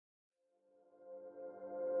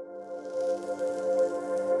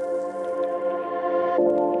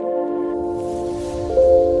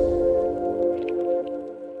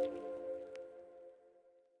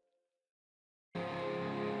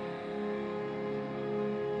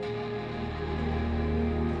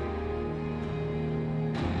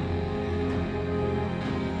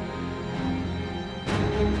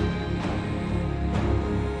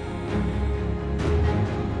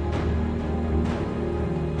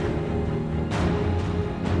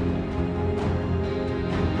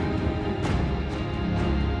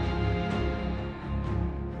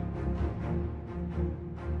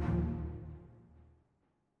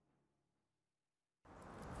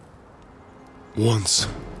Once,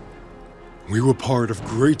 we were part of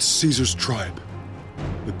great Caesar's tribe,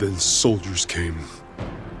 but then soldiers came.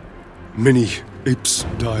 Many apes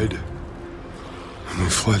died, and we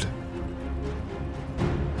fled.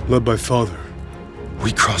 Led by father,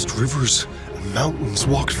 we crossed rivers and mountains,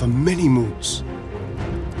 walked for many moons,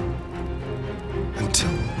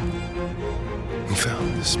 until we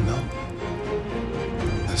found this mountain,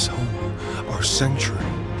 this home, our sanctuary.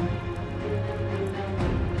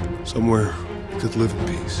 Somewhere we could live in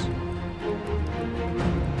peace.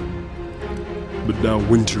 But now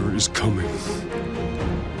winter is coming,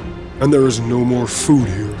 and there is no more food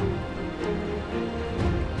here.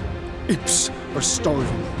 Apes are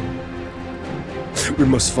starving. We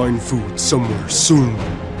must find food somewhere soon.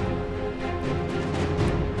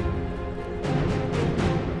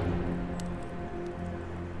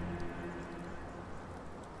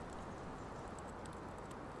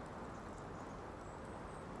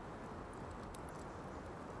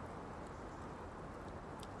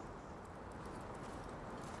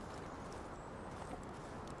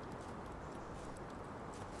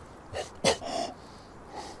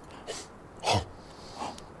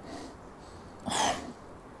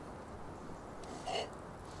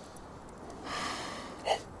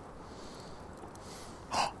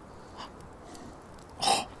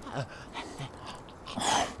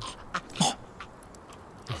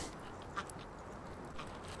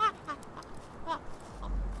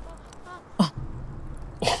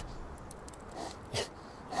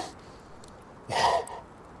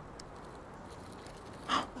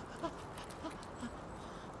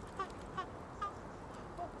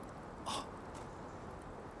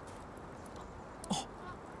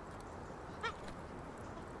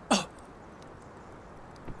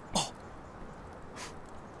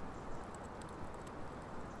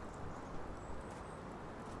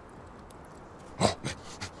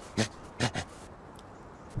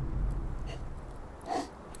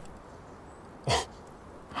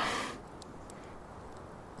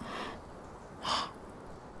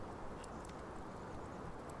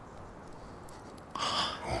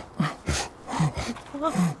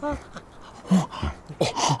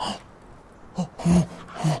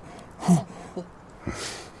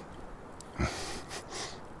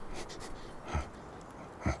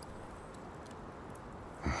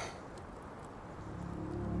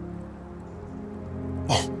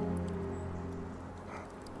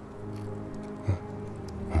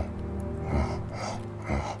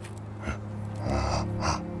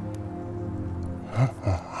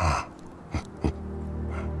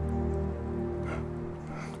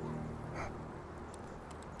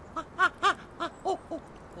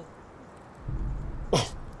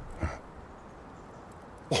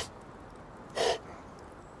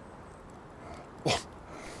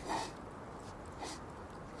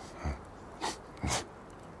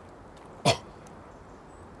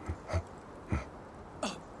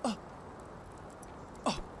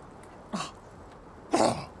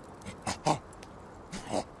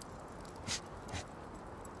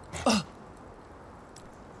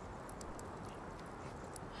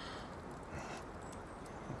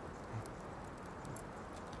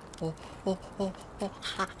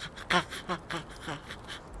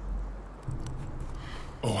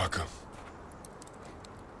 Oaka,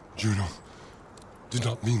 Juno did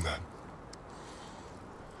not mean that.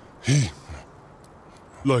 He,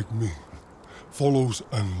 like me, follows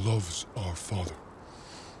and loves our father.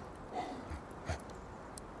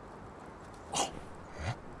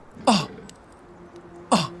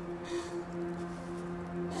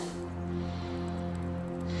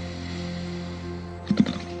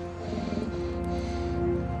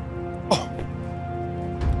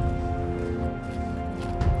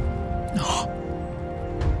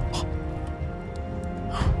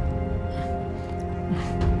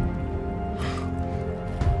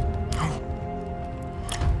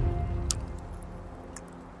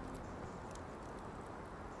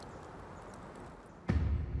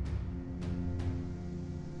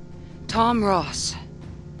 Tom Ross.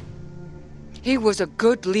 He was a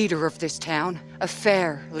good leader of this town, a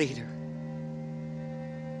fair leader.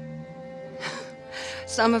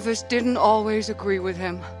 Some of us didn't always agree with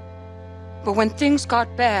him, but when things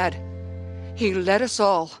got bad, he led us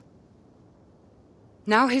all.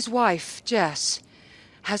 Now his wife, Jess,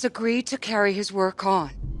 has agreed to carry his work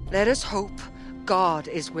on. Let us hope God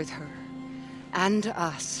is with her, and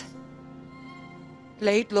us.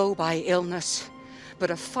 Laid low by illness, but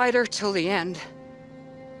a fighter till the end.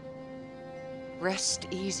 Rest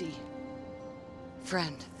easy,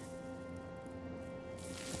 friend.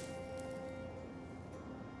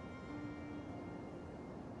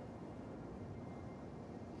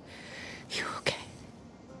 You okay?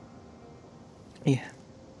 Yeah.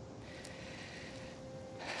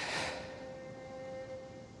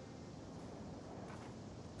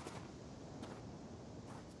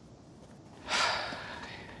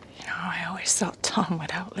 You know, I always thought Tom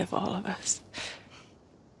would outlive all of us.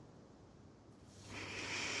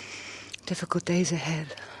 Difficult days ahead.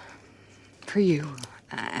 For you,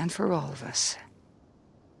 and for all of us.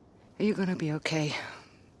 Are you gonna be okay?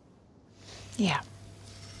 Yeah.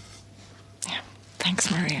 Yeah.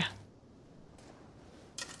 Thanks, Maria.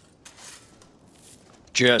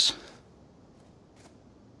 Jess,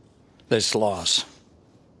 this loss,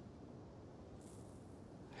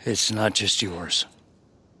 it's not just yours.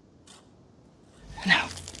 No.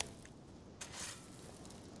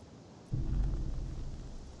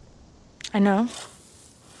 I know.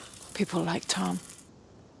 People like Tom.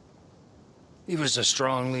 He was a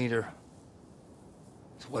strong leader.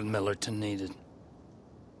 It's what Millerton needed.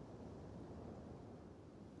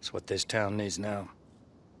 It's what this town needs now.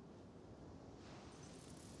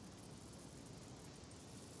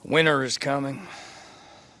 Winter is coming.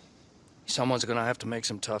 Someone's gonna have to make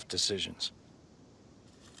some tough decisions.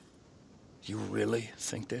 You really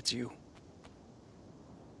think that's you?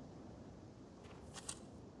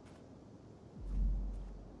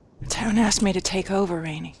 The town asked me to take over,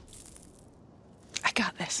 Rainey. I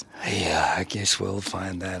got this. Yeah, I guess we'll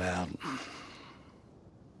find that out.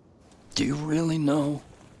 Do you really know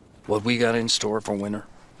what we got in store for winter?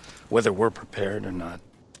 Whether we're prepared or not?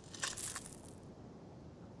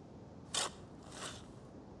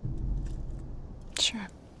 Sure.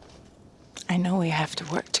 I know we have to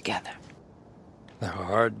work together. There are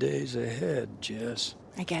hard days ahead, Jess.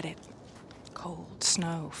 I get it. Cold,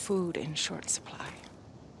 snow, food in short supply.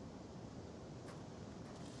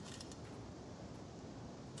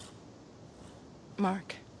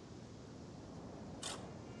 Mark.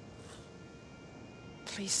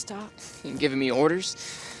 Please stop. You giving me orders?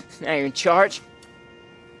 Now you're in charge?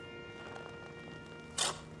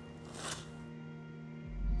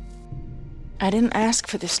 I didn't ask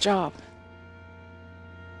for this job.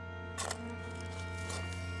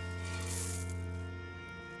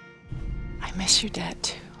 I miss your dad,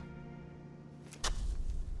 too.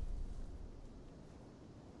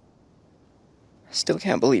 Still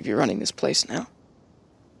can't believe you're running this place now.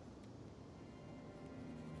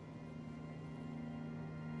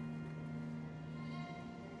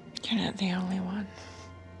 You're not the only one.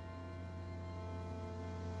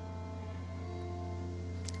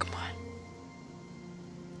 Come on.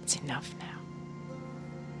 It's enough now.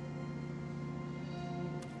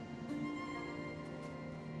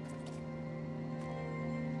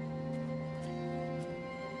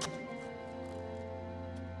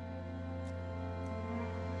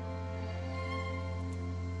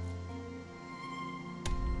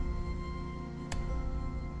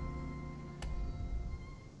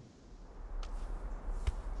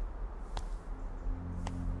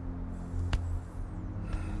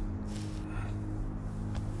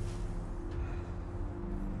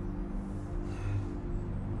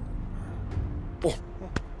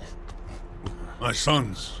 My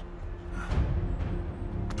sons,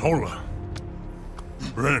 Tola,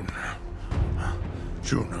 Bryn,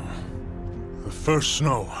 Juno. The first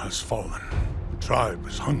snow has fallen. The tribe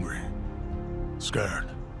is hungry, scared.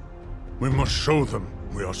 We must show them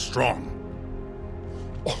we are strong.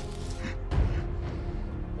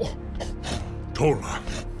 Tola,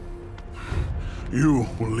 you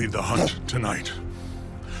will lead the hunt tonight,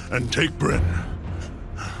 and take Bryn.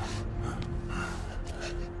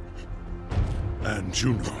 And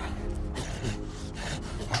Juno.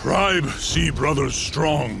 Tribe see brothers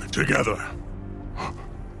strong together.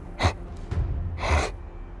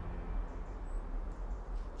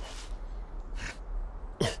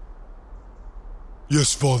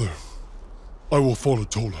 Yes, father. I will follow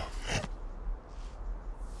Tola.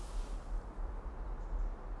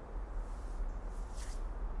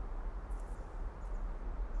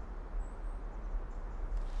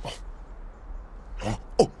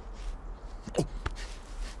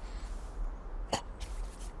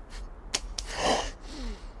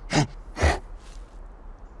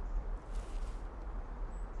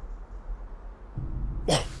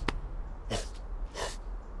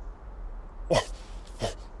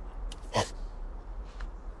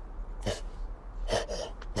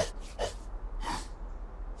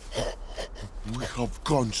 We have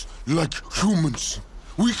guns like humans.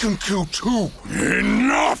 We can kill too.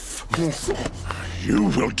 Enough! You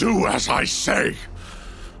will do as I say.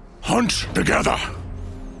 Hunt together.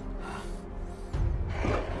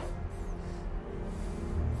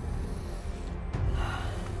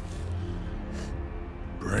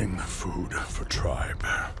 Bring food for tribe.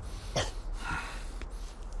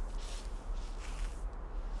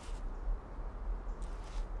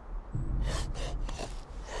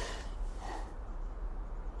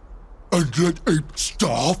 let Ape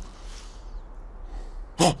starve?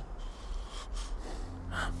 Huh?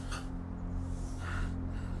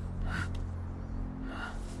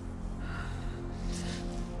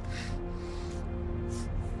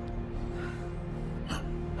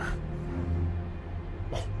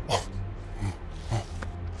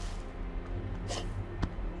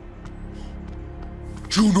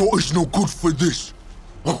 Juno is no good for this.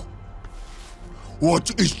 Huh?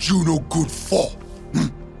 What is Juno good for?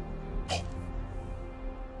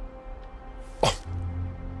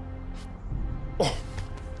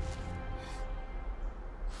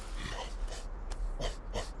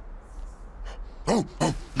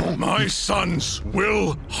 My sons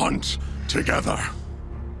will hunt together.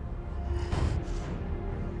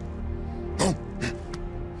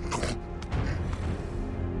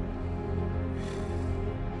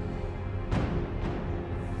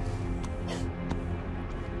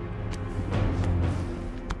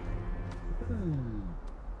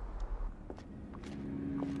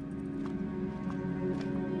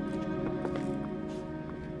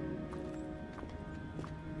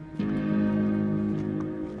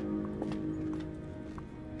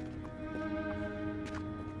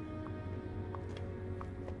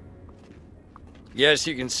 Yes,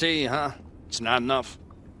 you can see, huh? It's not enough.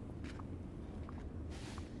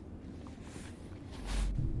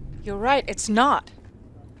 You're right, it's not.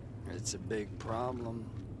 It's a big problem.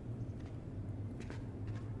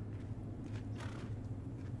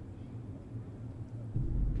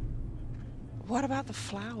 What about the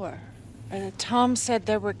flour? Tom said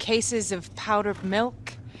there were cases of powdered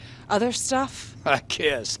milk, other stuff. I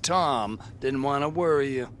guess Tom didn't want to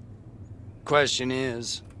worry you. Question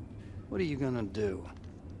is, what are you gonna do?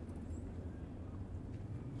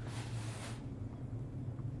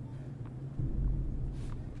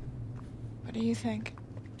 What do you think?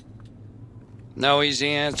 No easy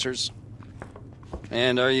answers.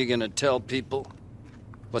 And are you gonna tell people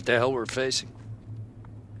what the hell we're facing?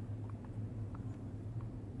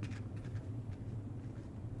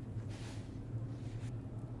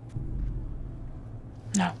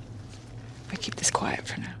 No. We keep this quiet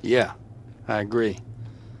for now. Yeah, I agree.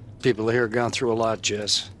 People here have gone through a lot,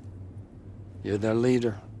 Jess. You're their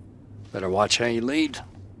leader. Better watch how you lead.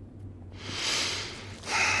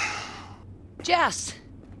 Jess!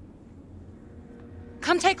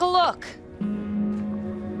 Come take a look.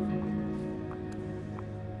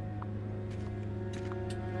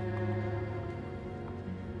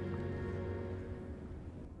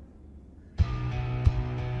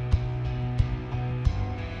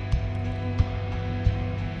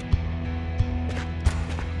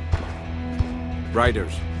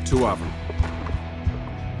 Riders, 2 of them.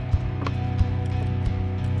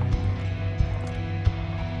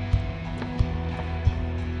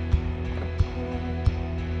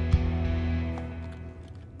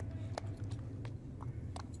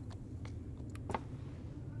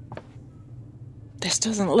 This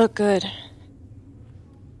doesn't look good.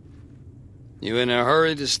 You in a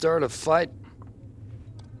hurry to start a fight?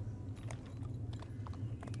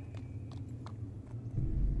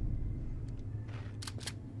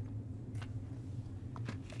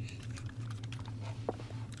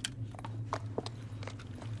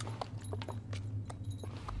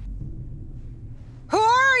 Who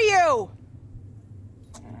are you?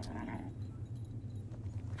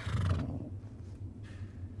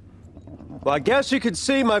 Well, I guess you could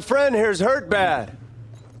see my friend here's hurt bad.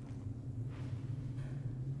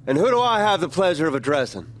 And who do I have the pleasure of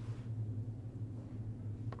addressing?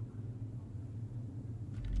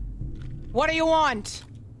 What do you want?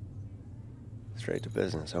 Straight to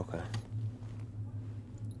business, okay.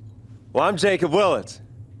 Well, I'm Jacob Willits.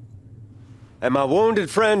 And my wounded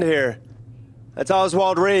friend here, that's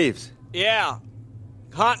Oswald Reeves. Yeah.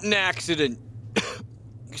 Hunting accident.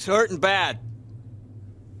 He's hurting bad.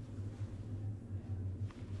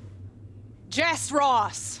 Jess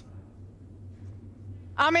Ross.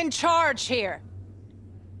 I'm in charge here.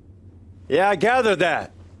 Yeah, I gathered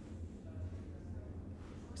that.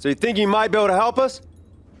 So you think you might be able to help us?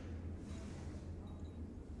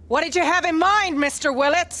 What did you have in mind, Mr.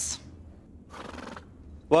 Willits?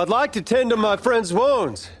 Well, I'd like to tend to my friend's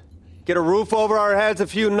wounds. Get a roof over our heads a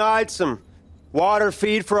few nights, some water,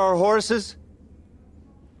 feed for our horses.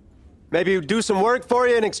 Maybe do some work for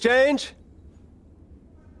you in exchange?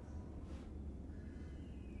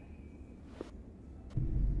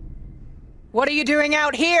 What are you doing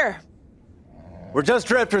out here? We're just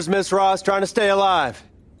drifters, Miss Ross, trying to stay alive.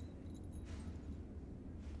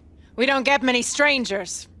 We don't get many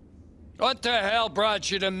strangers. What the hell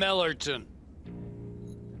brought you to Millerton?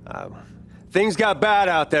 Things got bad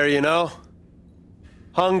out there, you know.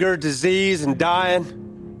 Hunger, disease, and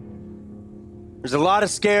dying. There's a lot of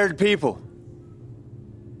scared people.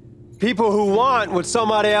 People who want what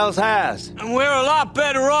somebody else has. And we're a lot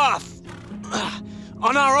better off.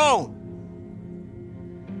 On our own.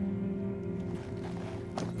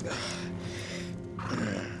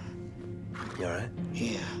 You all right?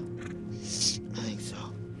 Yeah. I think so.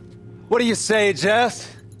 What do you say, Jess?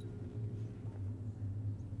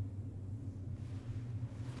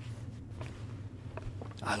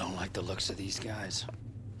 I don't like the looks of these guys.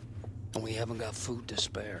 And we haven't got food to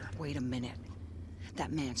spare. Wait a minute.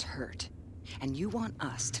 That man's hurt. And you want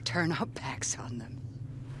us to turn our backs on them.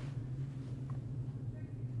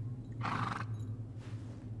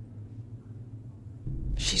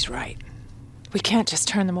 She's right. We can't just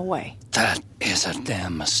turn them away. That is a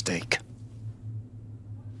damn mistake.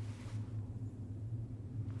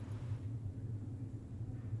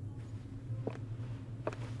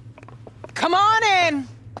 Come on in!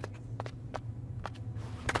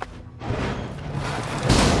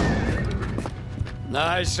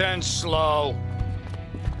 Nice and slow.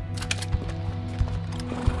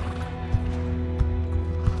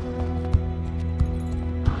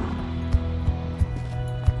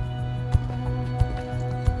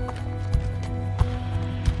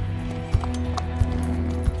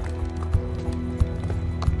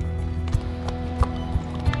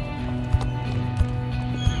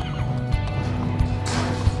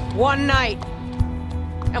 One night,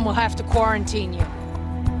 and we'll have to quarantine you.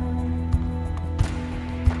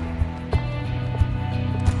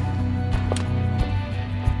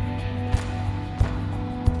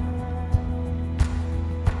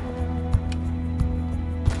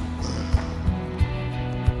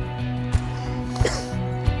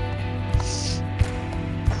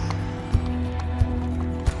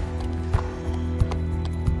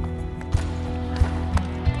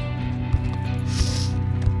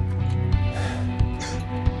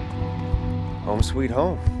 Home sweet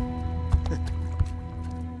home.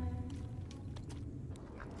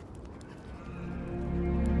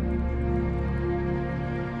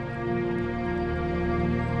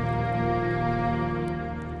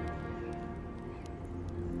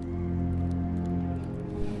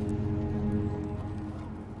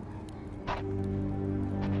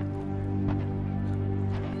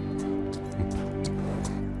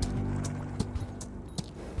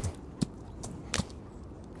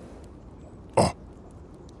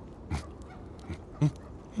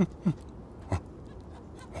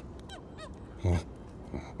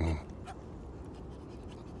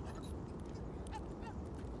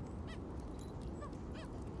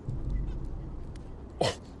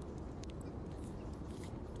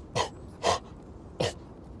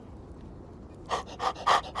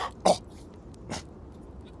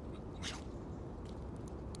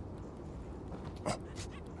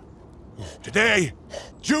 Today,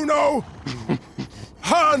 Juno,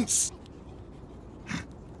 Hans.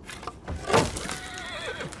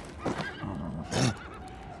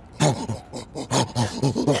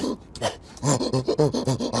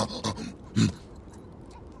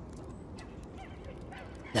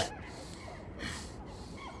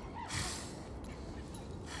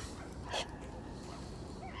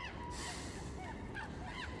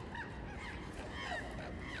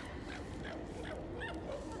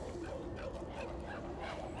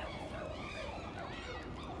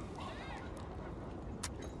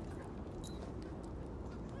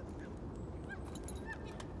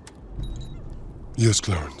 Yes,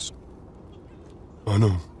 Clarence. I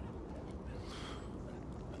know.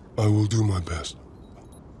 I will do my best.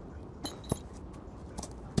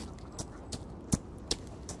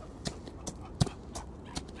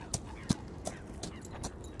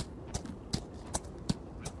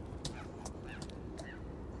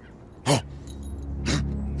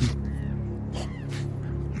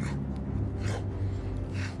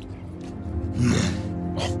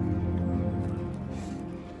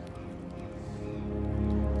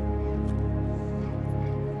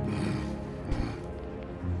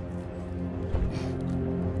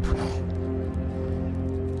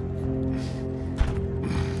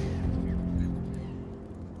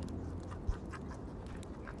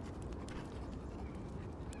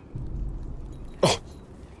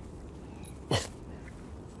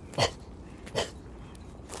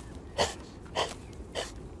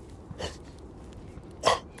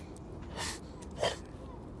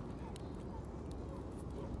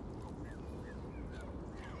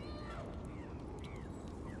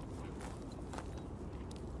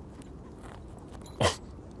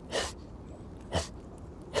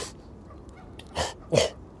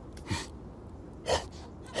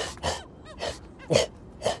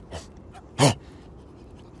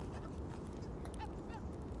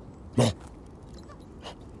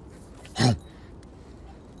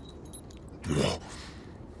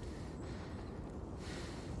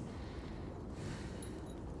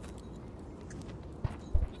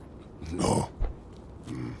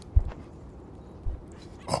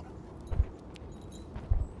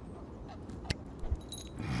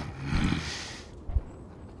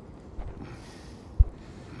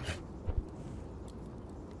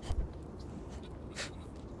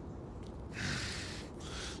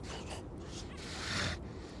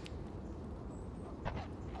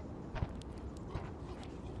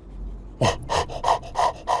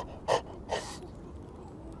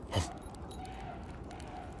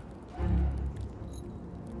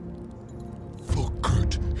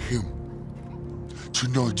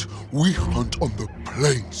 Tonight, we hunt on the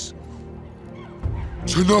plains.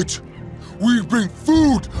 Tonight, we bring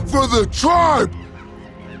food for the tribe!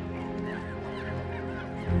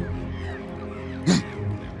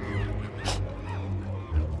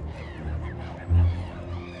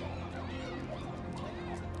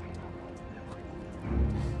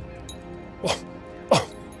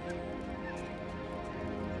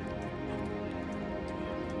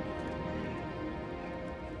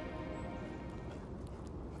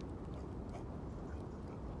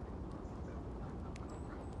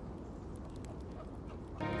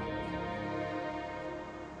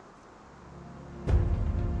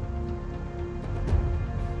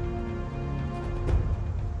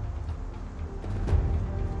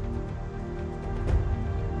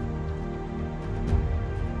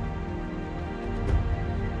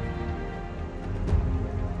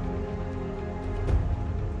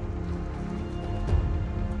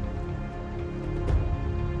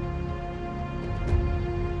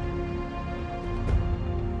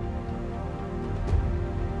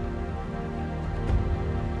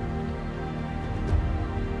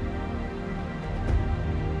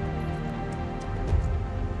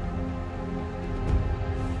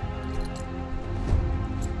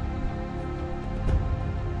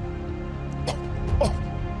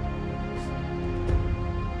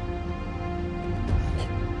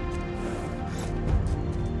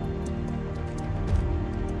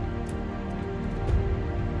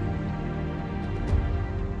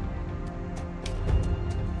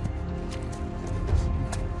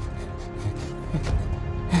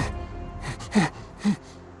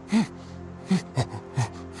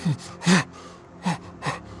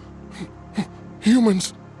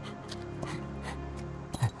 Humans!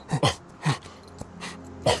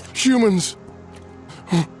 Humans!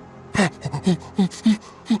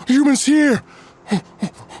 Humans here!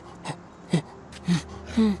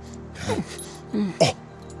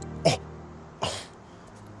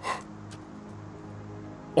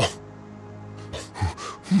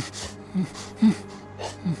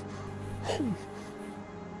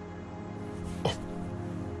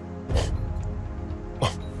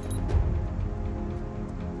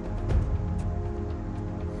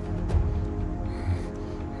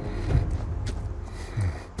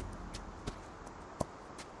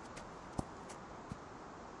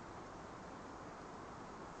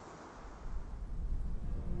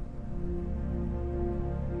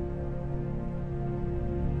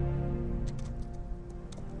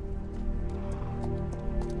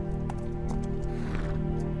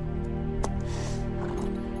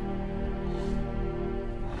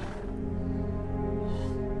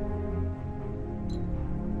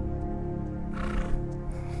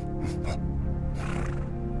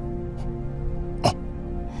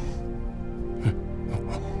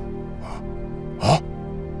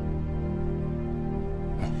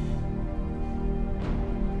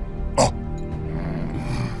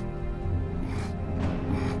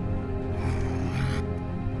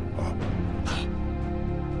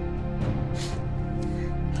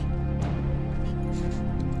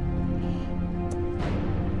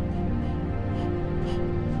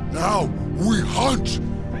 Now we hunt!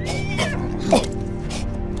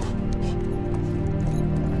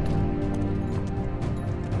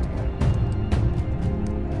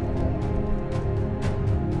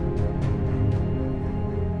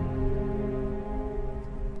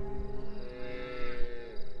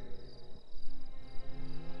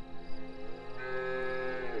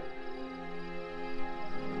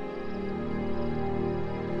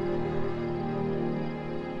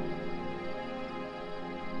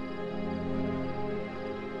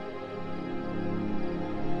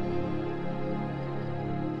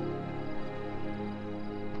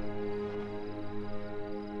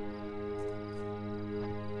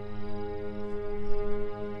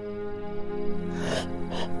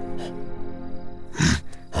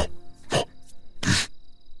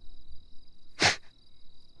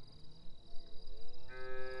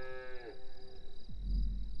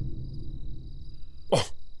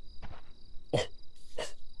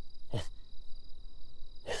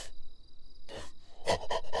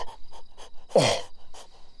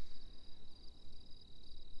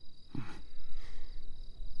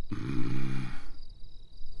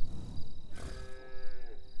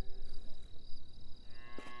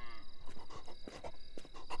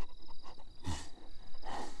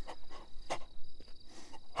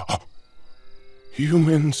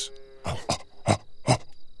 Humans.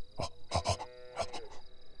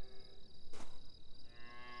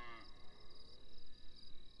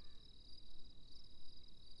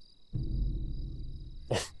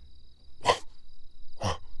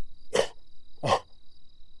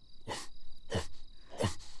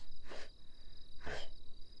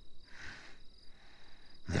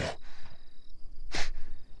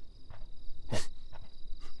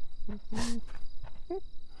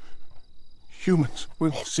 humans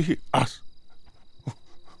will see us.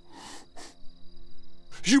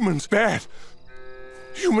 Humans bad.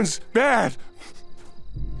 Humans bad.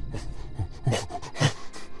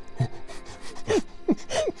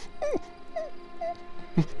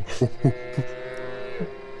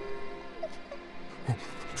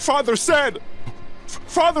 Father said.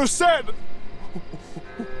 Father said.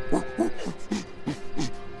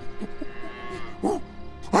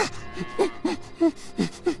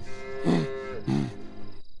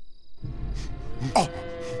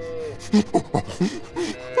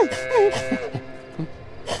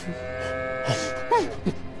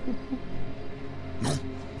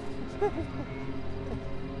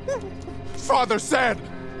 Father said.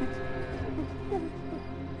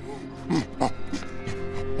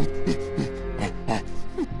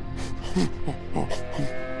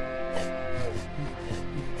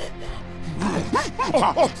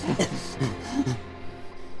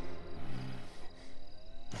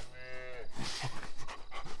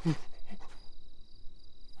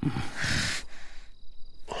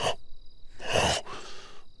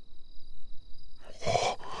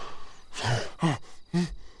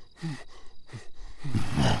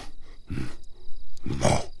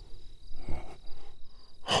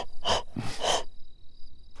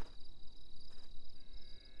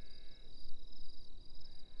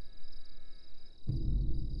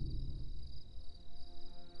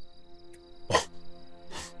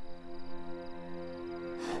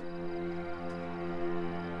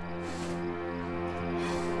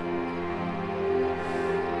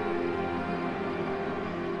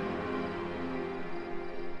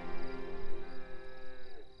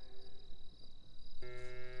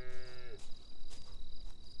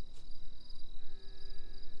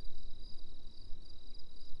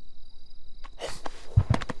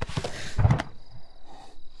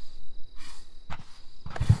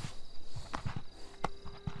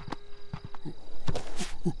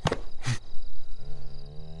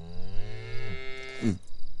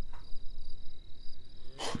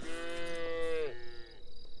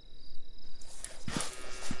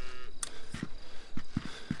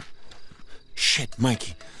 Shit,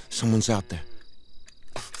 Mikey. Someone's out there.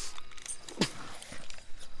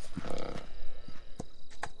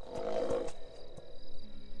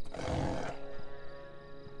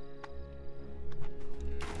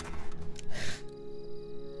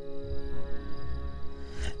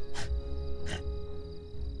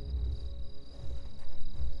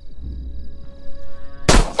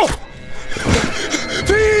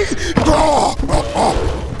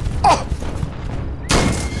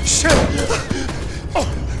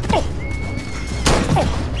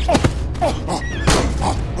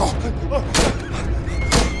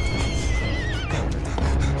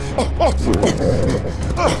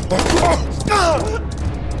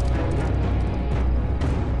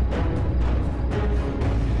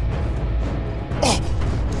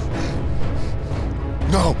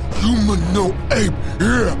 Now, human, no ape,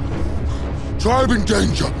 here! Tribe in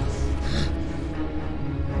danger!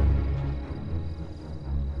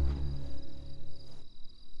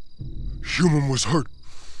 Human was hurt.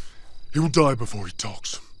 He will die before he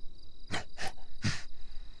talks.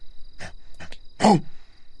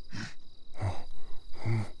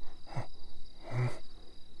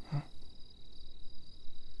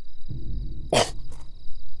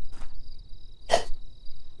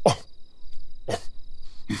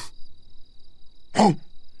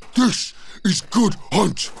 This is good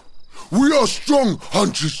hunt. We are strong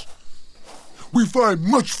hunters. We find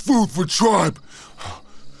much food for tribe.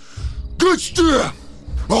 Good steer!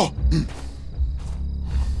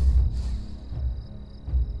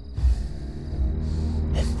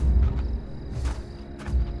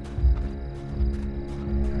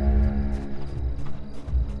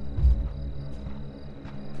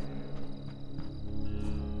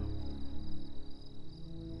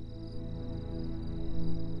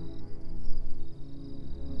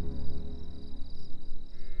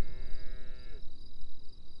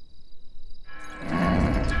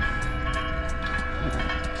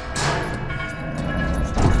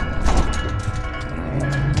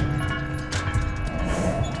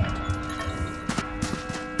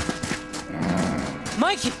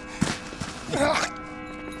 Mikey!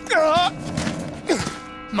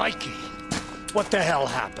 Mikey, what the hell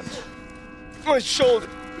happened? My shoulder.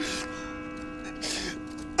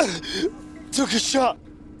 Took a shot.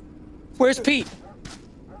 Where's Pete?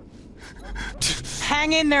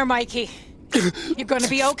 Hang in there, Mikey. You're gonna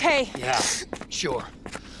be okay. Yeah, sure.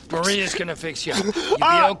 Maria's gonna fix you. You'll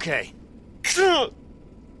be okay.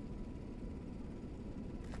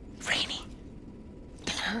 Rainey,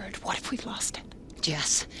 the herd, what if we lost it?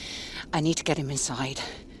 Jess, I need to get him inside.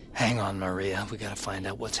 Hang on, Maria. We gotta find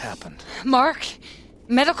out what's happened. Mark,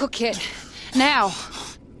 medical kit. Now.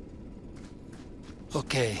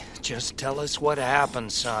 Okay, just tell us what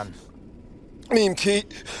happened, son. Me and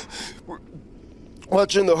Kate were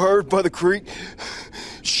watching the herd by the creek.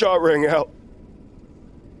 Shot rang out.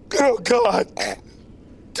 Oh, God.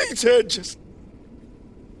 Kate's head just...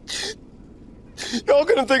 Y'all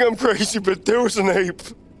gonna think I'm crazy, but there was an ape.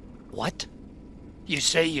 What? You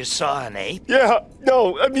say you saw an ape? Yeah,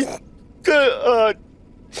 no, I mean,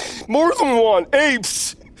 more than one.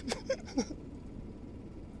 Apes.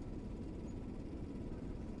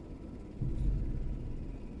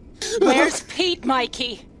 Where's Pete,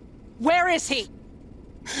 Mikey? Where is he?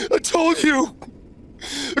 I told you.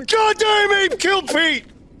 A goddamn ape killed Pete.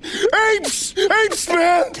 Apes! Apes,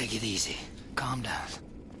 man! Take it easy. Calm down.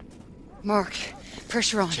 Mark,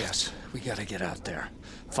 pressure on. Jess, we gotta get out there.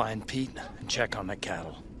 Find Pete and check on the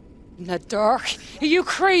cattle. In the dark? Are you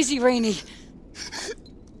crazy, Rainey?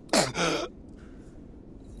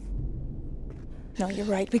 No, you're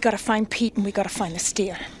right. We gotta find Pete and we gotta find the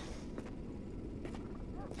steer.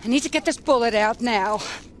 I need to get this bullet out now.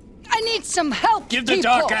 I need some help, Give the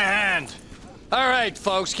people. doc a hand. All right,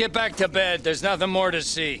 folks, get back to bed. There's nothing more to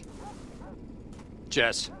see.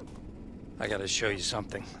 Jess, I gotta show you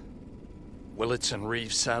something. Willits and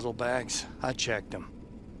Reeves saddlebags, I checked them.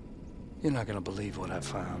 You're not gonna believe what I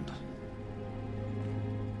found.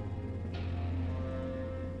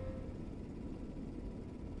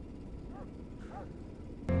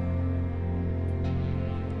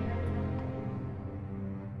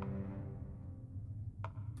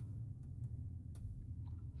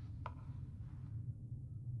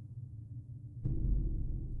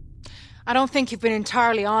 I don't think you've been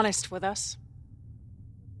entirely honest with us.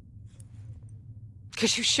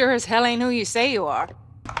 'Cause you sure as hell ain't who you say you are.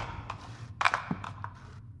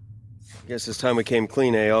 Guess this time we came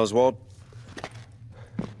clean, eh, Oswald?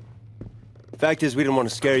 Fact is, we didn't want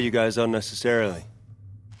to scare you guys unnecessarily.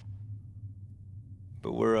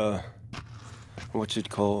 But we're, what you'd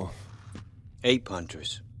call... ape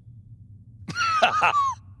hunters.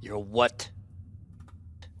 You're what?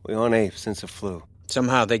 We hunt apes since the flu.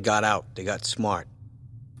 Somehow they got out. They got smart.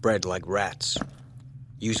 Bred like rats.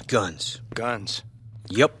 Use guns. Guns?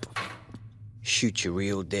 Yup. Shoot you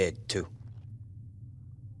real dead, too.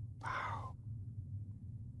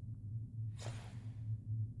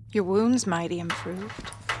 Your wound's mighty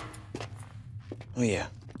improved. Oh yeah,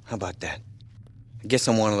 how about that? I guess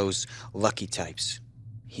I'm one of those lucky types.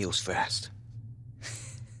 Heals fast.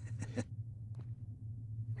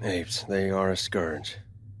 Apes, they are a scourge.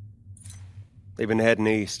 They've been heading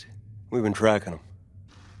east. We've been tracking them.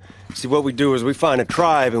 See, what we do is we find a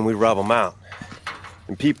tribe and we rob them out.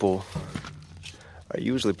 And people are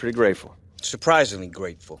usually pretty grateful. Surprisingly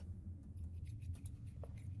grateful.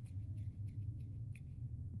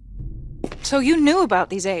 So you knew about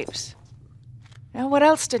these apes? Now, what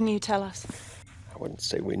else didn't you tell us? I wouldn't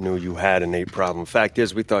say we knew you had an ape problem. Fact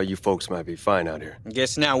is, we thought you folks might be fine out here. I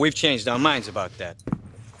guess now we've changed our minds about that.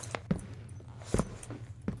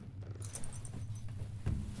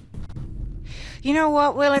 You know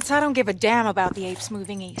what, Willits? I don't give a damn about the apes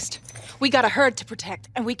moving east. We got a herd to protect,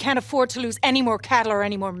 and we can't afford to lose any more cattle or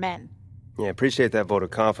any more men. Yeah, appreciate that vote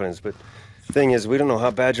of confidence, but the thing is, we don't know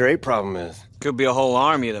how bad your ape problem is. Could be a whole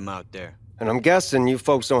army of them out there. And I'm guessing you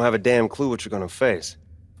folks don't have a damn clue what you're gonna face.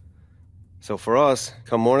 So for us,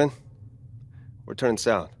 come morning, we're turning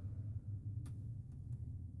south.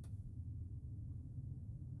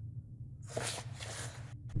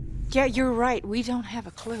 Yeah, you're right. We don't have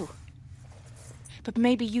a clue. But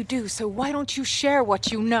maybe you do, so why don't you share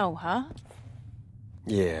what you know, huh?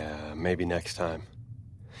 Yeah, maybe next time.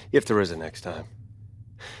 If there is a next time.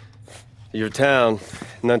 Your town,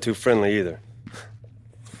 not too friendly either.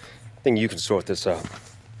 I think you can sort this out.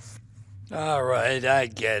 All right, I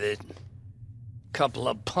get it. Couple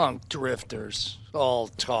of punk drifters, all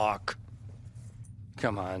talk.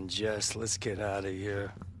 Come on, Jess, let's get out of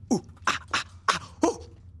here.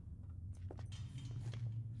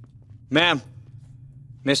 Ma'am,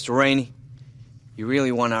 Mr. Rainey, you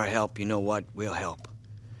really want our help, you know what? We'll help.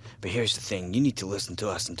 But here's the thing, you need to listen to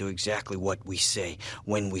us and do exactly what we say,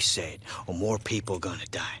 when we say it, or more people are gonna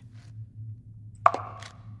die.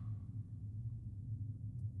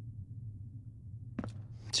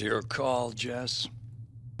 It's your call, Jess.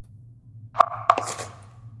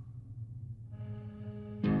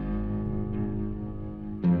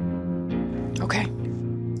 Okay.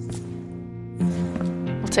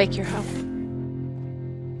 We'll take your help.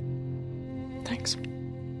 Thanks.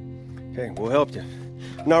 Okay, we'll help you.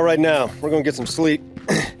 Not right now. We're gonna get some sleep.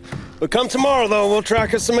 But come tomorrow, though, we'll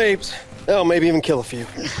track us some apes. Hell, maybe even kill a few.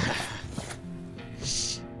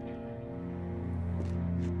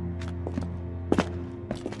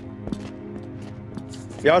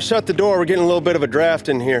 Y'all shut the door. We're getting a little bit of a draft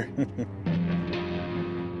in here.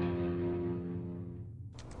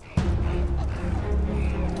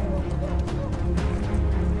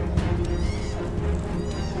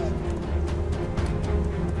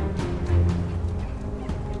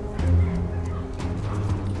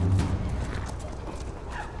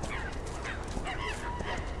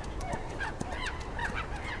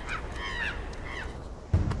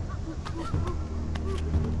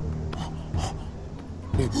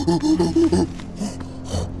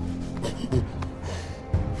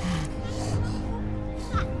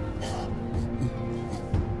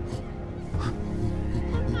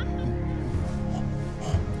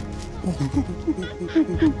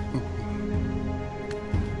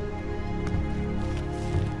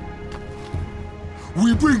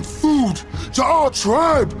 We bring food to our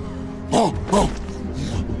tribe! Oh, oh.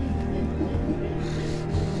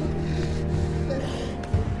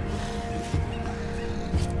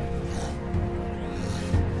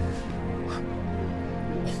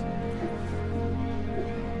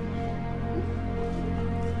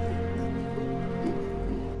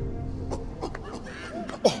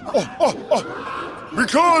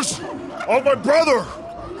 Because of my brother,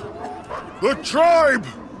 the tribe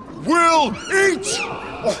will eat!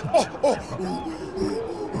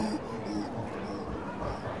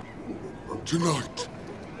 Tonight,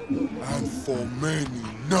 and for many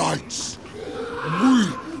nights, we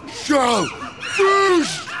shall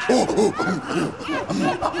feast!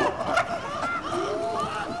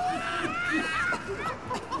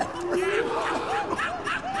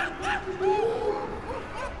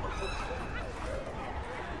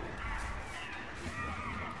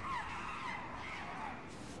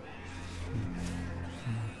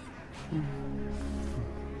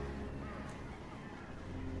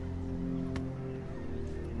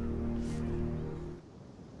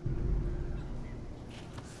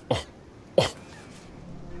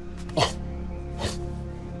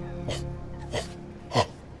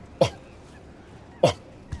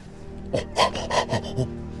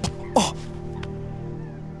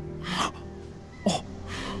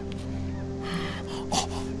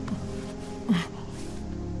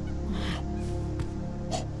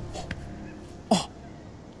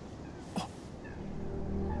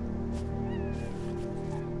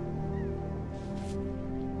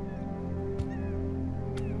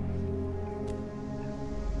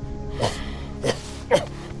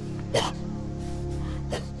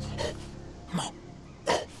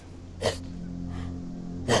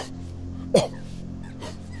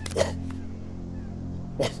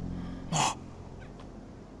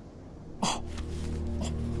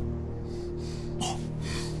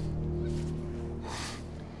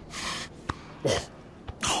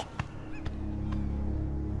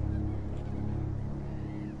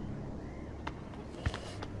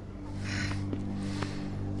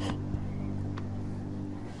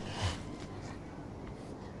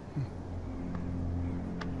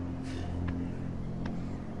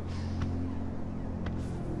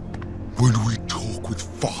 When we talk with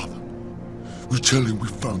Father, we tell him we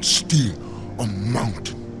found steel on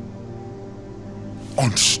mountain.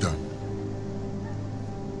 Understand?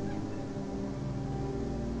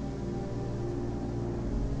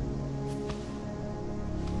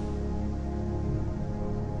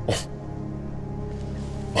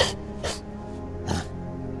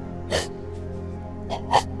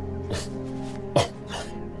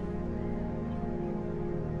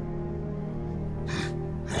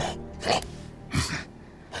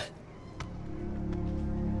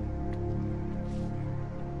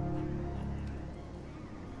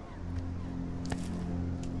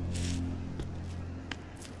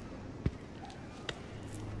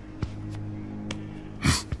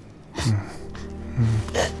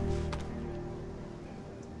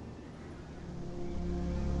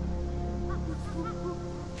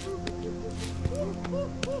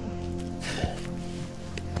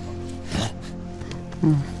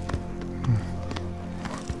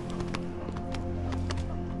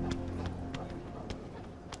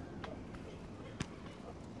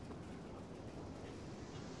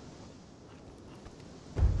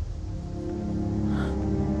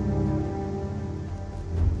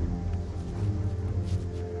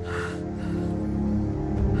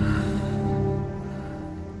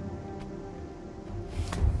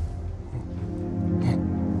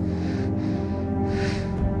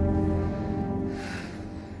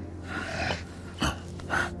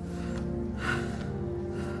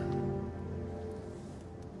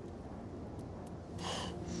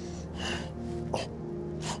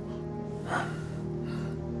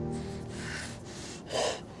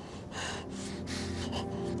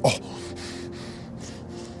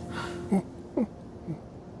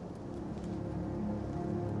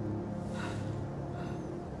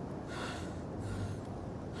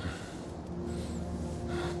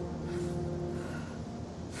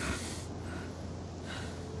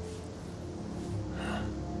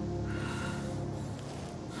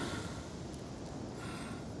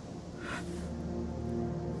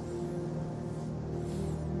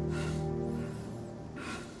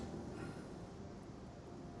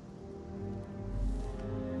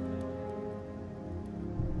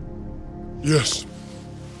 Yes.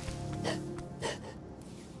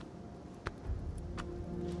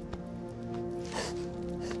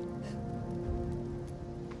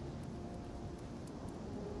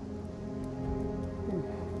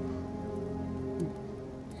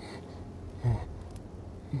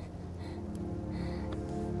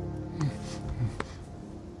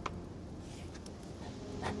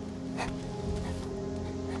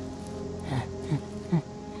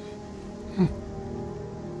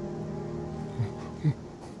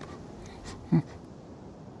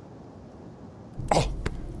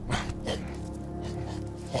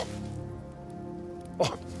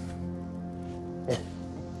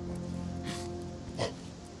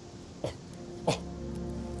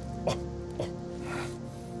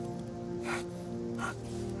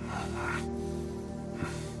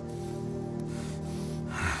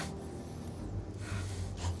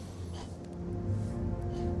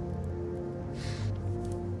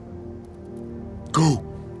 Go.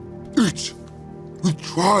 Eat. With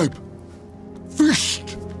tribe.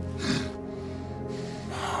 Feast.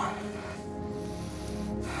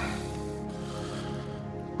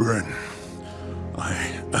 Bryn,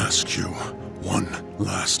 I ask you one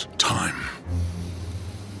last time.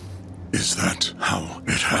 Is that how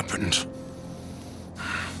it happened?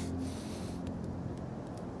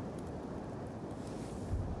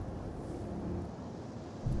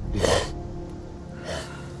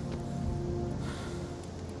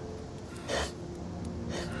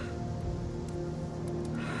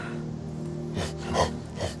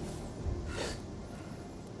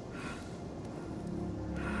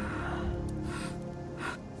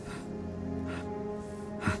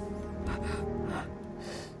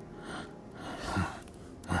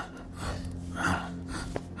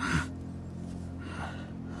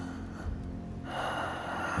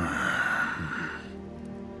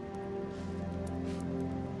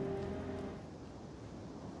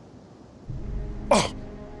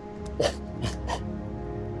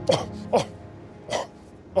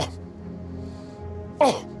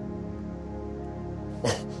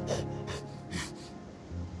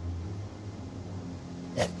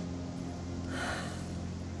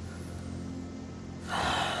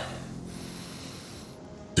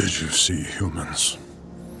 Did you see humans?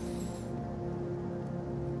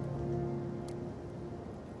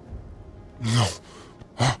 No.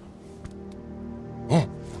 Huh? Oh.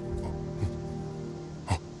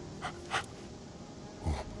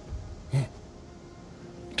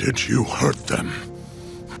 Did you hurt them?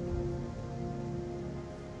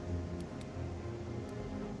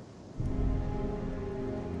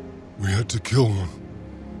 We had to kill one.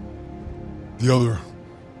 The other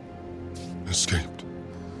escaped.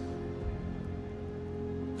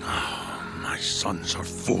 My sons are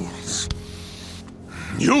fools.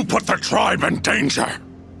 You put the tribe in danger!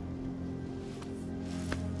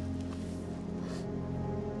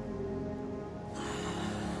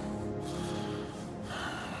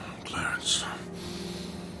 Clarence.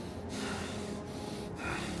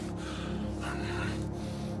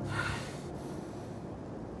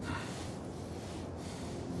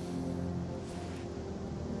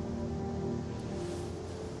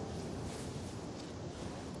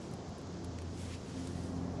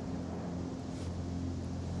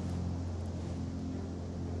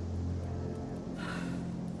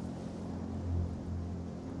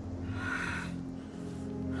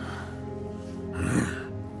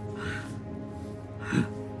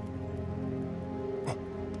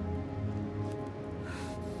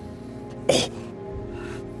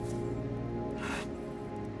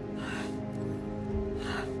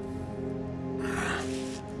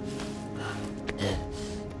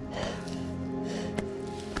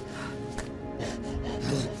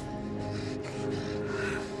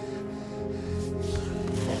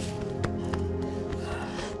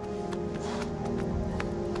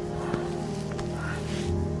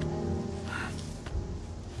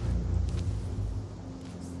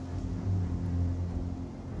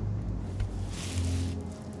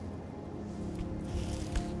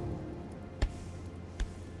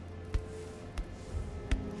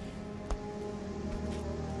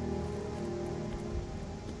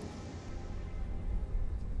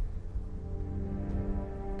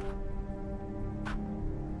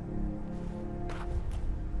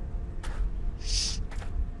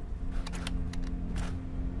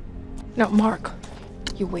 No, Mark.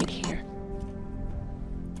 You wait here.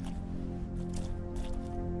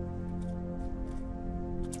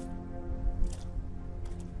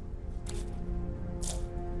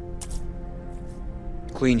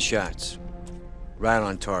 Clean shots. Right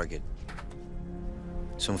on target.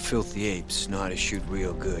 Some filthy apes know how to shoot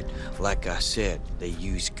real good. Like I said, they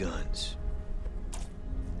use guns.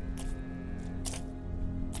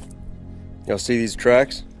 Y'all see these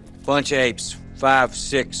tracks? Bunch of apes. 5,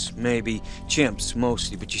 6, maybe. Chimps,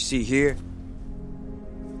 mostly. But you see here?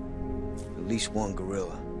 At least one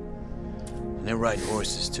gorilla. And they're riding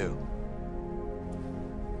horses, too.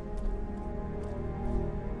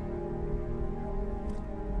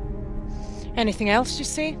 Anything else you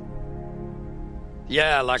see?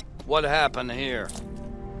 Yeah, like what happened here?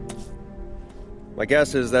 My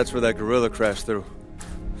guess is that's where that gorilla crashed through.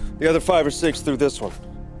 The other 5 or 6 through this one.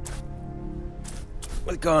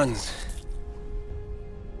 With guns.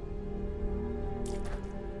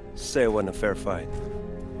 Say it wasn't a fair fight.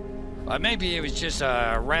 Maybe it was just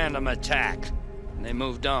a random attack, and they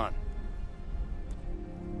moved on.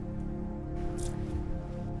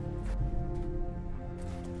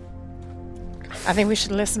 I think we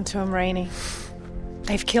should listen to him, Rainey.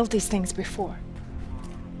 They've killed these things before.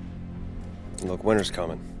 Look, winter's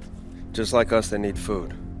coming. Just like us, they need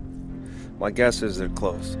food. My guess is they're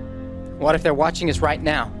close. What if they're watching us right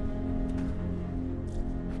now?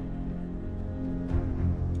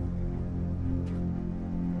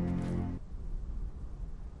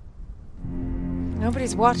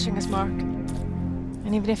 Nobody's watching us, Mark.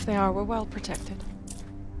 And even if they are, we're well protected.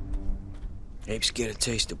 Apes get a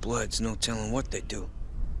taste of blood, it's no telling what they do.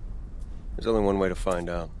 There's only one way to find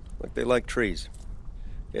out. Look, they like trees.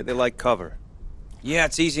 Yeah, they like cover. Yeah,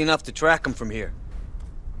 it's easy enough to track them from here.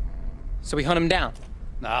 So we hunt them down.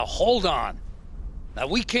 Now, hold on. Now,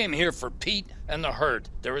 we came here for Pete and the herd.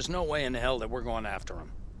 There is no way in hell that we're going after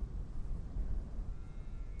him.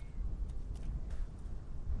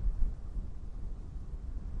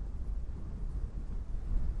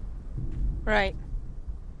 Right.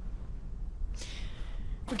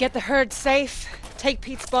 We get the herd safe, take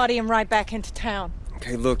Pete's body, and ride back into town.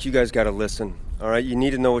 Okay, look, you guys gotta listen. All right, you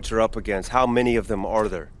need to know what you're up against. How many of them are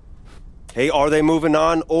there? Hey, are they moving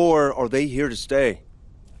on, or are they here to stay?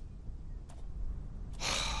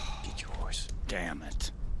 Get your horse. Damn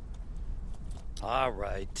it. All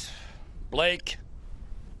right. Blake,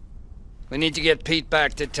 we need to get Pete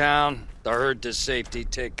back to town, the herd to safety.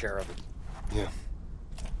 Take care of it. Yeah.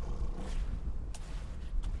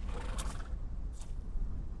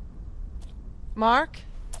 Mark,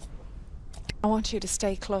 I want you to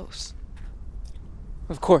stay close.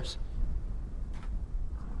 Of course.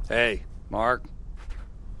 Hey, Mark.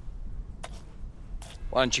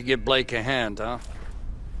 Why don't you give Blake a hand, huh?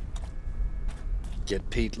 Get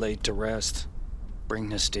Pete laid to rest. Bring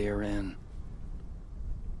the steer in.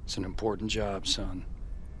 It's an important job, son.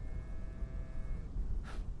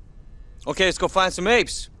 Okay, let's go find some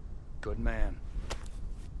apes. Good man.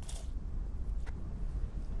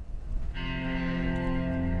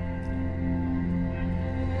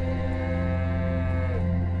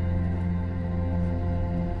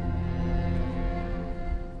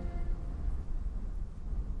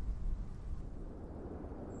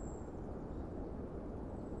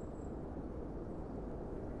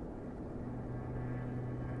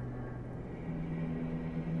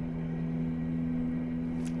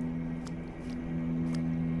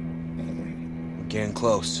 Getting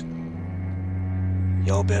close.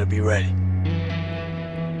 Y'all better be ready.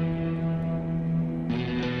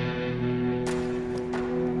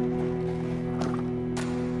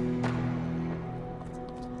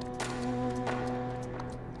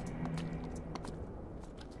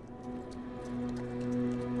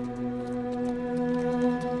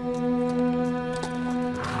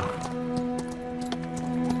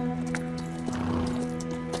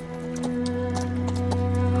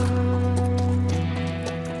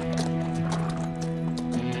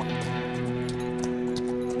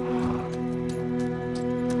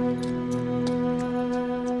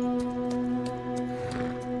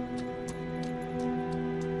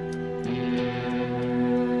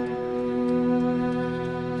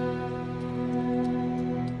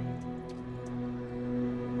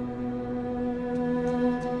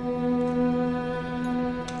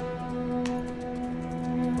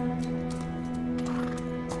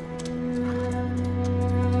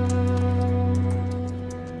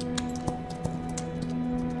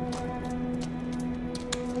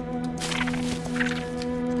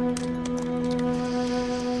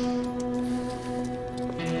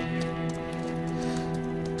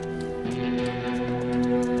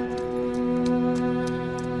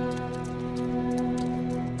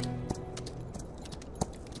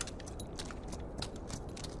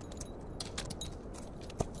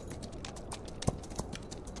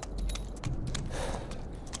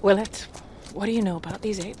 Willett, what do you know about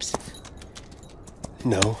these apes?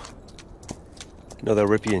 No. No, they'll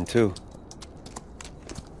rip you in two.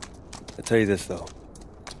 I'll tell you this, though.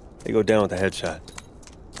 They go down with a headshot.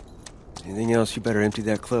 Anything else, you better empty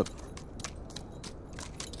that clip.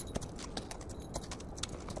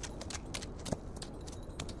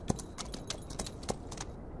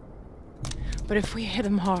 But if we hit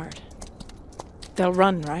them hard, they'll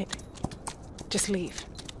run, right? Just leave.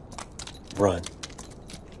 Run.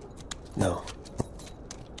 No.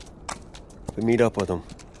 We meet up with them.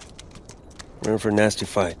 We're in for a nasty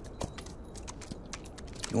fight.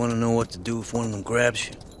 You want to know what to do if one of them grabs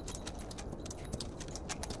you?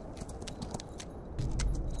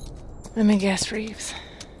 Let me guess, Reeves.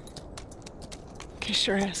 Kiss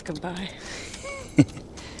your ass goodbye.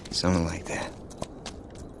 Something like that.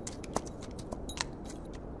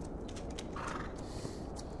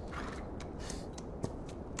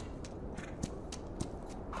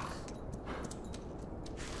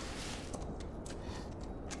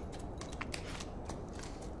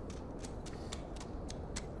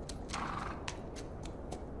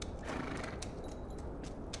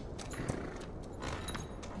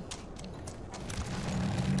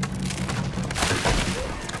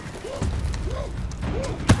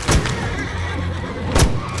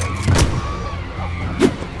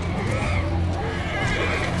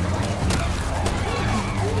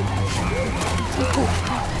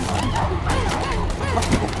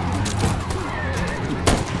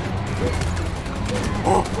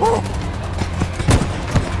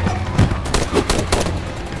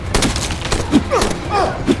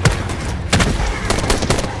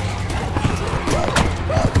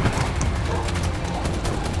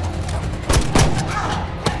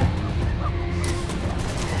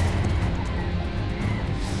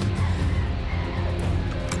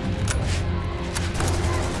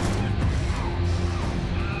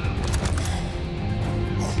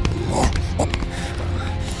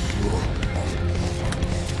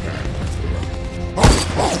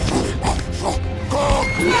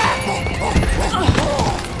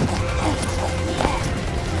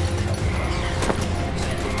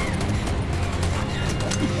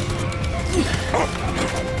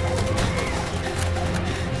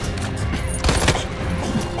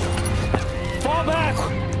 Fall back!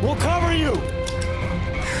 We'll cover you!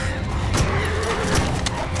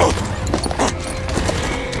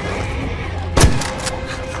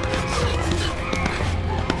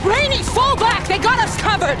 Rainey, fall back! They got us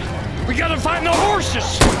covered! We gotta find the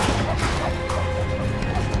horses!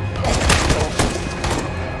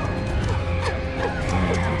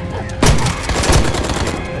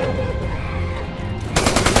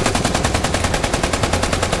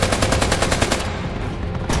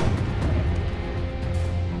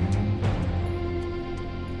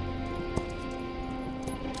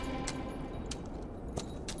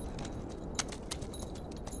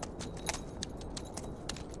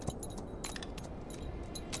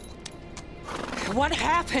 What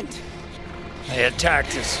happened? They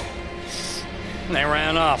attacked us. And they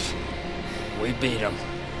ran off. We beat them.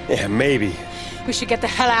 Yeah, maybe. We should get the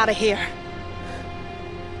hell out of here.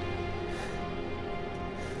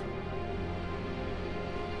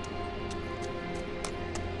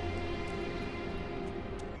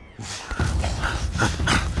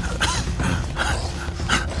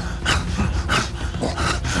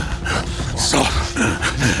 So,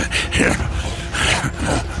 here.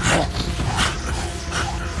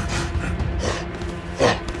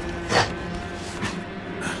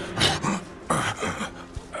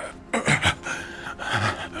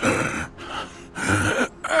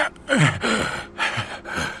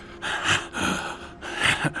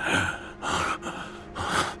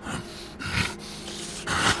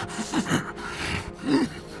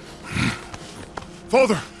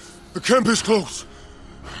 Father, the camp is close.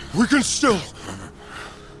 We can still...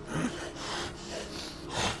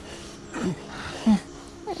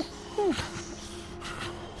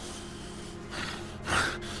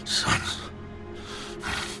 Sons,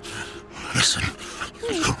 listen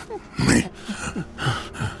to me.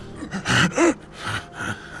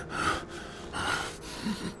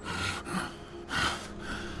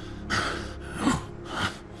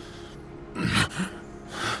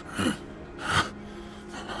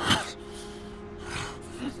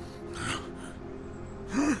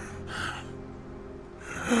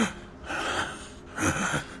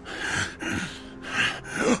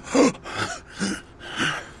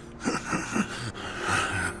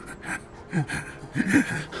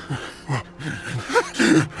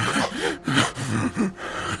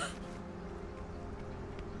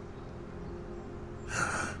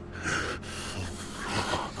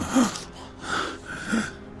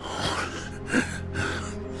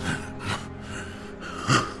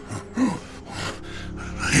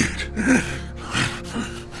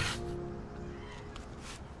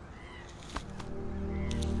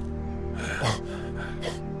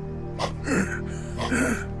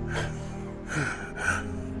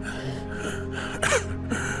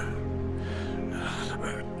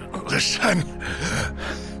 listen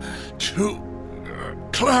to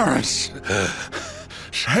Clarence.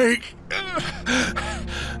 Take...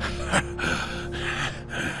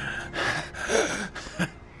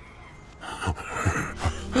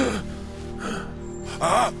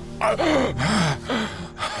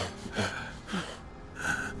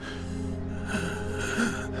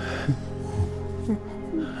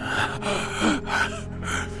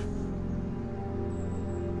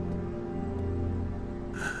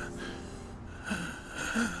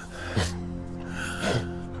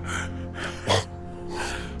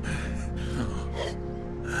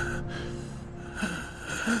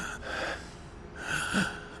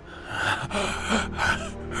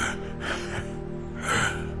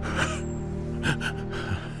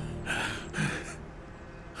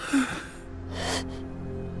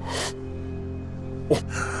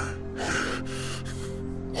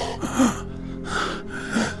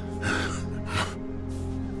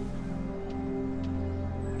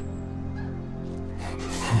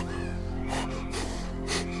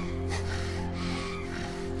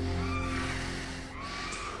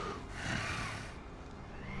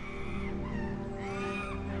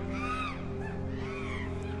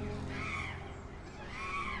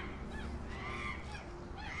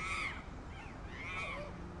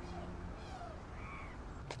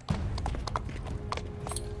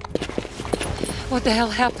 What the hell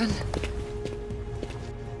happened?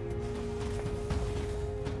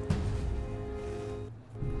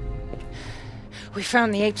 We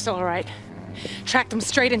found the apes all right. Tracked them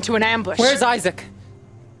straight into an ambush. Where's Isaac?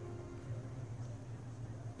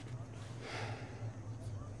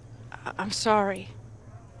 I'm sorry.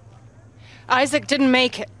 Isaac didn't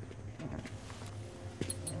make it.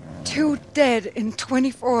 2 dead in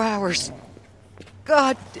 24 hours.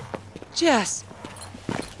 God, Jess.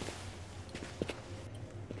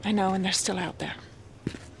 I know, and they're still out there.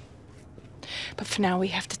 But for now, we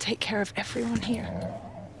have to take care of everyone here.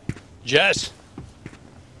 Jess?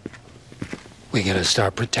 We gotta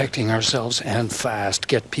start protecting ourselves and fast.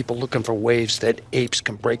 Get people looking for ways that apes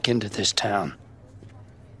can break into this town.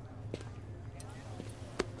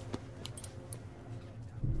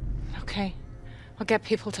 Okay. I'll get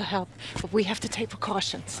people to help, but we have to take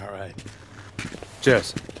precautions. All right.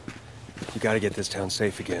 Jess, you gotta get this town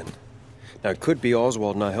safe again. Now, it could be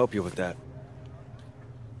Oswald, and I'll help you with that.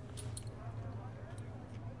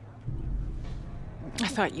 I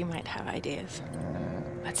thought you might have ideas.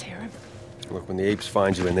 Let's hear him. Look, when the apes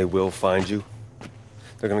find you, and they will find you,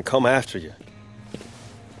 they're gonna come after you.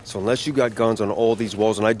 So unless you got guns on all these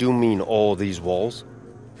walls, and I do mean all these walls,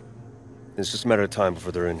 it's just a matter of time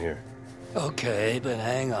before they're in here. Okay, but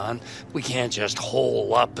hang on. We can't just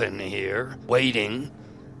hole up in here, waiting.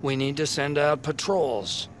 We need to send out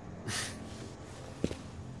patrols.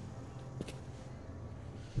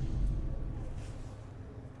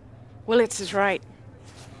 Willits is right.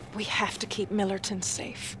 We have to keep Millerton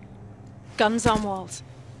safe. Guns on walls.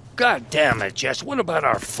 God damn it, Jess, what about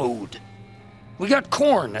our food? We got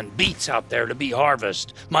corn and beets out there to be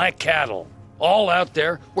harvested. My cattle, all out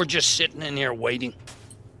there. We're just sitting in here waiting.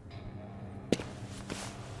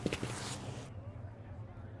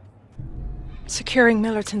 Securing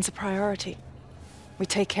Millerton's a priority. We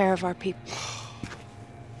take care of our people.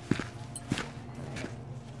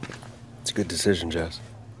 It's a good decision, Jess.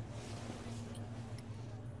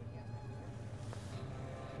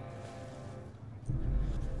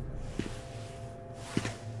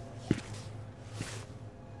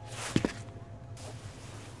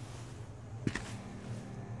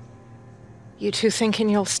 You two thinking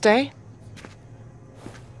you'll stay?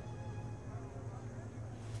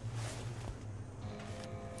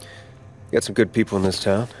 Got some good people in this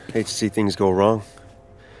town. Hate to see things go wrong.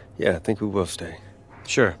 Yeah, I think we will stay.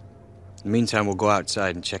 Sure. In the meantime, we'll go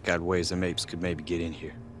outside and check out ways the apes could maybe get in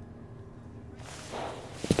here.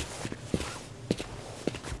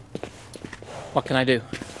 What can I do?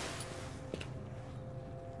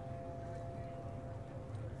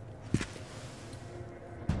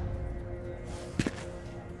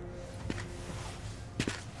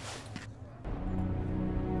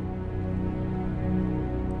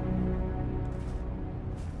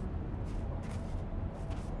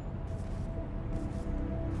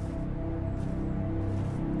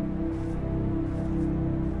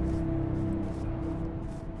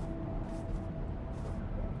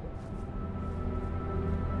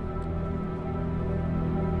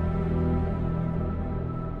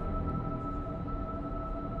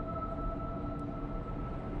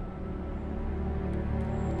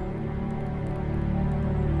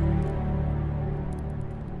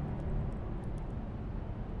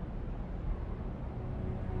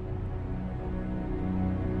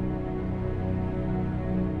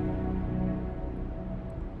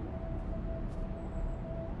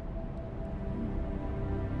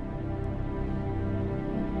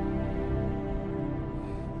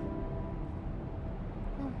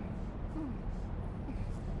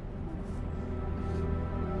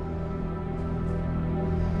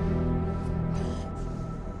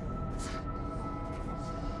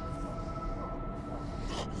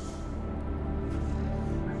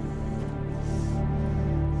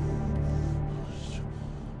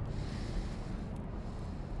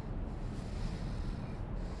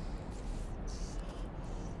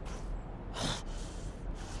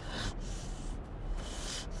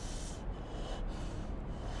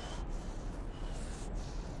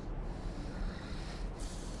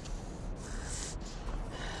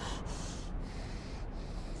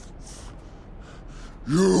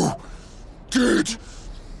 You did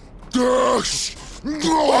this!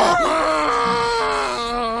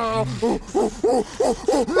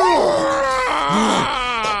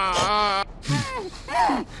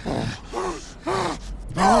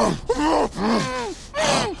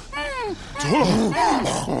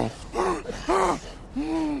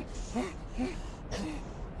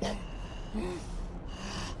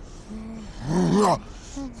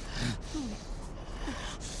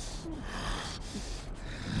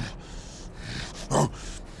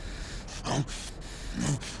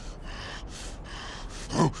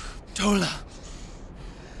 Tola.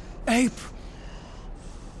 Ape.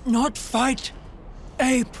 Not fight.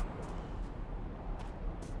 Ape.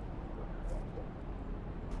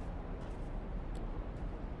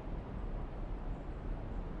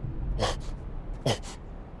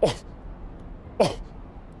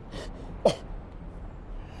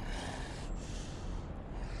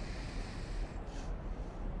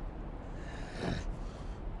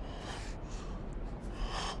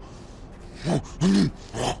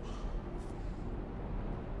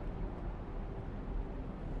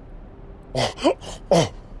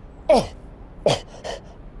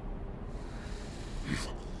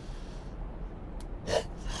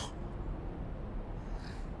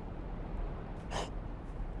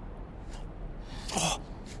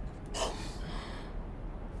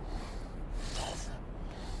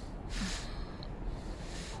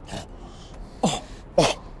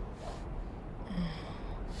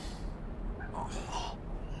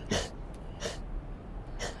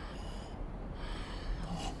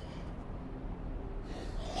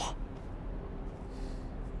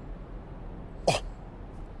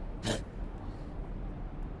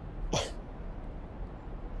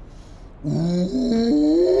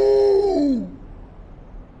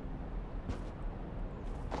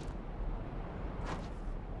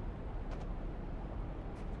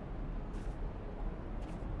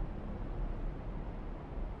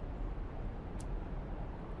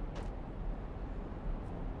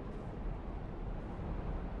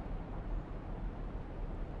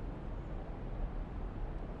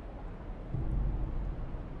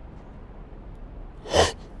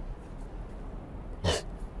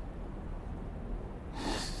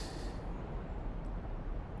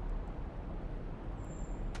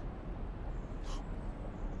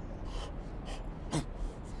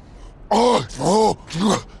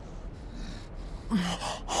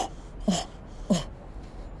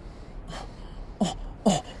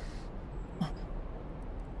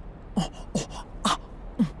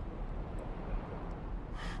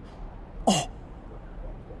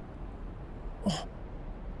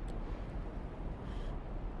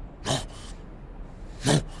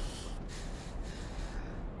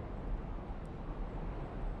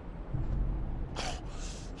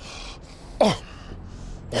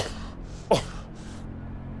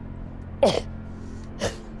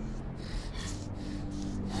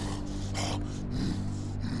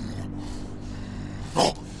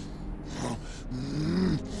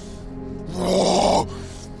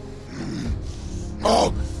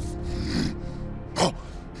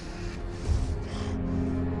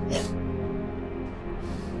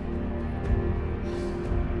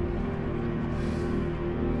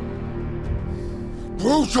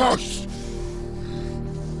 Brutus!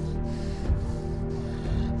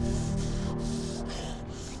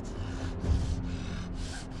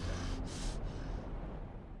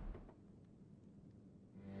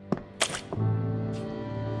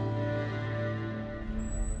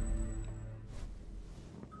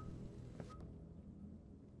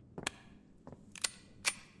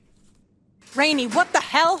 Rainey, what the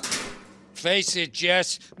hell? Face it,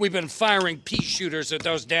 Jess. We've been firing pea shooters at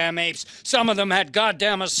those damn apes. Some of them had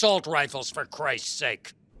goddamn assault rifles, for Christ's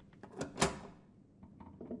sake.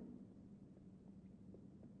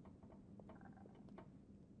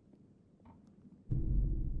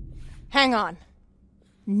 Hang on.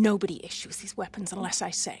 Nobody issues these weapons unless I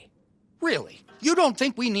say. Really? You don't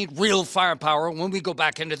think we need real firepower when we go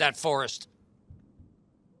back into that forest?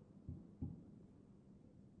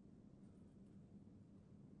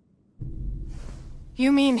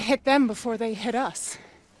 You mean hit them before they hit us?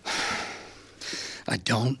 I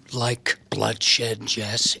don't like bloodshed,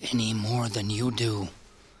 Jess, any more than you do.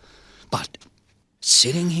 But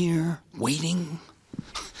sitting here, waiting,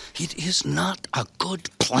 it is not a good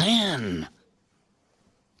plan.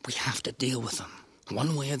 We have to deal with them,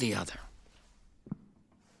 one way or the other.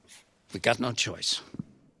 We got no choice.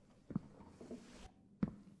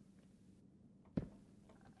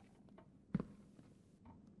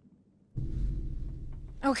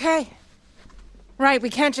 Okay. Right,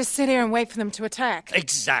 we can't just sit here and wait for them to attack.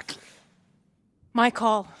 Exactly. My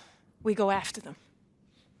call. We go after them.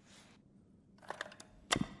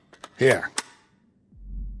 Here.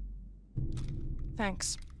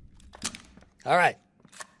 Thanks. All right.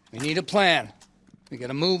 We need a plan. We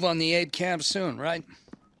gotta move on the ape camp soon, right?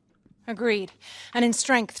 Agreed. And in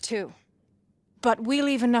strength, too. But we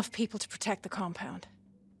leave enough people to protect the compound.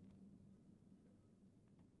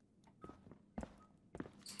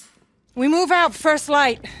 We move out first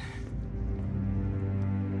light.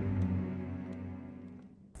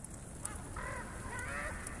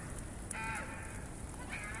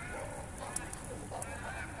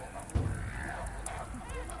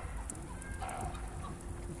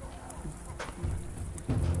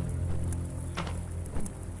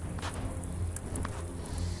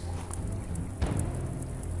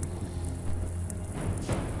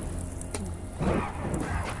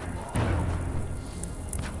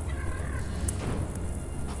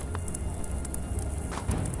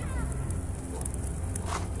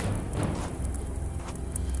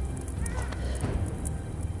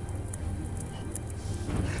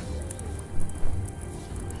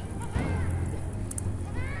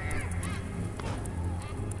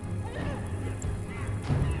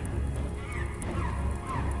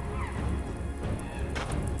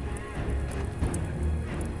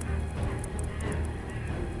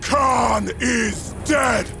 Khan is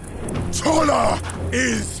dead! Tola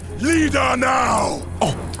is leader now!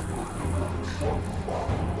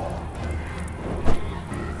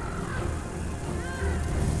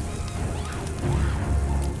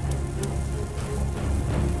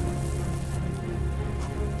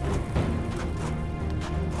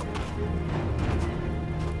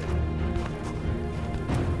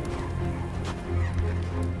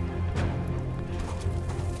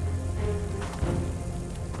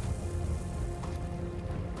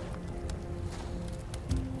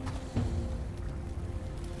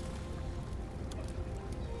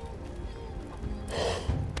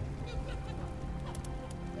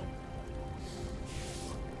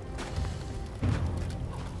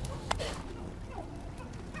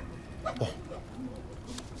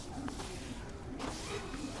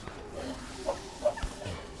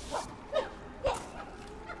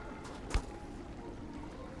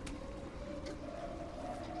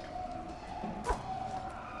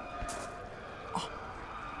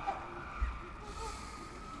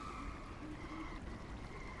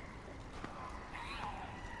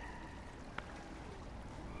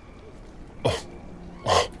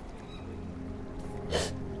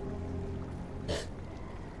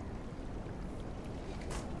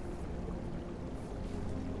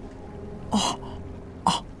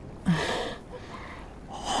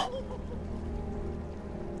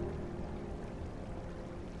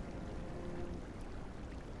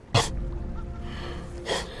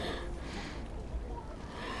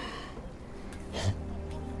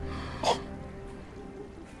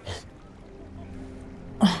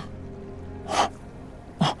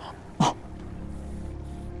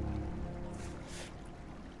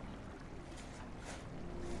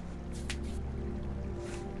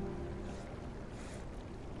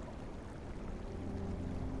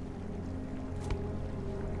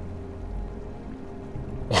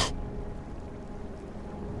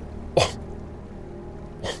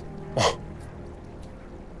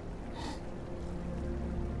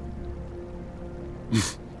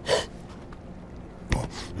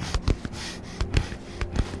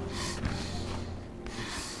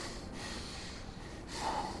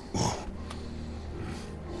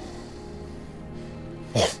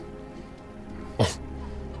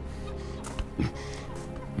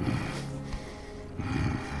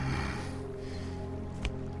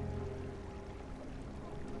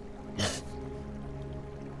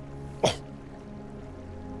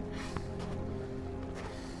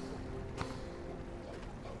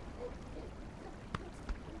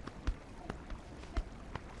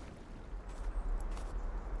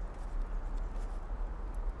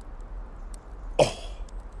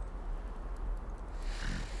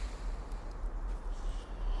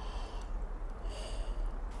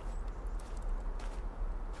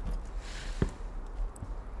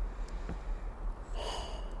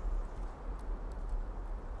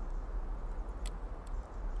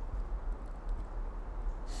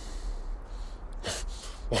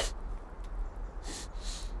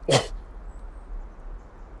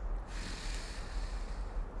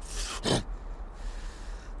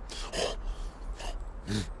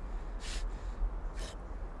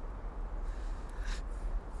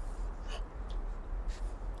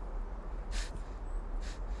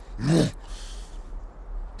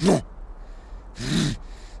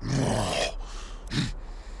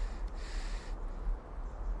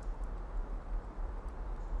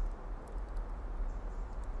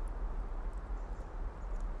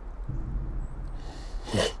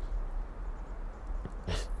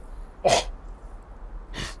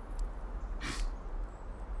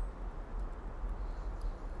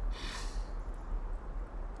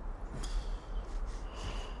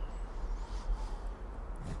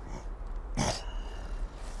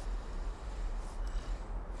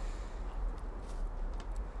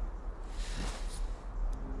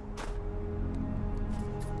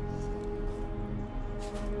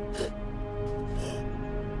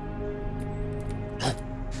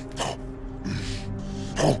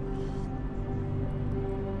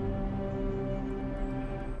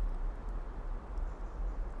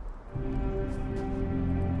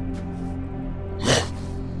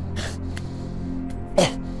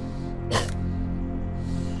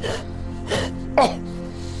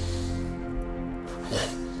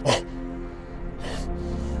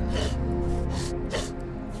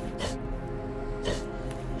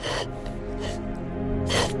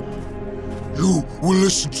 will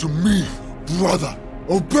listen to me, brother.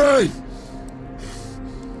 Obey!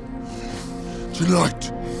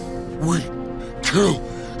 Tonight, we kill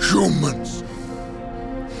humans.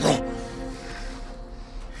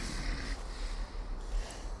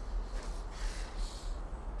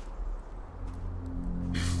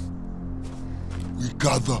 We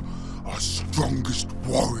gather our strongest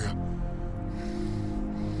warrior.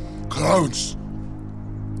 Clarence,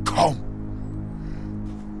 come.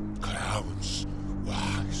 Clarence,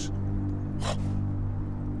 rise.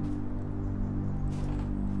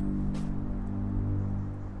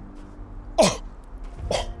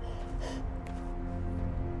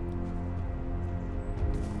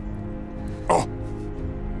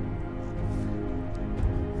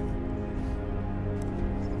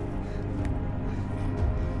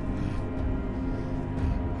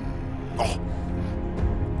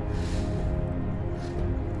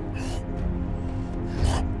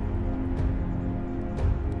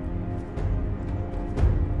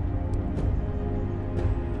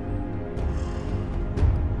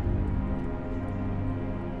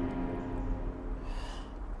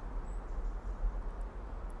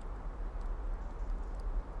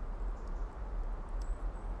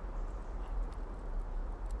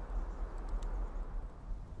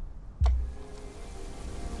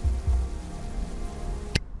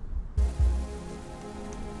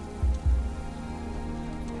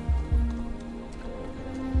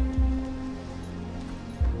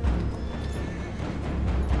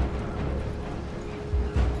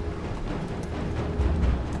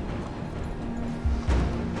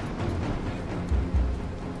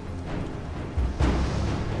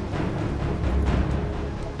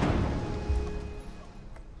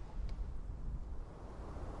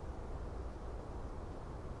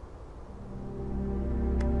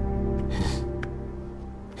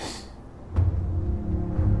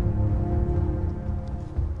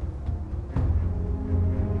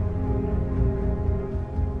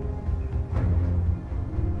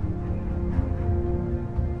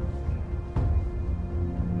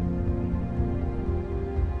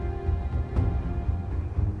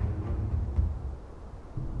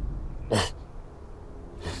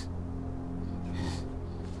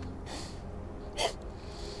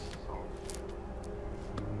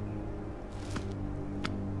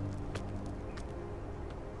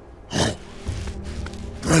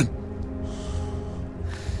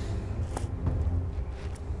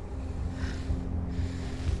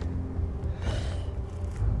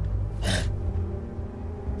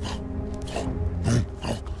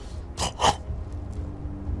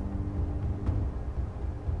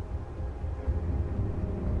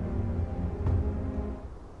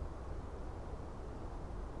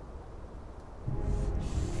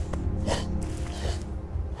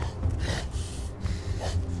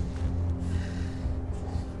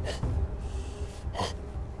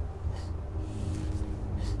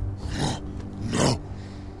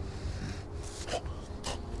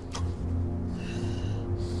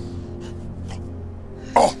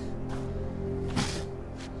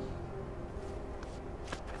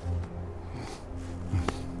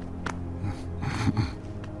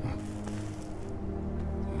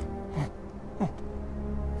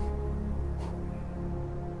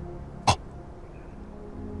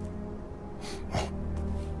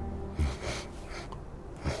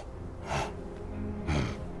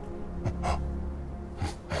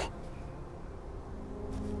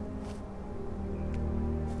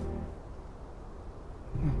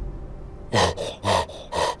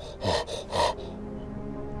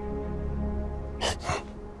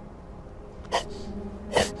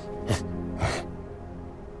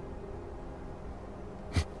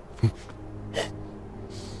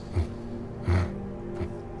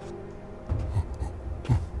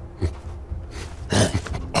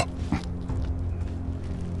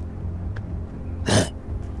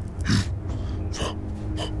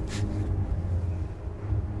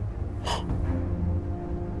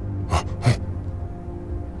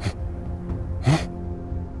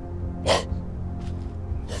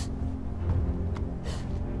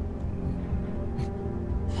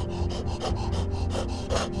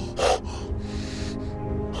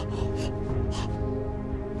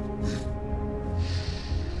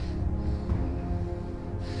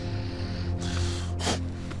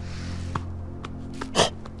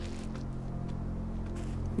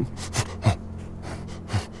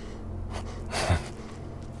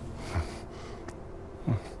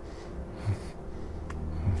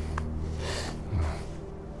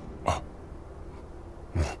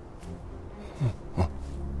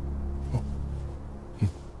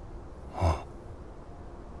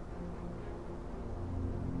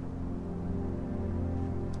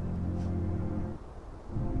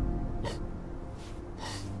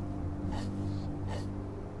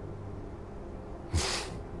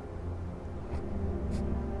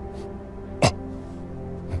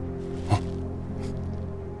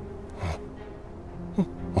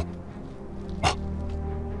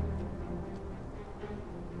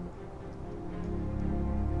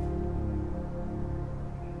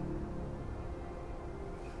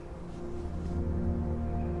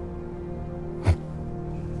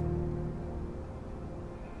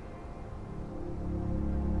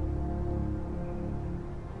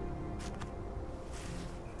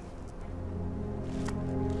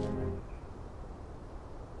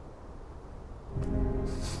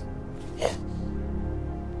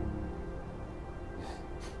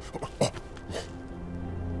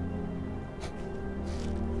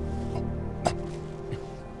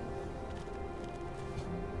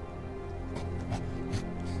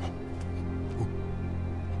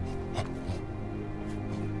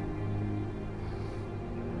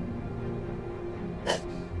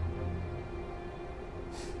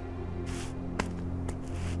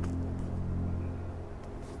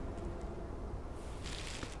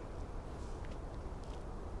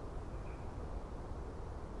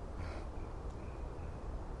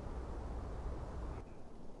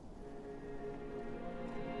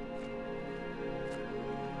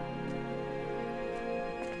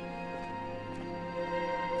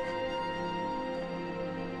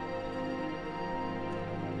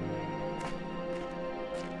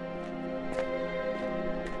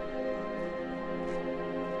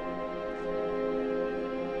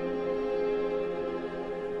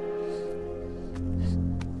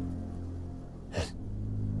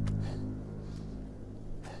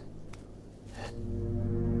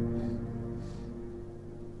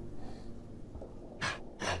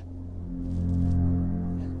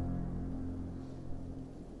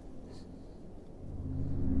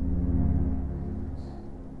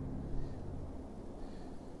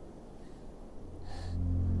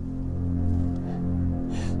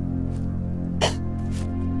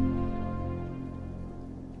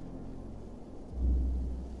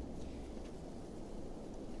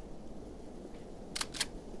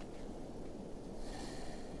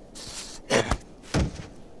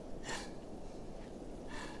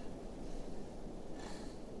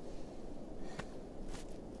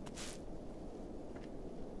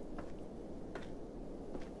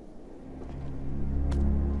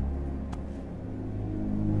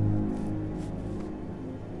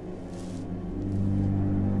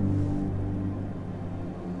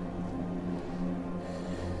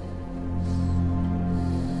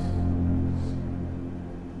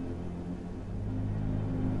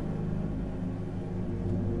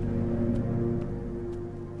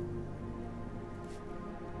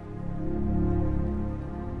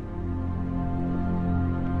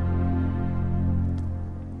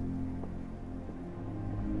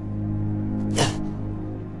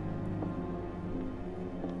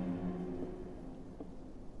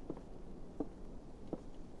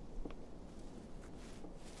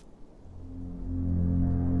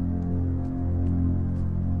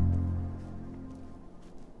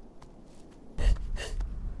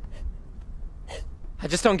 I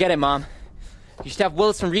just don't get it, Mom. You should have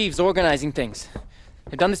Willis and Reeves organizing things.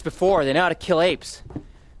 They've done this before. They know how to kill apes.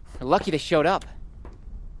 We're lucky they showed up.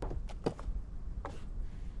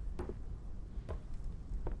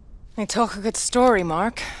 They talk a good story,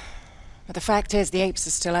 Mark. But the fact is, the apes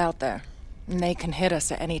are still out there. And they can hit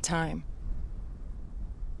us at any time.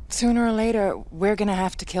 Sooner or later, we're gonna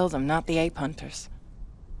have to kill them, not the ape hunters.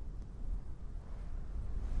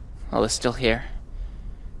 Well, they're still here.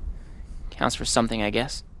 Counts for something, I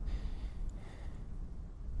guess.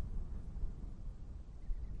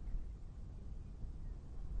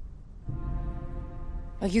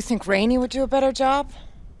 Well, you think Rainey would do a better job?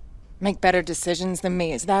 Make better decisions than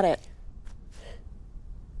me, is that it?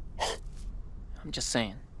 I'm just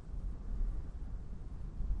saying.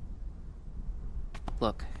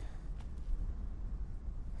 Look.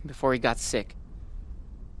 Before he got sick,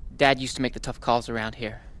 Dad used to make the tough calls around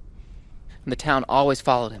here. And the town always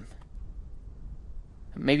followed him.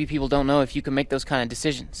 Maybe people don't know if you can make those kind of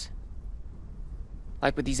decisions.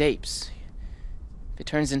 Like with these apes. If it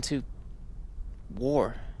turns into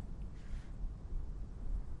war,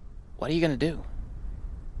 what are you gonna do?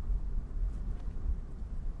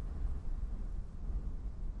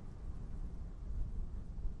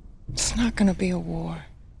 It's not gonna be a war.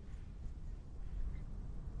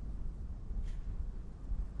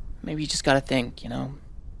 Maybe you just gotta think, you know?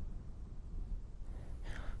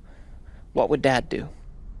 What would Dad do?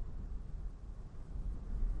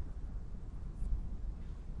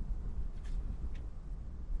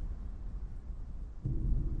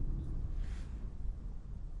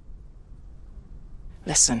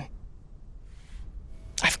 Listen,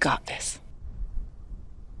 I've got this.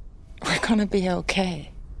 We're gonna be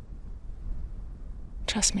okay.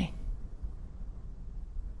 Trust me.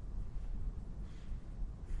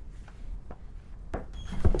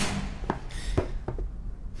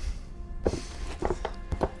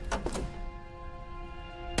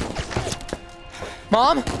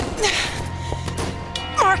 Mom?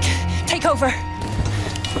 Mark, take over.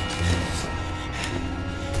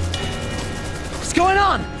 What's going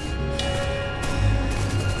on?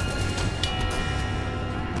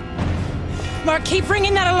 Mark, keep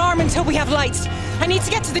ringing that alarm until we have lights. I need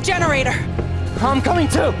to get to the generator. I'm coming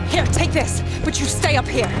too. Here, take this, but you stay up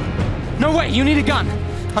here. No way, you need a gun.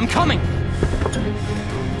 I'm coming.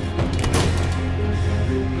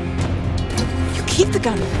 You keep the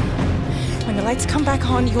gun. When the lights come back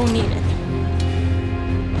on, you'll need it.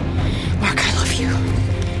 Mark, I love you.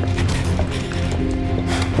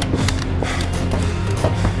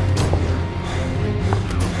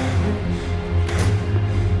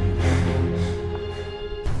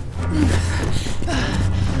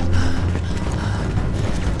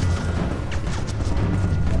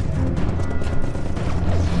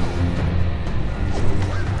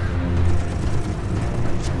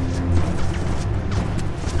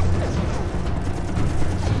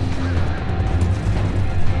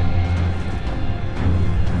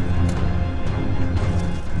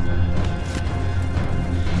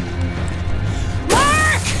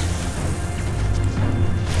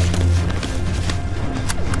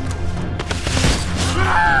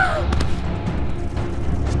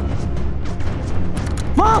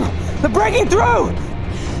 They're breaking through!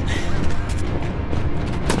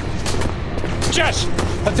 Jess!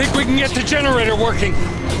 I think we can get the generator working.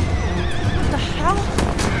 What the hell?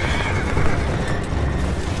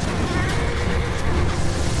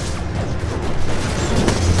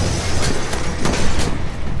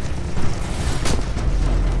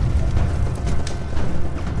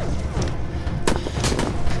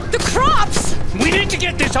 The crops! We need to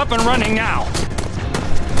get this up and running now.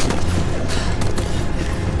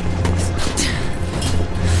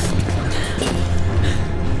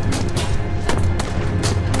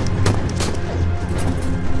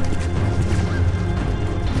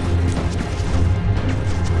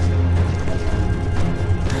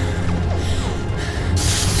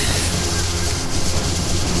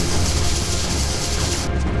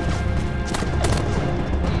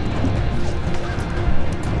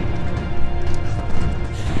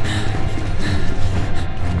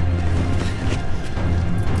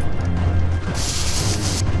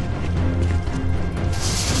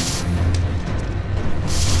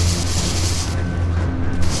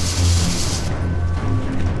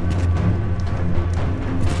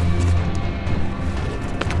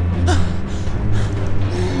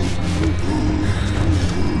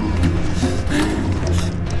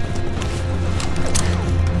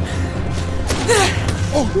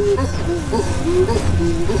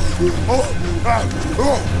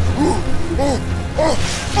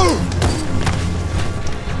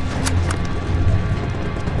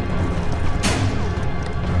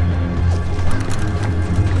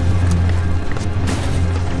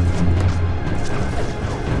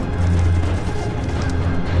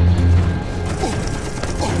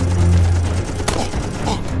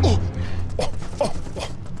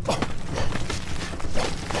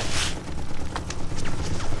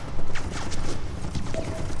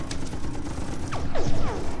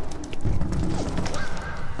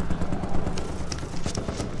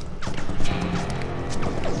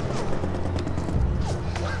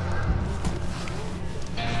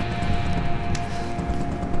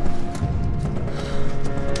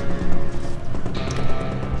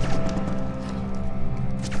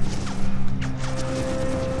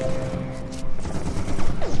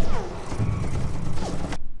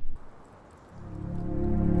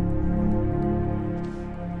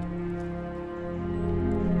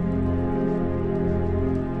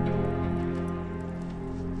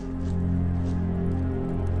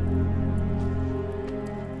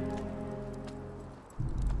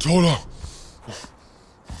 Tola.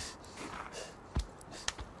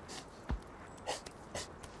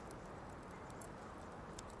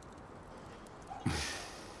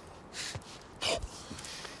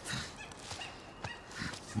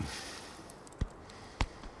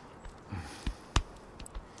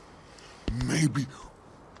 Maybe,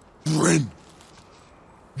 Bren,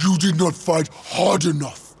 you did not fight hard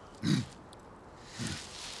enough.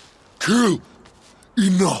 Kill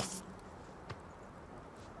enough.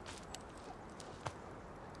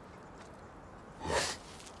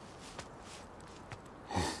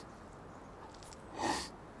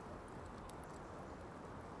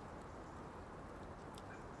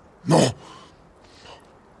 No.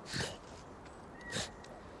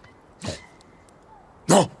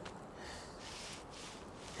 No.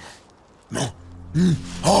 No.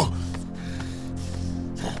 Oh.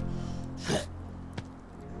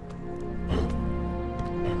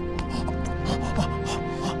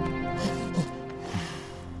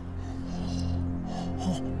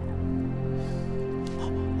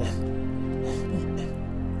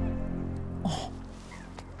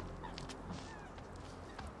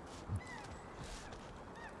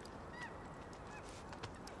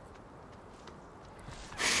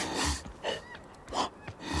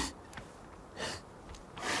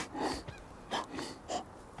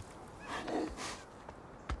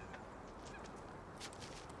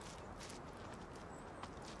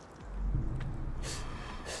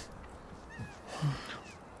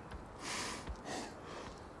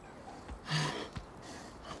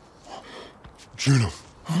 Juno.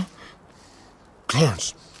 Huh?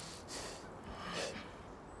 Clarence.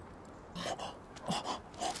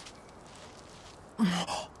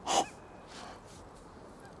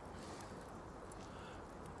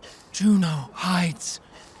 Juno hides.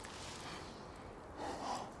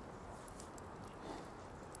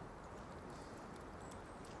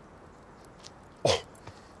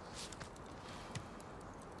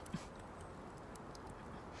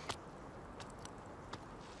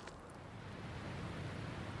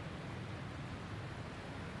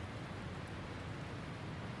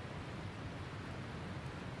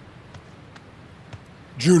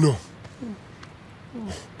 Juno.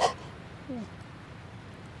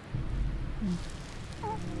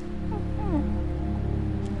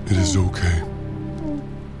 It is okay.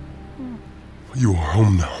 You are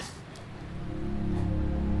home now.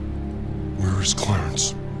 Where is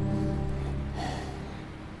Clarence?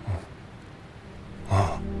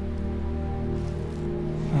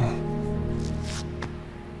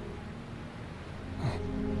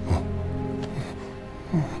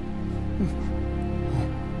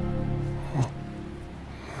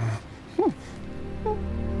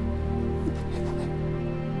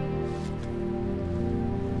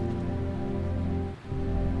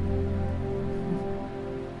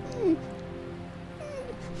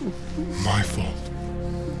 My fault.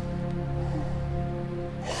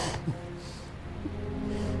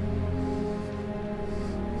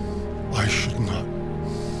 I should not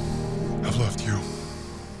have left you.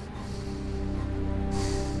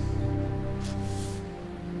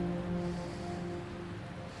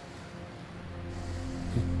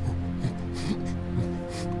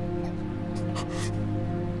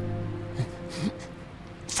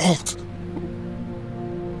 Fault.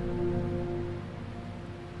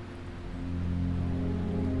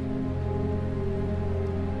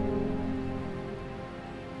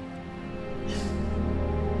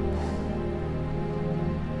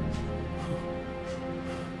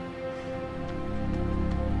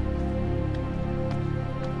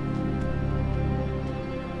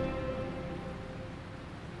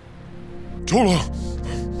 Tola!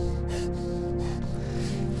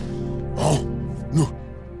 Oh, no.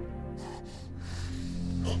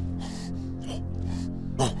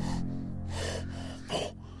 No.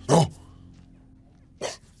 No.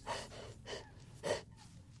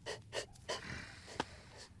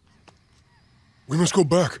 We must go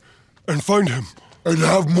back and find him. And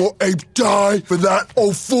have more ape die for that,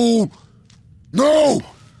 old fool! No!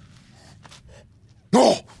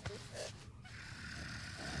 No!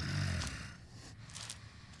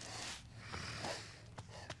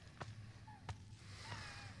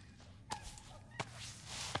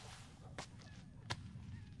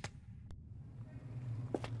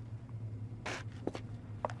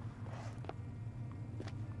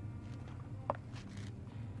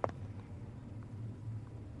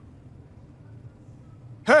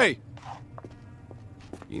 Hey!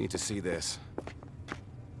 You need to see this.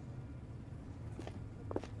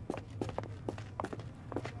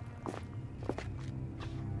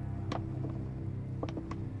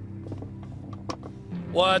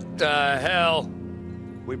 What the hell?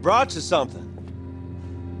 We brought you something.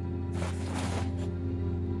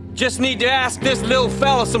 Just need to ask this little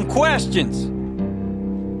fella some questions.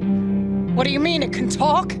 What do you mean, it can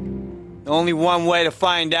talk? Only one way to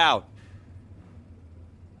find out.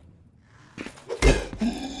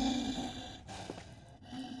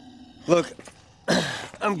 Look,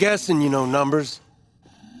 I'm guessing you know numbers.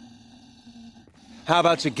 How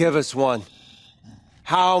about you give us one?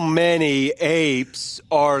 How many apes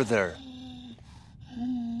are there?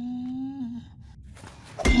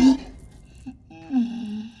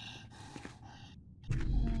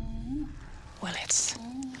 Willits,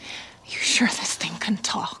 you sure this thing can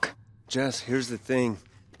talk? Jess, here's the thing.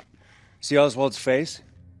 See Oswald's face?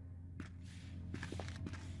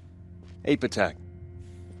 Ape attack.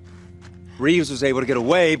 Reeves was able to get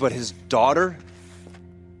away, but his daughter?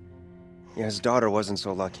 Yeah, his daughter wasn't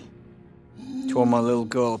so lucky. Tore my little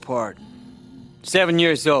girl apart. 7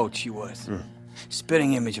 years old she was.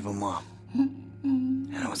 Spitting image of a mom.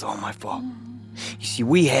 And it was all my fault. You see,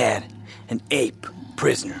 we had an ape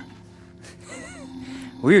prisoner.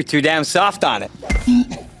 We were too damn soft on it.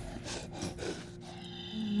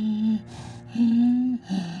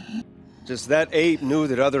 Just that ape knew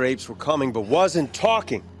that other apes were coming, but wasn't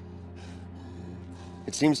talking.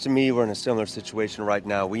 It seems to me we're in a similar situation right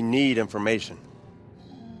now. We need information.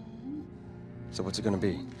 So what's it gonna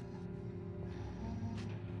be?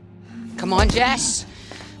 Come on, Jess.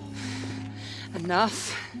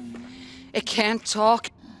 Enough. It can't talk.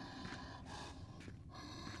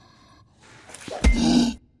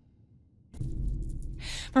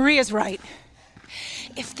 Maria's right.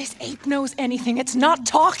 If this ape knows anything, it's not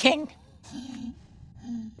talking.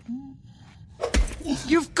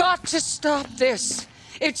 You've got to stop this.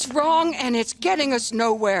 It's wrong and it's getting us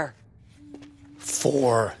nowhere.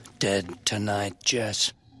 4 dead tonight,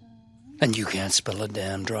 Jess. And you can't spill a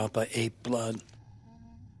damn drop of ape blood.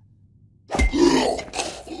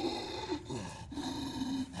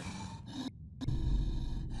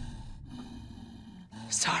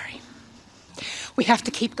 Sorry. We have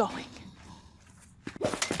to keep going.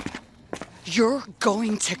 You're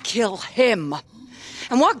going to kill him.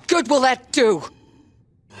 And what good will that do?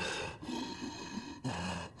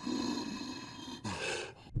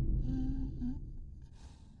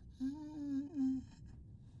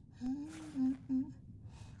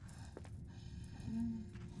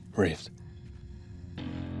 Reeves.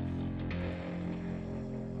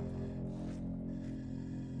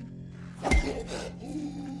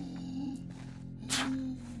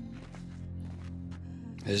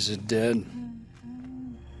 Is it dead?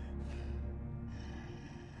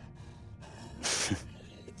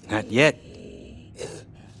 Not yet.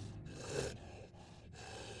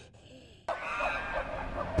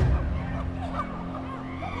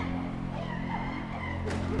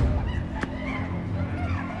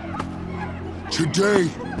 Today,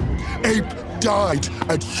 Ape died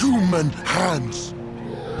at human hands.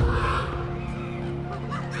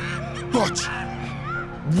 But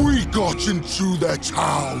we got into their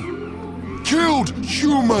town, killed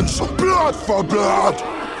humans blood for blood.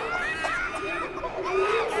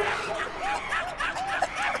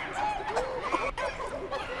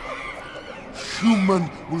 Human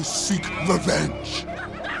will seek revenge.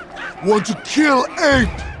 Want to kill Ape?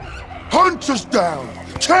 Hunt us down,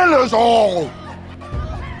 kill us all.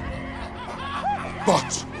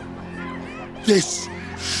 But this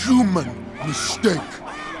human mistake,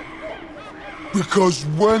 because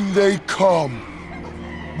when they come,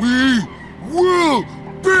 we will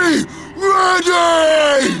be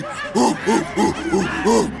ready!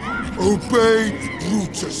 Obey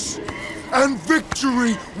Brutus, and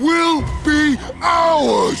victory will be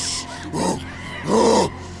ours!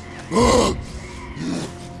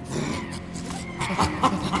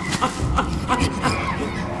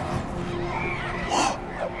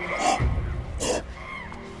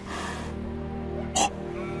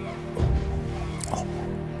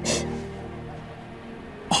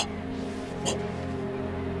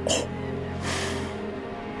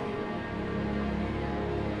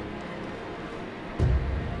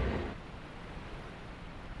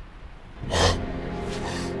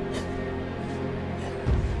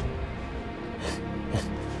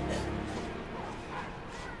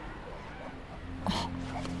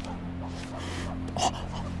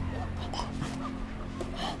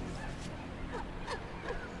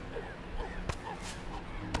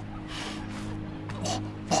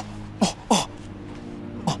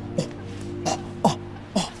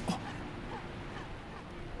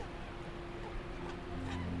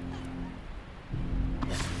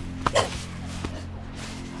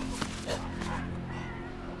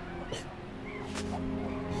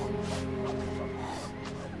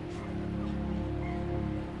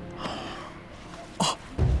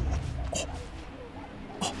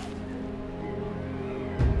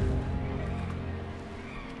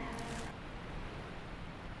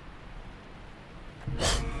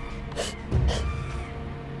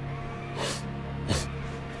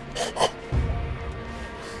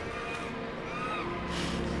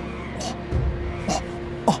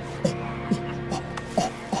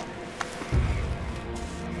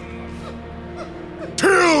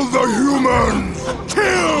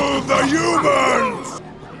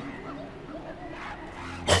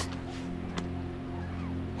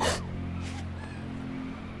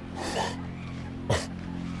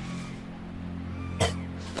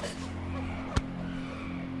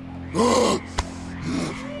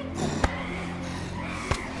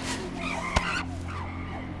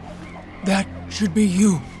 should be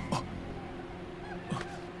you.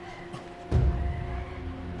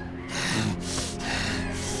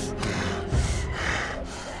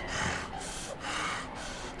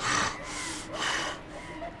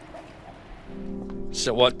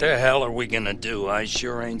 So what the hell are we gonna do? I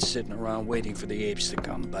sure ain't sitting around waiting for the apes to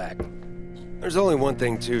come back. There's only one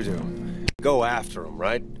thing to do. Go after them,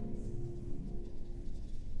 right?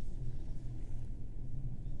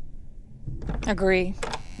 Agree.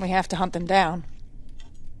 We have to hunt them down.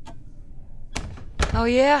 Oh,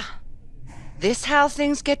 yeah? This how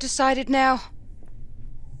things get decided now?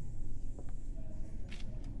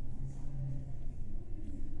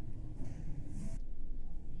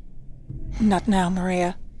 Not now,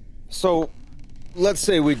 Maria. So, let's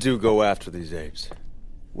say we do go after these apes.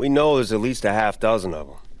 We know there's at least a half dozen of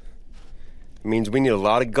them. It means we need a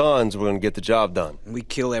lot of guns. We're gonna get the job done. We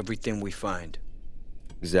kill everything we find.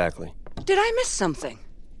 Exactly. Did I miss something?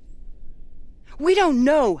 We don't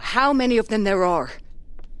know how many of them there are.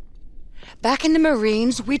 Back in the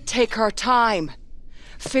Marines, we'd take our time.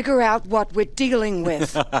 Figure out what we're dealing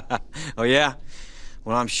with. Oh, yeah?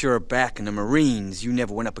 Well, I'm sure back in the Marines, you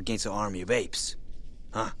never went up against an army of apes.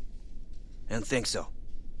 Huh? I don't think so.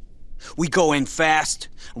 We go in fast,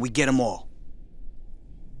 and we get them all.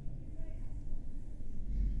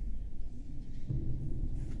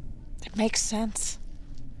 It makes sense.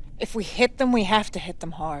 If we hit them, we have to hit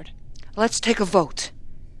them hard. Let's take a vote.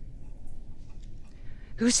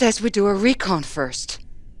 Who says we do a recon first?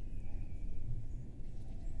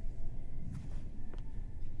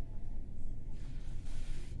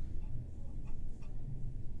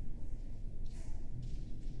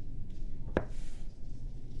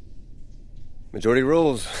 Majority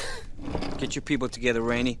rules. Get your people together,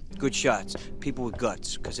 Rainey. Good shots. People with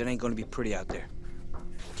guts, because it ain't gonna be pretty out there.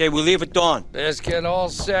 Okay, we leave at dawn. Let's get all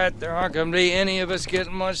set. There aren't gonna be any of us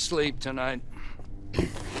getting much sleep tonight.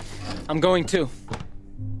 I'm going too.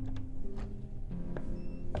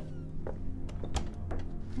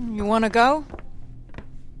 You wanna go?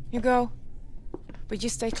 You go. But you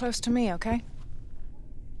stay close to me, okay?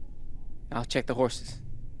 I'll check the horses.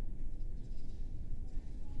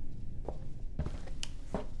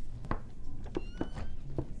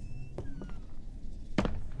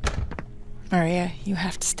 Maria, you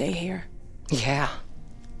have to stay here. Yeah.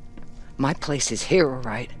 My place is here, all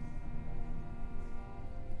right.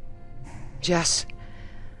 Jess,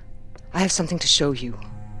 I have something to show you.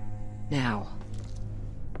 Now.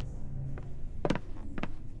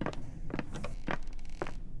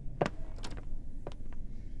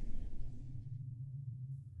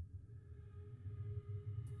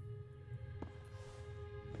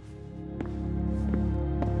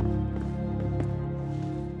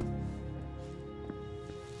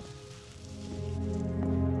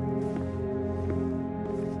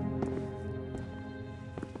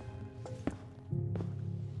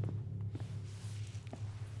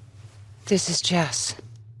 This is Jess.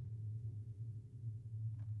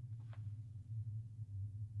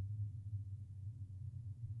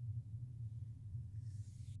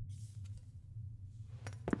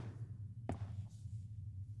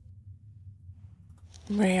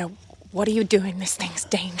 Maria, what are you doing? This thing's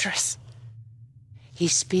dangerous. He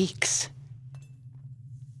speaks.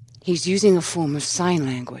 He's using a form of sign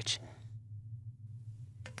language.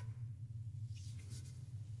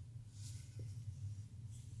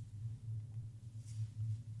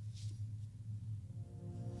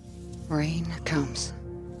 Rain comes.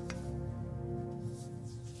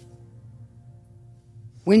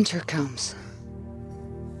 Winter comes.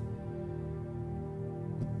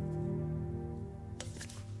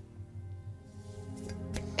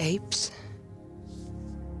 Apes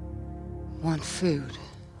want food.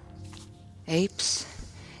 Apes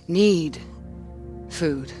need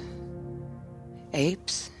food.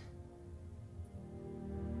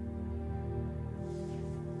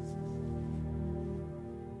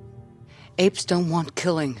 Apes don't want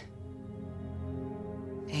killing.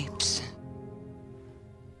 Apes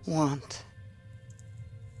want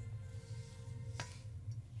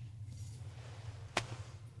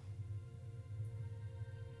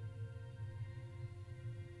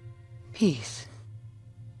peace.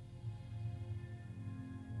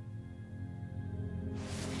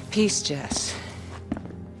 Peace, Jess.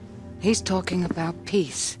 He's talking about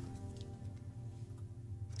peace.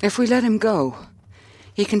 If we let him go,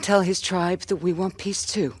 he can tell his tribe that we want peace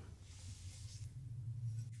too.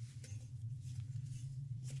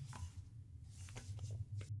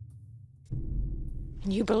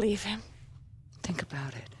 You believe him? Think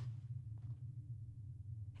about it.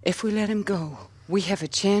 If we let him go, we have a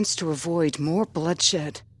chance to avoid more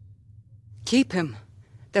bloodshed. Keep him,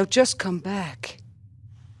 They'll just come back.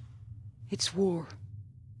 It's war.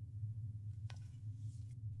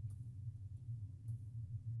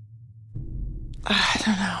 I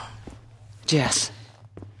don't know. Jess.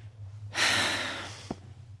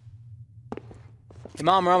 Hey,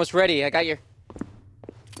 Mom, we're almost ready. I got your...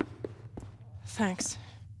 Thanks.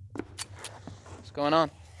 What's going on?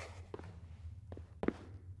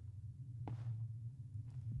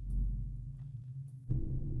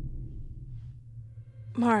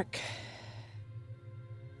 Mark,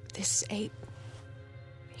 this ape,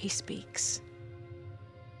 he speaks.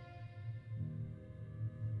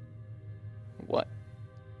 What?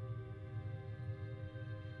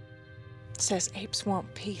 Says apes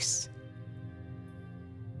want peace.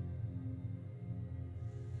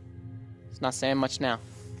 It's not saying much now.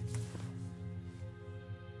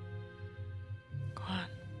 Go on.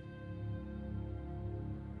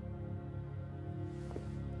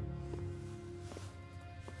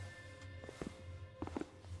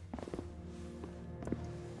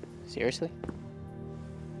 Seriously?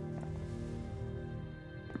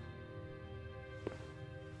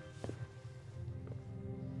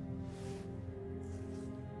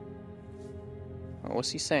 Well, what's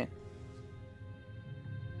he saying?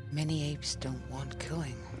 Many apes don't want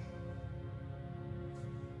killing.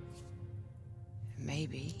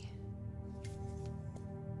 Maybe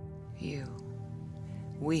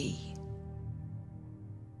we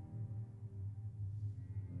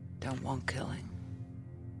don't want killing.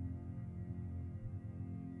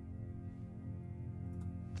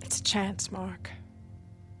 It's a chance, Mark.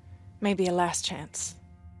 Maybe a last chance.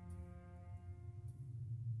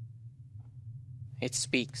 It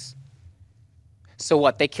speaks. So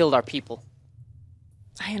what? They killed our people.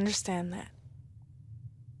 I understand that.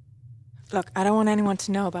 Look, I don't want anyone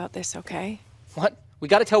to know about this, okay? What? We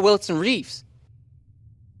gotta tell Willits and Reeves.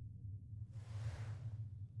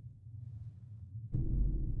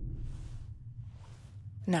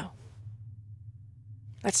 No.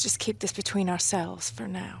 Let's just keep this between ourselves for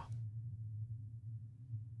now.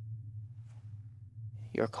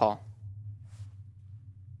 Your call.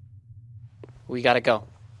 We gotta go.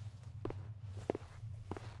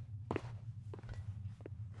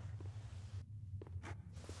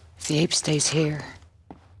 If the ape stays here,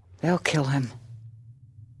 they'll kill him.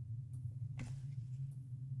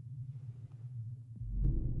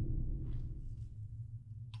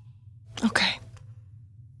 Okay.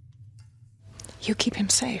 You keep him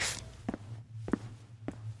safe.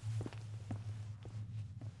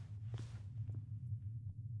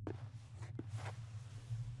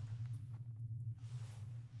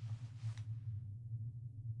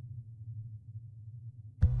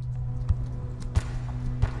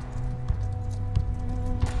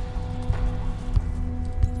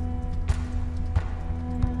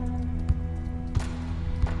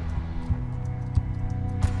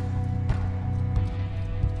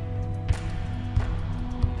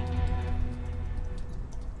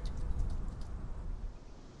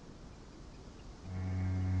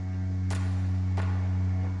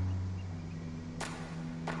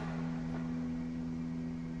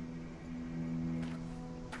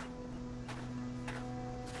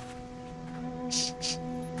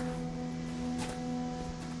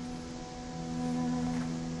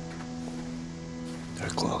 They're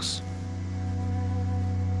close.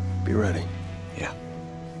 Be ready. Yeah.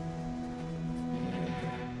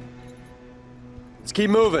 Let's keep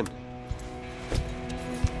moving.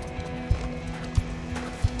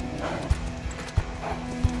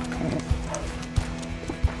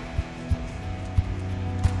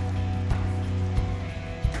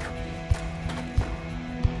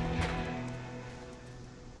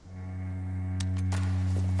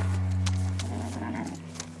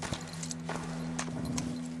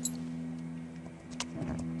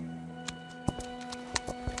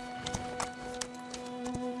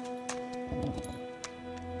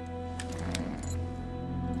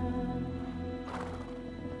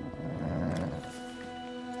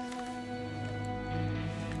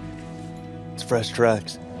 It's fresh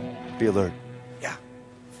tracks. Be alert. Yeah.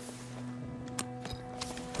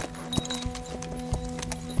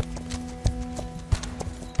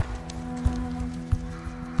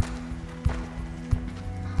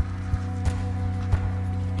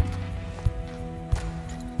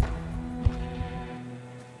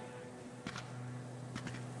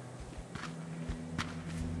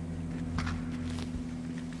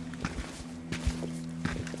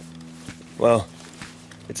 Well,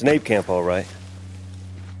 it's an ape camp, all right.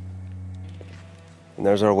 And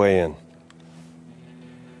there's our way in.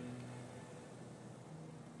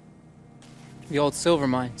 The old silver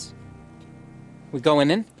mines. We going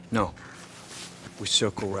in? No. We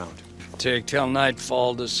circle around. Take till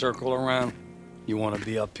nightfall to circle around. You want to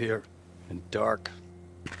be up here in dark.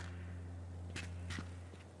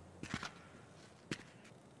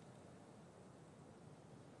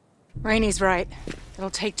 Rainey's right.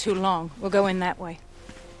 It'll take too long. We'll go in that way.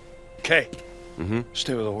 Okay.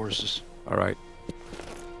 Stay with the horses. All right.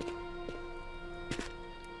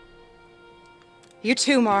 You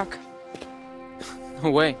too, Mark.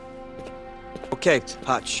 No way. Okay,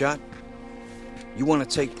 hot shot. You want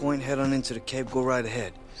to take point, head on into the cave, go right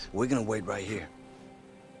ahead. We're gonna wait right here.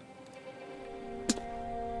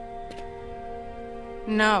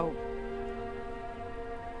 No.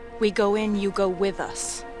 We go in, you go with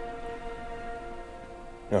us.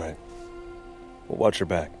 All right. We'll watch your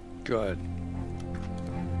back. Go ahead.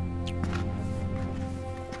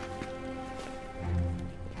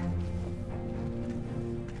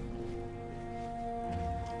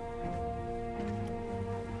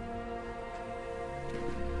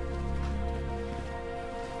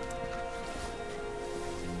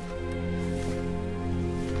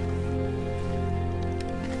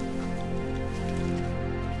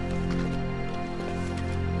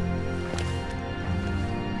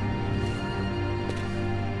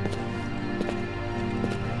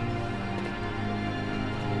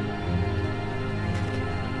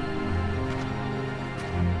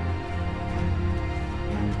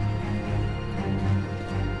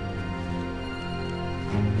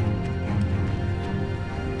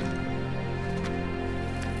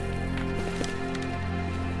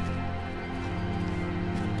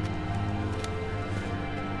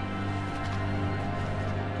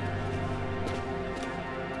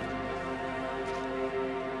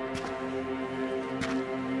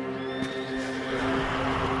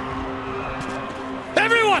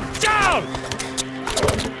 Everyone, down!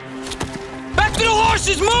 Back to the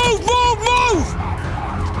horses! Move, move, move!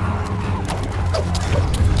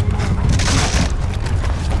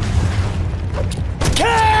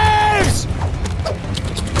 Caves!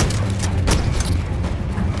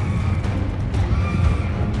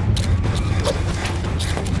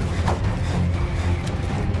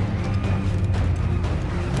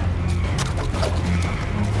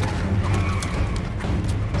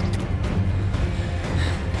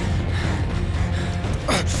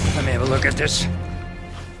 Let me have a look at this.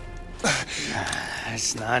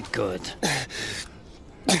 That's not good.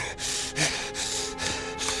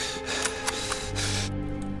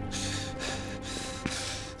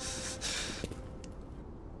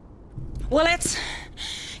 Willits,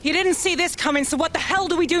 you didn't see this coming, so what the hell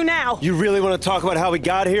do we do now? You really want to talk about how we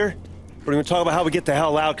got here? Or do you want to talk about how we get the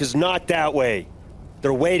hell out? Because not that way.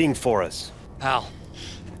 They're waiting for us. Pal,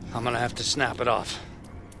 I'm gonna have to snap it off.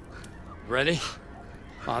 Ready?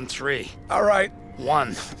 On 3. All right.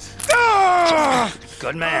 1. Ah!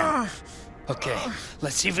 Good man. Okay,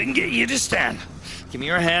 let's see if we can get you to stand. Give me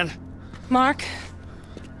your hand. Mark,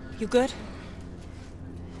 you good?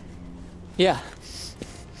 Yeah.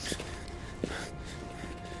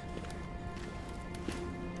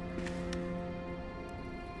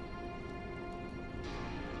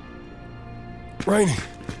 Rainey,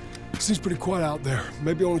 seems pretty quiet out there.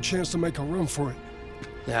 Maybe only chance to make a run for it.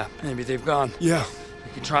 Yeah, maybe they've gone. Yeah.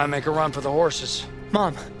 We can try and make a run for the horses.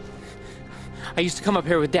 Mom, I used to come up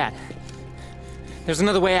here with Dad. There's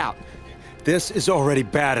another way out. This is already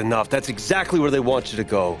bad enough. That's exactly where they want you to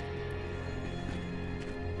go.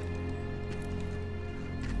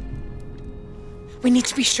 We need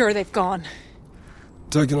to be sure they've gone.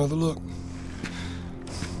 Take another look.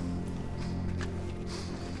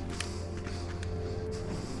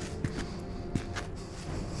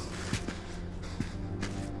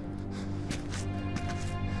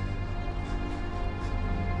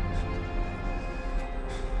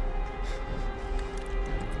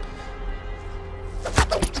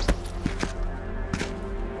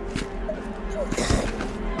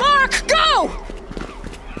 Mark, go!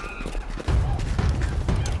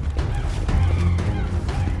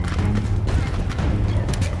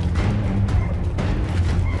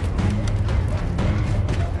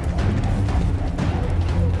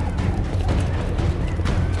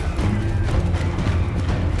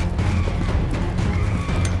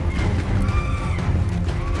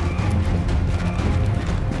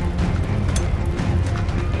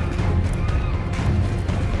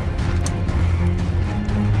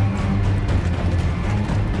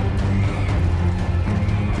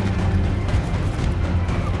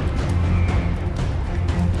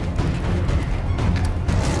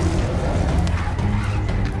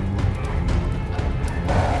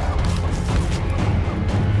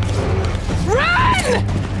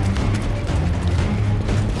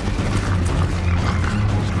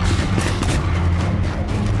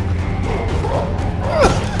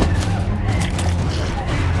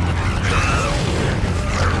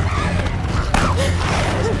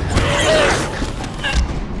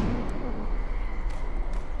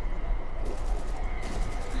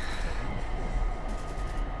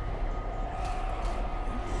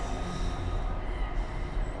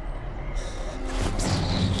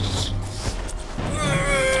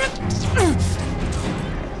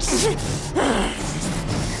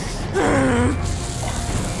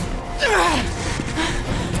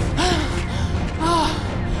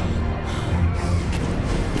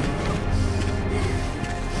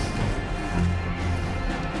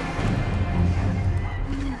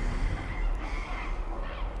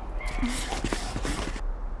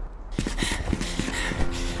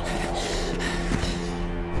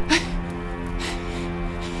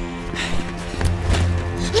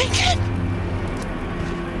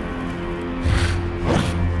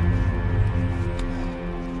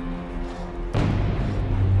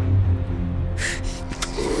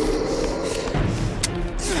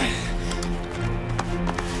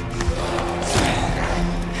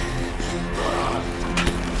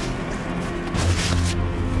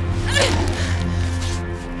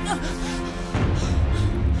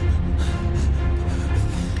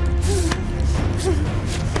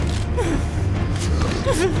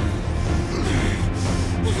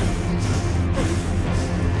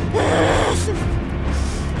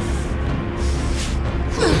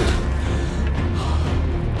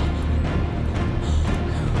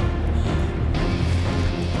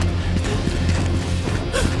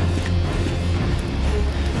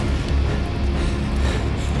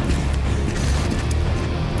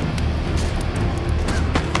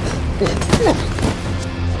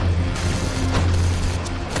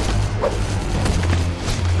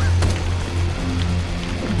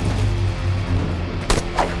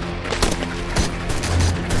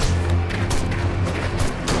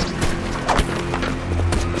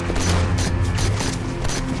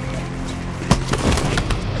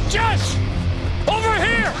 Jess! Over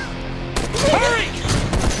here! Hurry!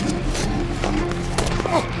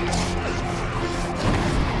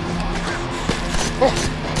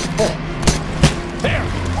 Here,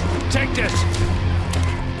 take this.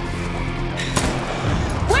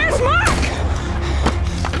 Where's Mark?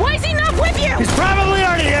 Why is he not with you? He's probably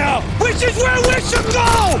already out, which is where we should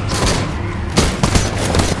go!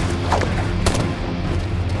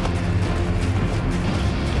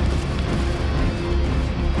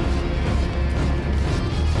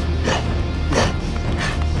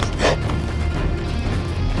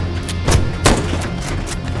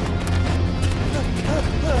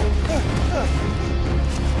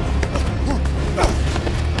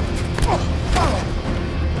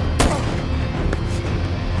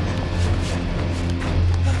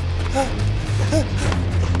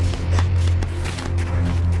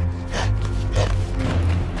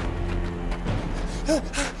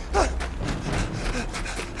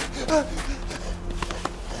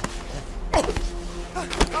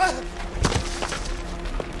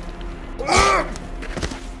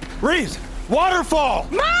 Reeves! Waterfall!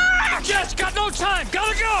 Mark! Jess, got no time!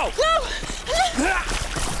 Gotta go! No!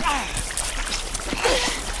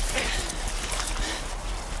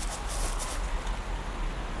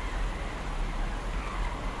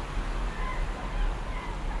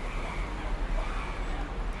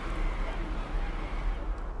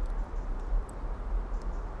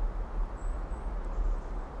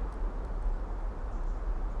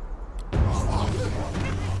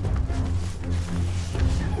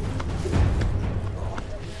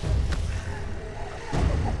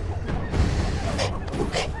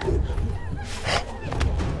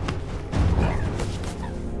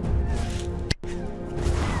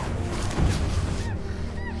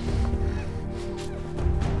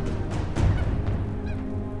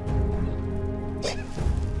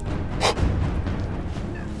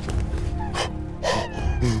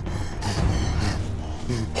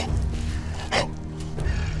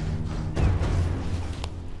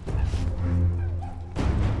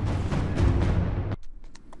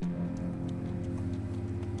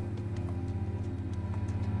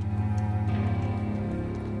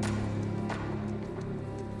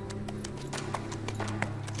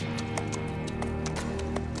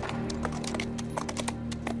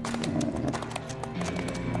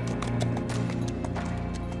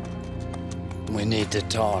 We need to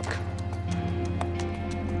talk.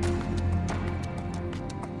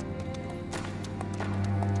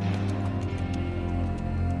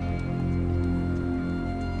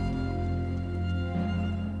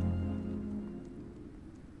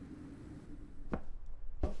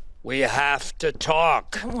 We have to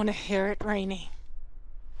talk. I don't want to hear it, Rainey.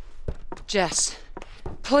 Jess,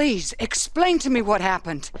 please explain to me what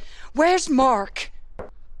happened. Where's Mark?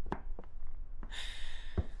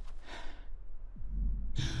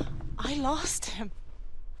 I lost him.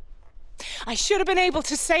 I should have been able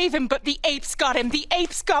to save him, but the apes got him. The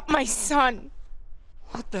apes got my son.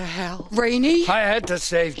 What the hell? Rainey? I had to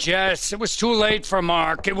save Jess. It was too late for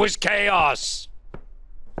Mark. It was chaos.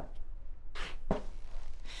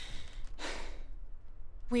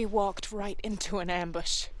 We walked right into an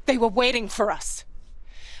ambush. They were waiting for us.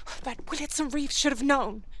 That Willits and Reeves should have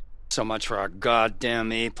known. So much for our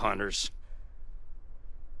goddamn ape hunters.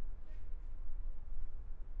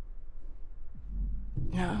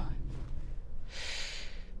 No.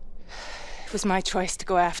 It was my choice to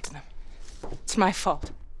go after them. It's my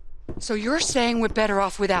fault. So you're saying we're better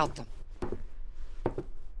off without them?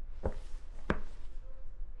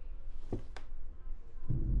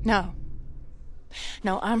 No.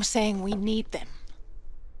 No, I'm saying we need them.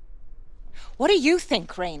 What do you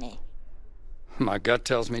think, Rainey? My gut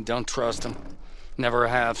tells me don't trust them. Never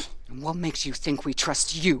have. And what makes you think we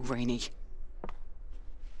trust you, Rainey?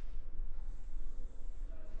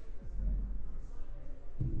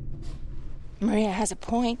 Maria has a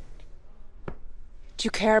point. Do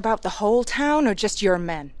you care about the whole town or just your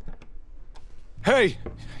men? Hey!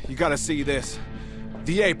 You gotta see this.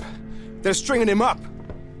 The ape. They're stringing him up.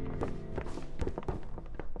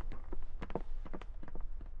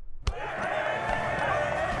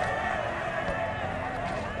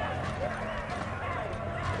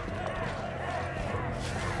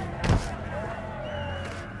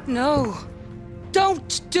 No.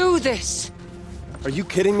 Don't do this. Are you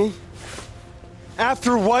kidding me?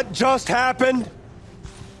 After what just happened?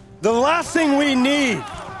 The last thing we need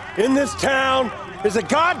in this town is a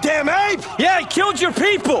goddamn ape! Yeah, he killed your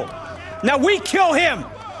people! Now we kill him,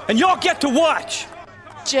 and y'all get to watch!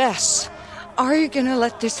 Jess, are you gonna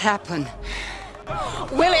let this happen?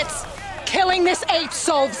 Willits, killing this ape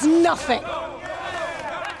solves nothing.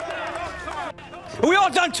 Are we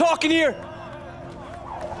all done talking here?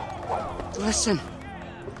 Listen.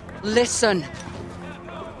 Listen.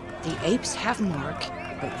 The apes have Mark,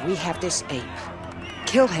 but we have this ape.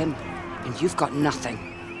 Kill him, and you've got nothing.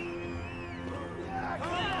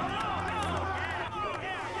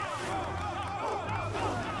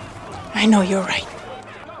 I know you're right.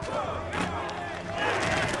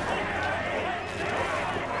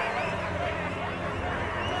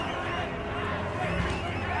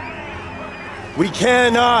 We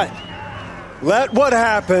cannot let what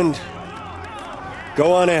happened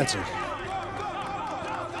go unanswered.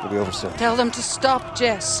 It'll be over soon. Tell them to stop,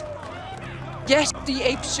 Jess. Yes, the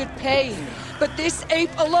apes should pay, but this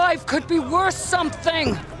ape alive could be worth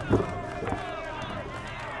something.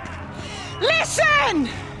 Listen!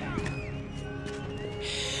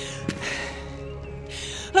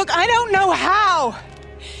 Look, I don't know how,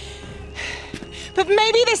 but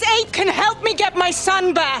maybe this ape can help me get my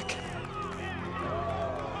son back.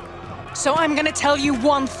 So I'm gonna tell you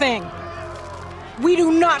one thing. We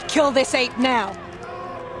do not kill this ape now.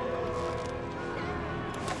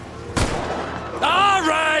 All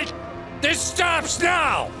right! This stops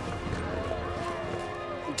now!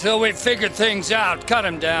 Until we figure things out, cut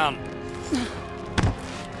him down.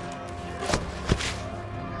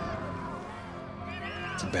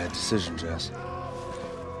 It's a bad decision, Jess.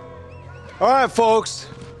 All right, folks.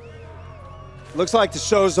 Looks like the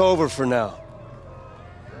show's over for now.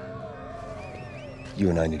 You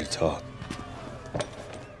and I need to talk.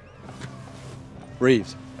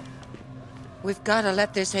 Reeves. We've got to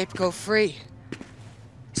let this ape go free.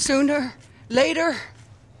 Sooner, later,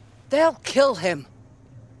 they'll kill him.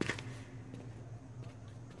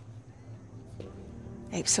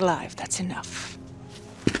 Ape's alive, that's enough.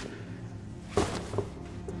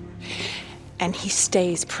 And he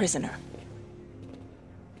stays prisoner.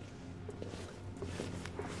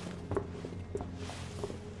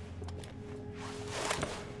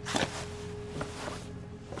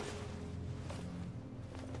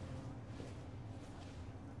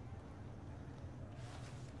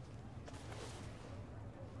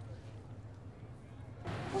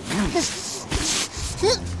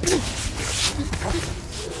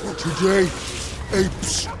 Today,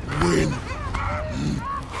 apes win.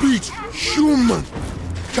 Beat human.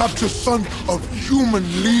 Capture son of human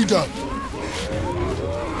leader.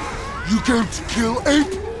 You came to kill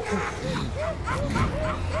ape?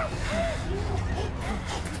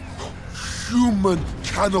 Human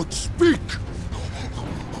cannot speak.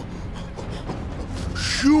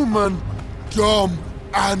 Human dumb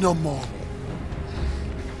animal.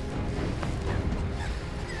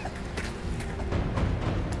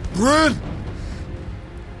 Bren!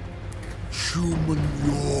 Human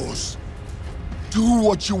yours. Do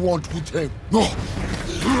what you want with him. No.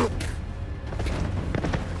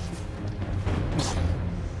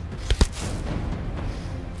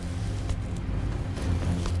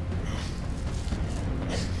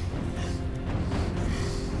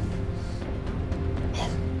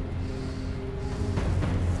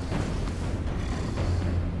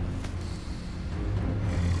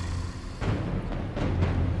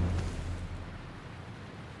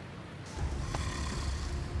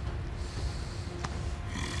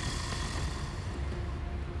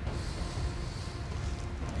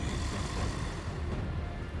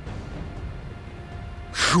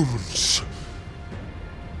 Humans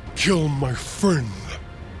kill my friend,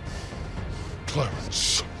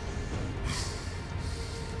 Clarence.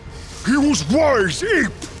 He was wise,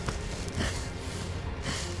 ape!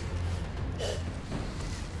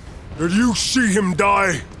 Did you see him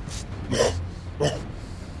die?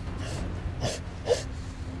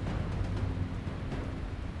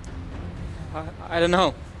 I don't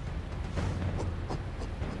know.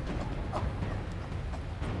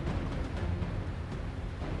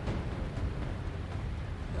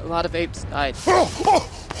 A lot of apes died.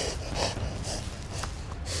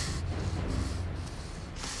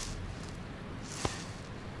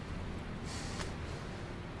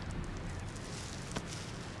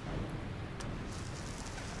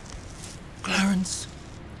 Clarence,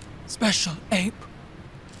 special ape.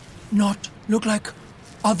 Not look like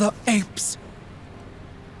other apes.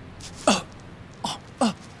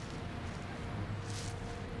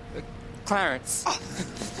 Clarence.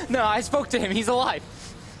 No, I spoke to him. He's alive.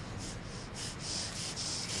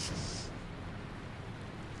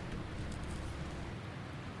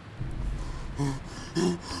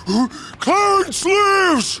 Clarence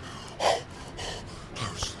lives!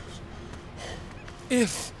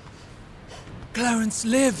 If Clarence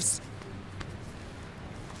lives,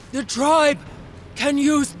 the tribe can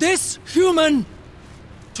use this human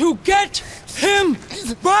to get him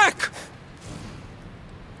back!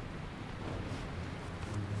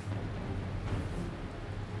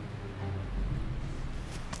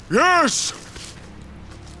 Yes!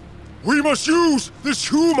 We must use this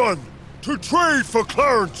human to trade for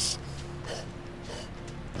Clarence!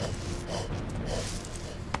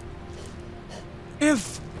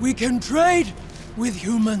 If we can trade with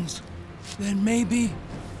humans, then maybe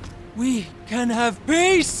we can have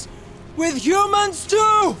peace with humans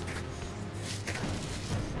too!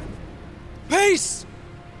 Peace!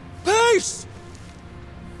 Peace!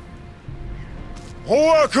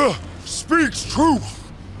 Hoaka speaks truth!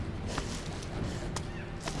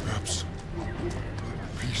 Perhaps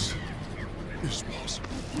peace is possible.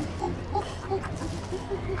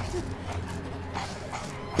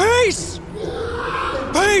 Peace!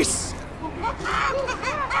 Peace!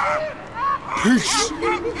 Peace!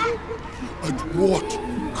 At what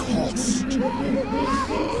cost?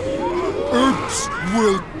 Apes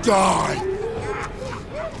will die!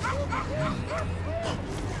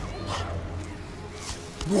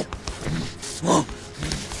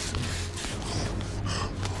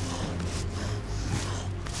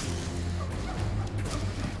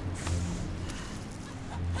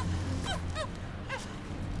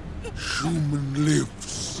 Human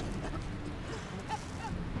lives.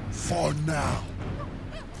 For now.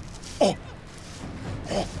 Oh.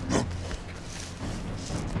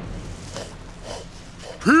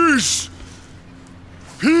 Peace!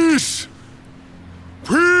 Peace!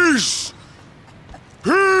 Peace!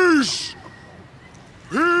 Peace!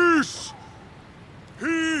 Peace!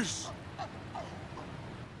 Peace!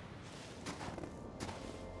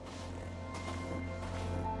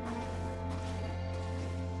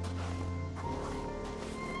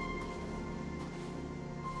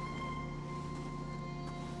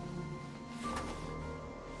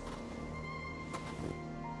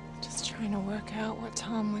 Just trying to work out what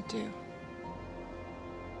Tom would do.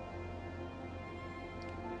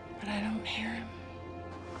 But I don't hear him.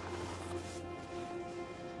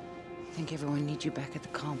 I think everyone needs you back at the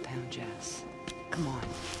compound, Jess. Come on.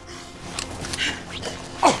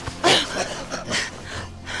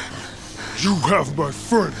 You have my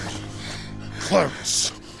friend,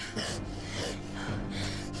 Clarence.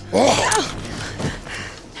 Oh.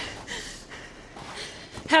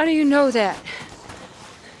 How do you know that?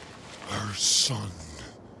 Her son.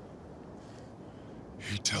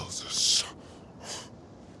 He tells us.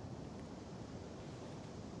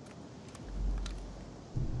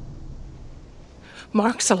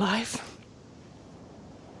 Mark's alive.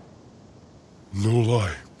 No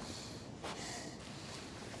lie.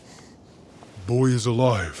 Boy is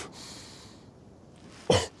alive.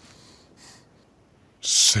 Oh.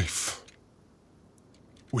 Safe.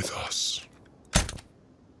 With us.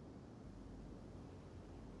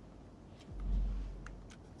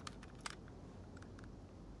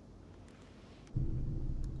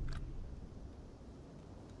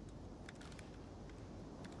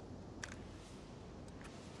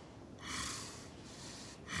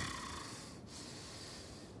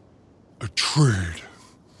 A trade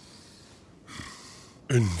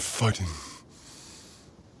in fighting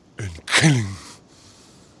and killing.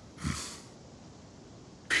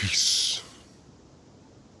 Peace.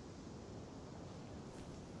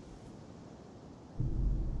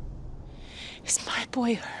 Is my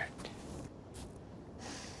boy hurt?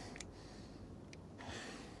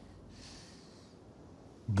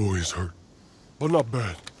 Boy is hurt, but not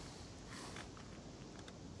bad.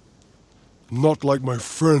 Not like my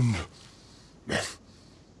friend.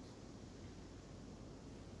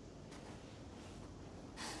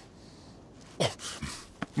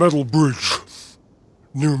 Metal bridge.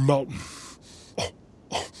 Near mountain.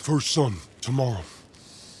 First sun, tomorrow.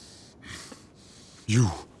 You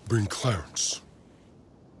bring Clarence.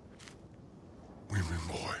 We bring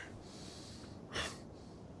boy.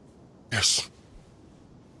 Yes.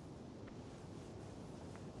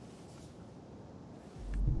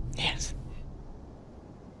 Yes.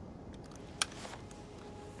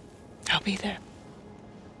 I'll be there.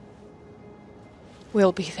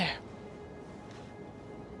 We'll be there.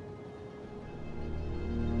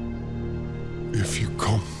 If you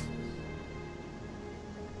come,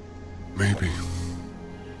 maybe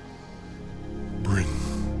bring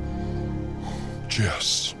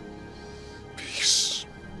Jess, peace,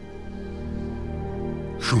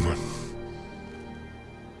 human,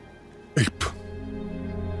 ape,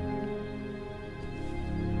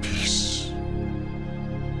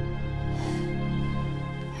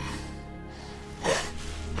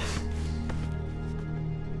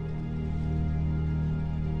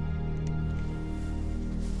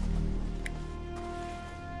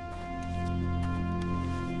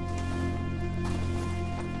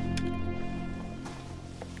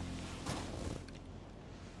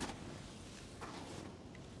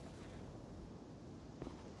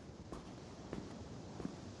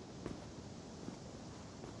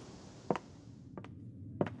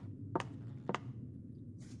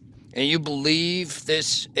 And you believe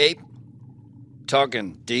this ape?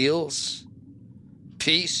 Talking deals?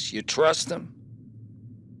 Peace? You trust him?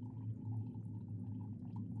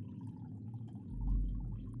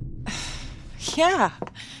 Yeah.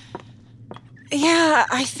 Yeah,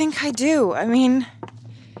 I think I do. I mean,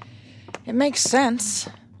 it makes sense.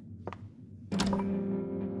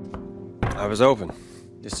 I was open.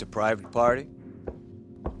 This is a private party?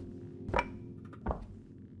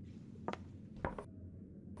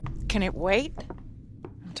 Can it wait?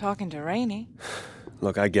 I'm talking to Rainey.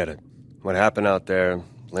 Look, I get it. What happened out there,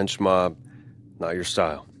 lynch mob, not your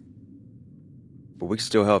style. But we can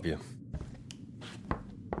still help you.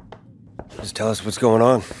 Just tell us what's going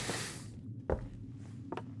on.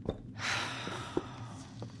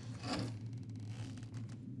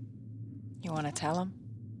 You want to tell him?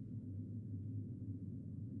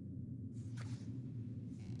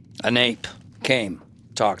 An ape came,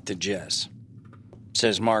 talked to Jess.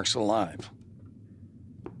 Says Mark's alive.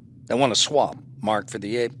 They want to swap Mark for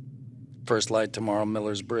the ape. First light tomorrow,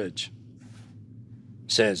 Miller's Bridge.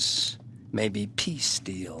 Says maybe peace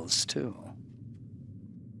deals, too.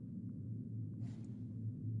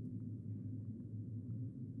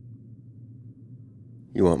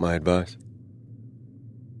 You want my advice?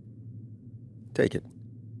 Take it.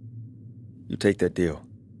 You take that deal.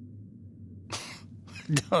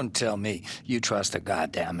 Don't tell me you trust a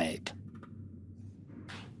goddamn ape.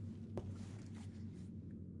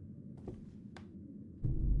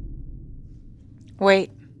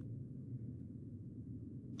 Wait.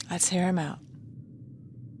 Let's hear him out.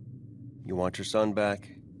 You want your son back?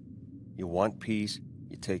 You want peace?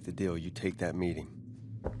 You take the deal. You take that meeting.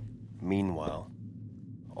 Meanwhile,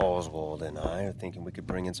 Oswald and I are thinking we could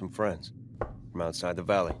bring in some friends from outside the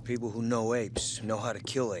valley. People who know apes, know how to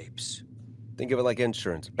kill apes. Think of it like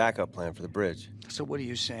insurance, a backup plan for the bridge. So what are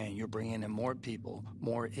you saying? You're bringing in more people,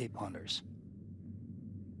 more ape hunters?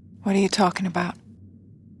 What are you talking about?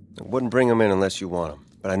 I wouldn't bring them in unless you want them,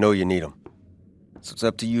 but I know you need them. So it's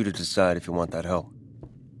up to you to decide if you want that help.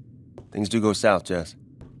 Things do go south, Jess.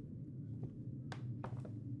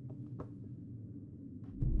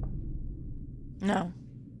 No.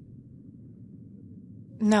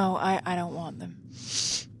 No, I don't want them.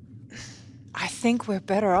 I think we're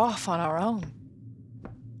better off on our own.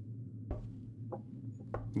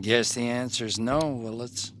 Guess the answer's no,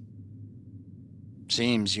 Willits.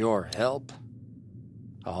 Seems your help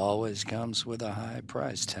always comes with a high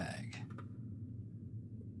price tag.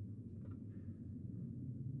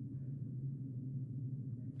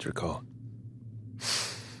 It's your call.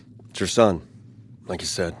 It's your son, like you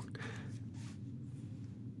said.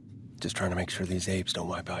 Just trying to make sure these apes don't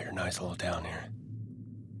wipe out your nice little town here.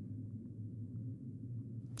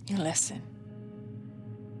 You listen.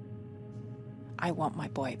 I want my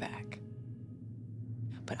boy back.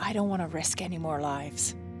 But I don't want to risk any more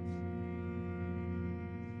lives.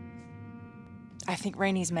 I think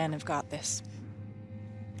Rainey's men have got this.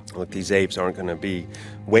 Look, these apes aren't gonna be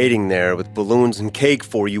waiting there with balloons and cake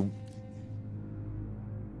for you.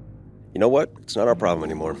 You know what? It's not our problem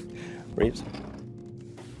anymore. Reeves?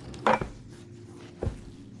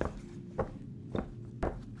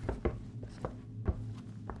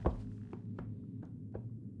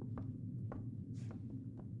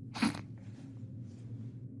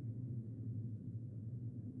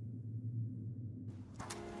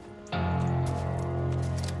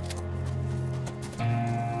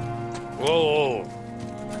 Whoa.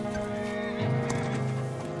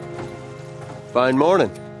 Fine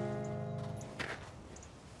morning.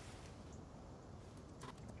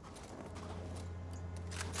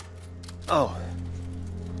 Oh.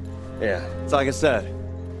 Yeah, it's like I said.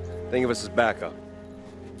 Think of us as backup.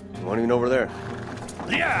 You won't even over there.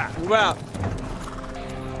 Yeah! Move out.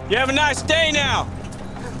 You have a nice day now!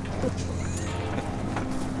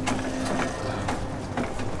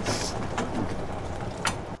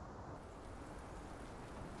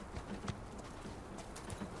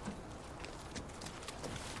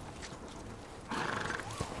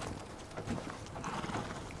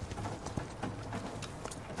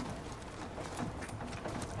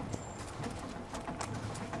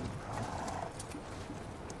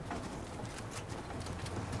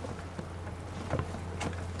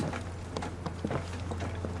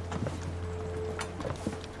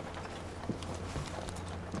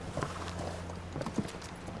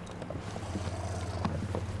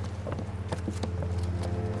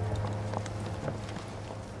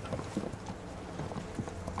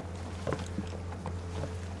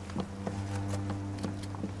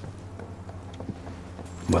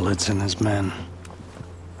 Willits and his men.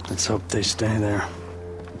 Let's hope they stay there.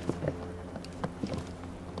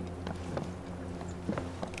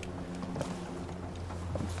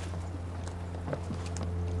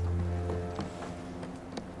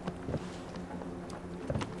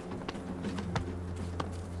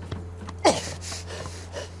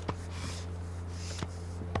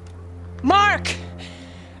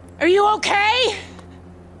 Are you okay?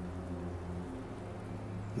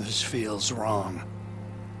 This feels wrong.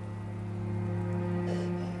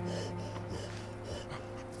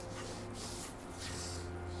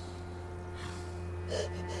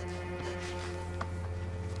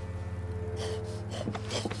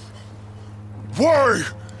 Why?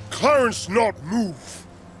 Clarence not move?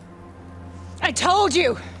 I told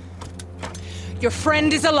you! Your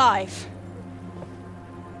friend is alive.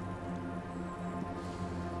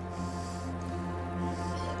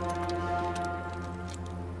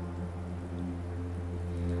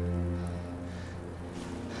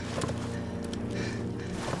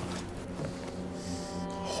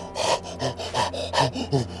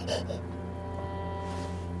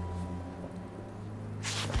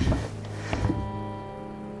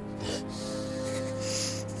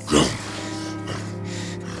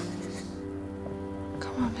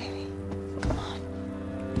 Come on, baby. Come on.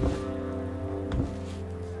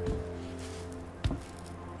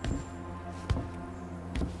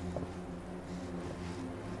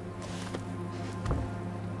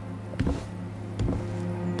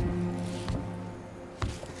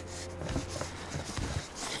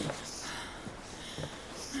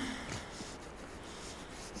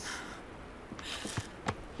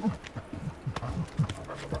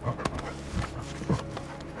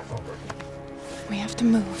 We have to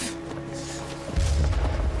move.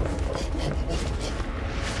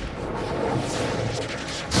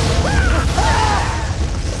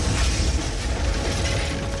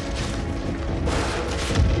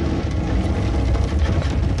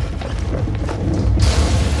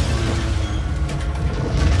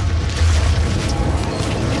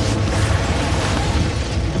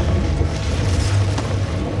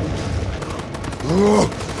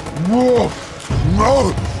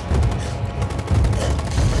 No!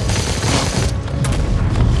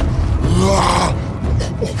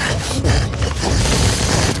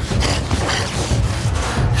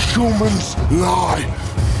 Humans lie.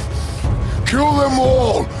 Kill them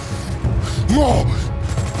all. No.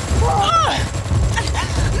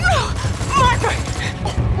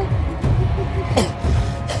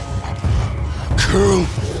 Kill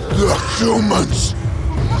the humans.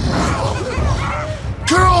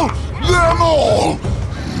 Kill them all.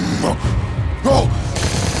 No. No!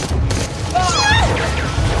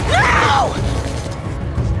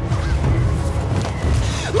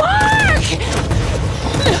 Mark!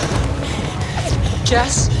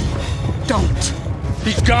 Jess? Don't.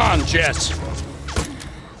 He's gone, Jess.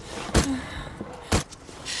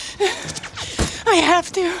 I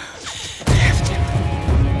have to. I have to.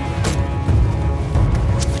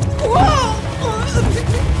 Whoa!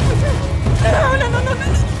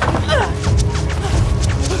 No.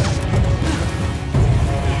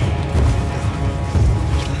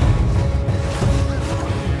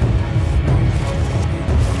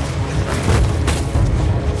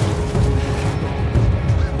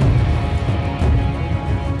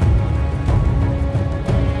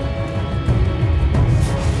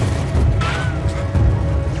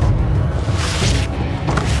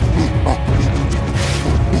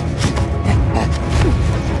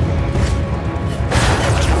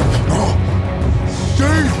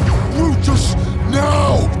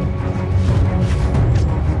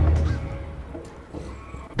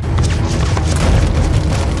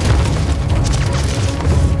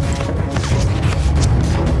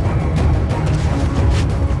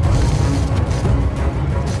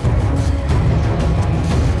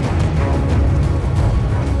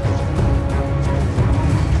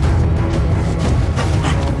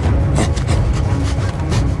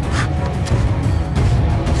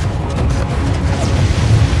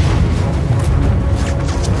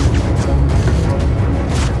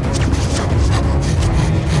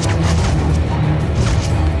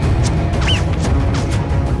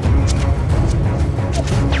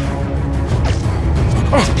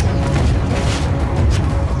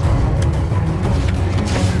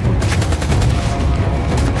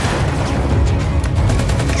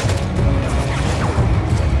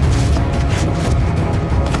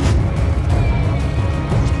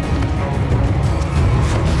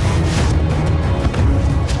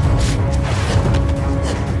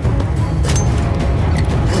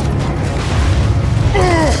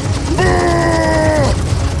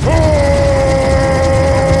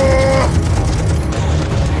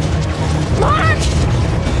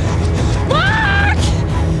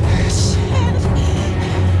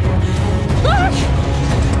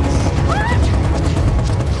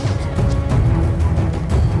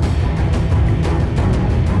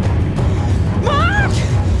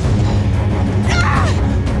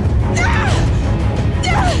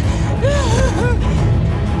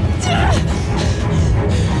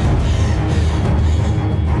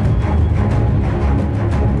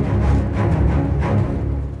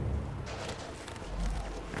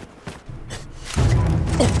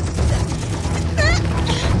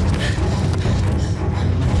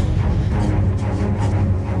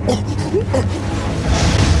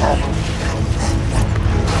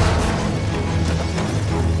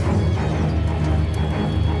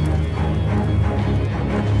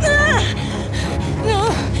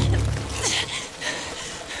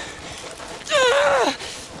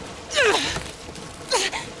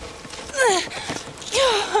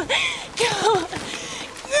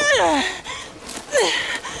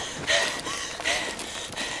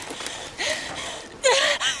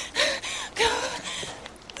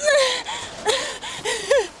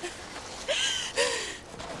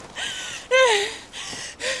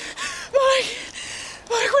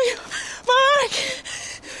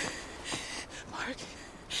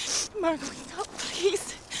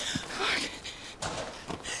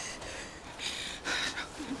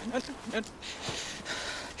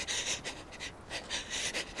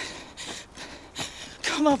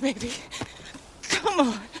 Come on, baby. Come on.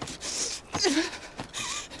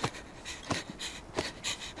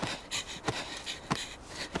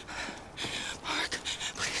 Mark,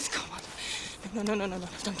 please, come on. No.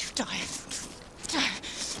 Don't you die.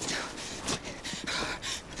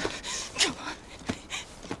 Come on.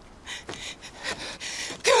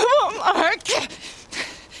 Come on, Mark.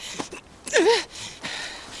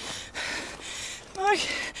 Mark.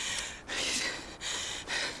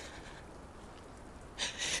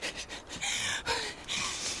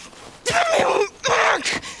 Mark!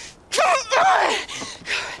 Come on!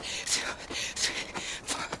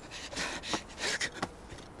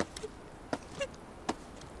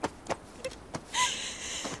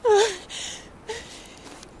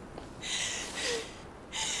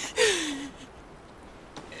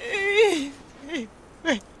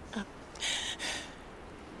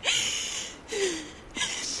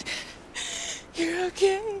 You're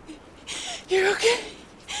okay. You're okay.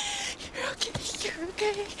 You're okay. You're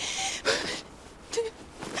okay.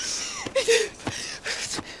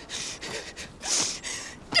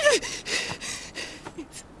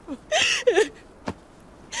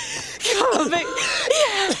 Come on, baby.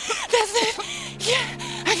 Yeah, that's it. Yeah,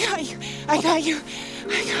 I got you. I got you.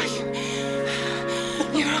 I got you.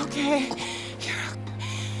 You're okay. You're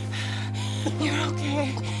okay. You're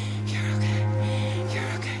okay. You're okay. You're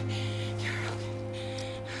okay. You're okay.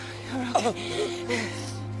 You're okay.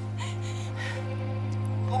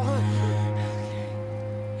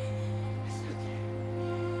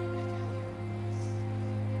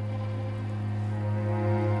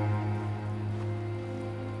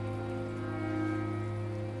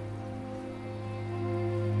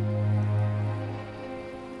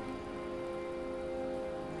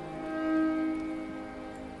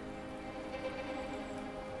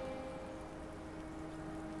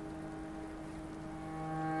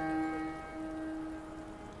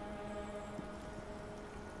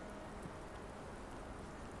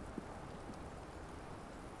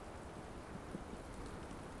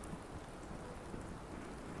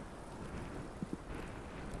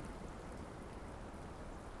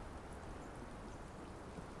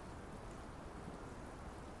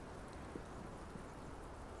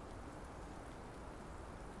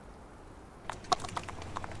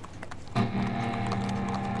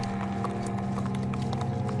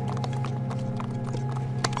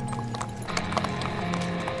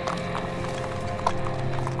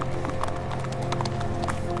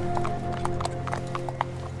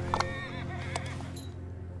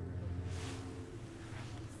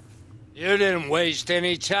 You didn't waste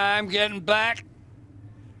any time getting back?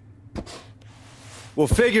 Well,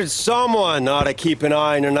 figured someone ought to keep an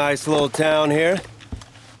eye on your nice little town here.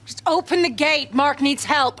 Just open the gate. Mark needs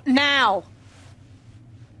help, now.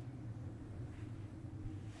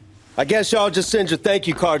 I guess y'all just send your thank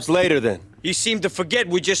you cards later then. You seem to forget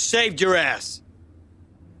we just saved your ass.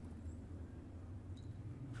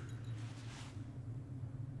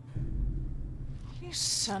 You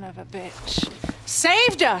son of a bitch.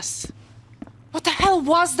 Saved us! What the hell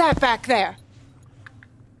was that back there?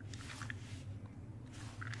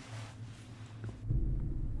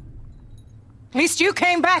 At least you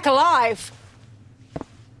came back alive.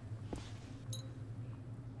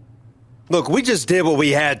 Look, we just did what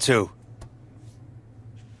we had to.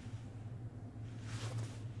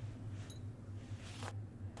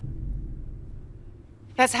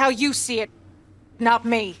 That's how you see it, not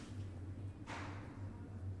me.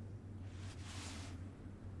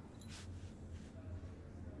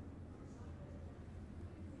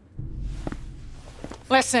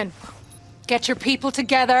 Listen, get your people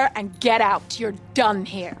together and get out. You're done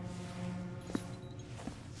here.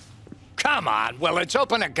 Come on, Willits,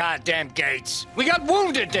 open the goddamn gates. We got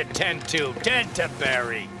wounded to tend to, dead to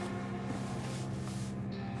bury.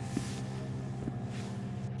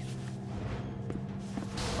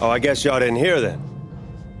 Oh, I guess y'all didn't hear then.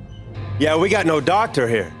 Yeah, we got no doctor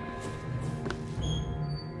here.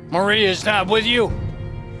 Maria's not with you?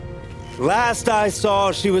 Last I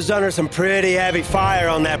saw, she was under some pretty heavy fire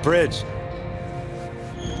on that bridge.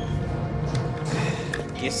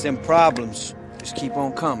 Guess them problems just keep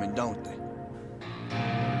on coming, don't they?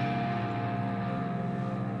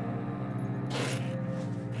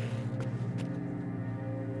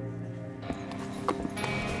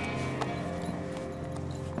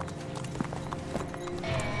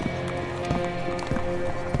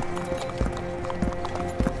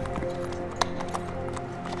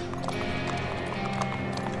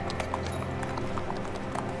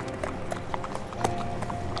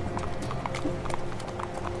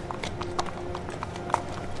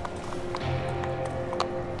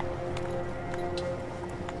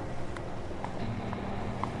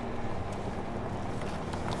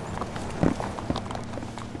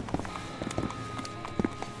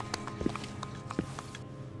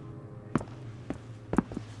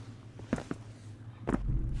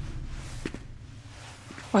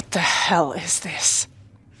 What the hell is this?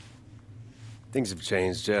 Things have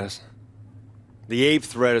changed, Jess. The ape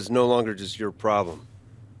threat is no longer just your problem.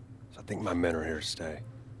 So I think my men are here to stay.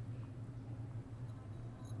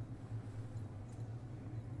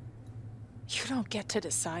 You don't get to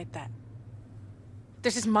decide that.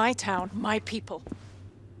 This is my town, my people.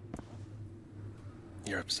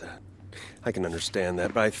 You're upset. I can understand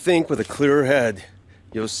that, but I think with a clearer head,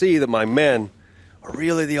 you'll see that my men are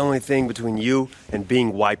really the only thing between you and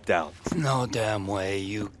being wiped out. No damn way.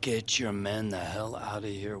 You get your men the hell out of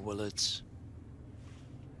here, Willits.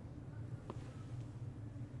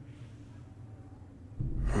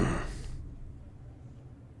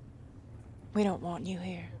 We don't want you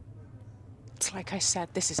here. It's like I said,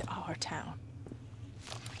 this is our town.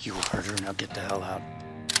 You heard her, now get the hell out.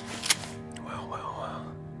 Well.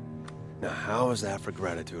 Now how is that for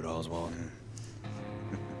gratitude, Oswald?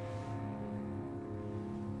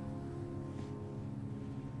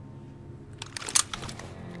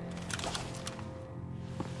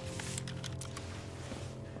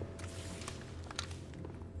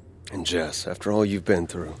 And Jess, after all you've been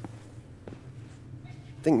through,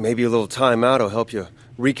 I think maybe a little time out will help you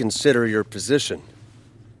reconsider your position,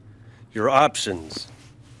 your options.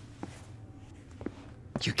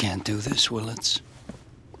 You can't do this, Willits.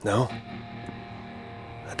 No?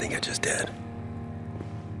 I think I just did.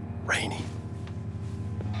 Rainey.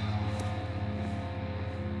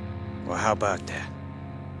 Well, how about that?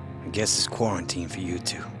 I guess it's quarantine for you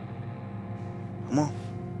two. Come on.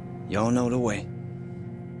 Y'all know the way.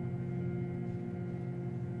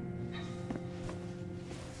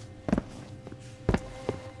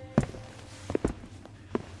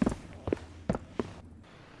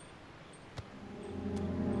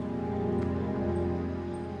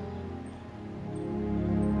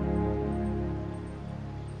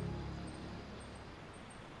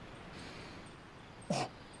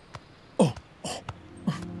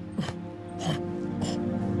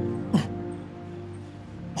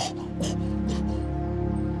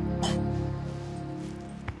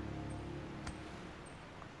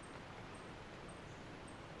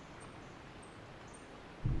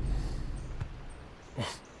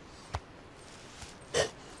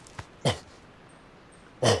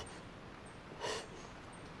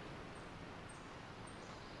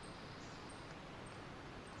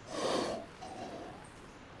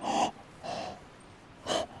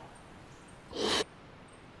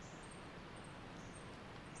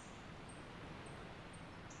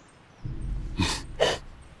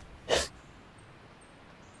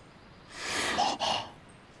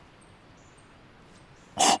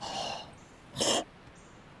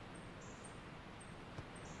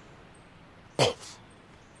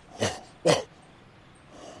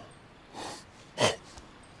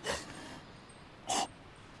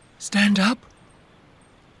 Stand up.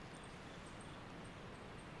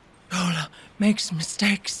 Lola makes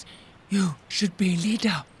mistakes. You should be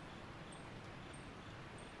leader.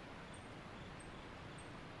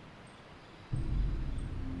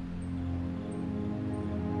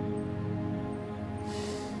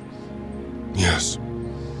 Yes.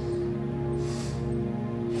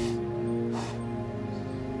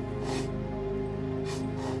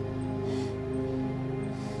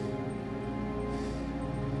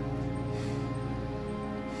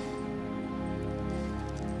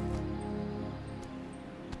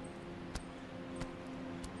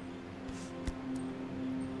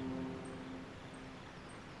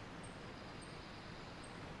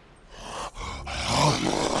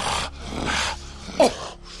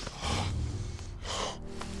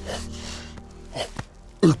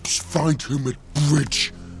 Apes find him at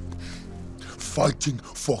bridge, fighting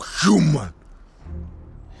for human.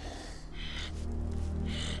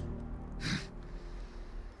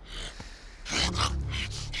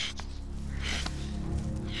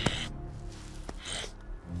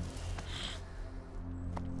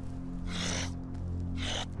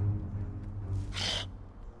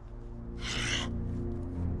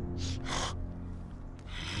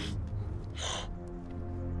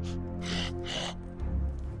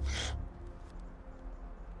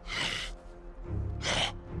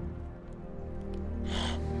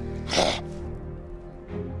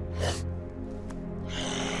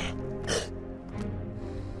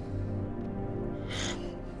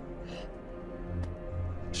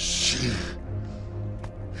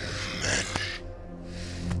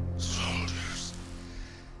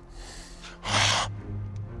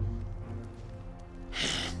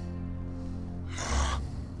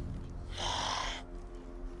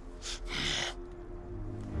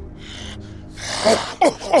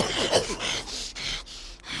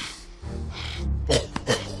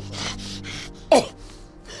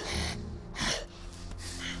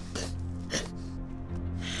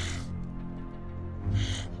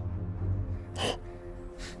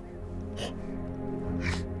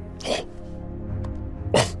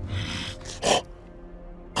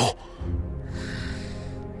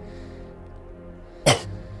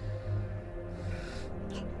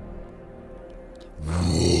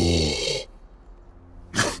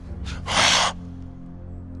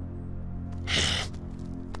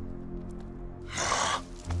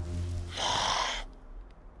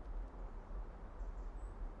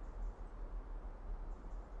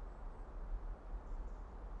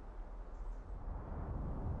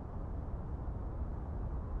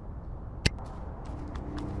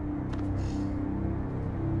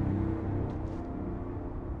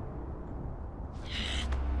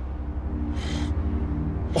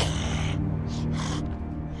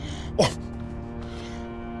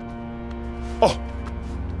 Oh,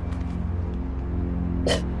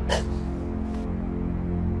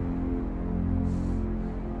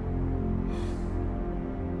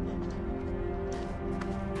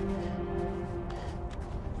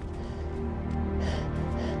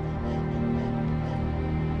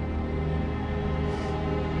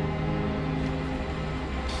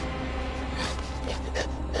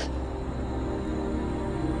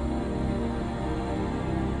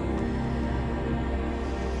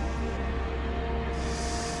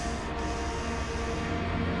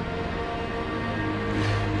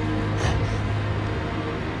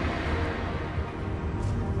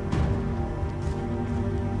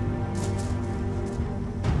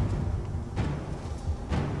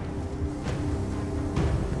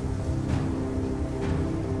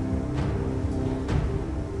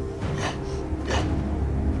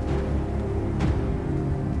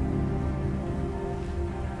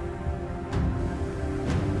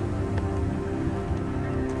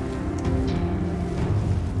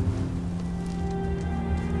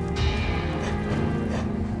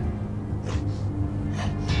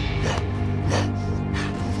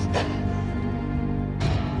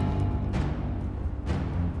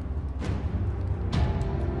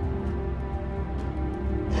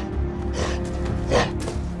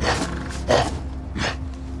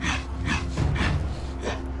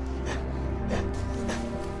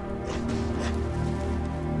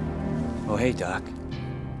 hey, Doc.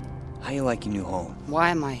 How you like your new home? Why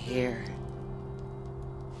am I here?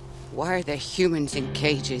 Why are there humans in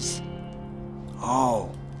cages? Oh,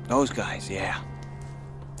 those guys, yeah.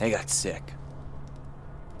 They got sick.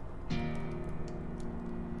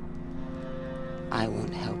 I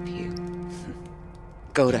won't help you.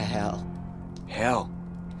 Go to hell. Hell?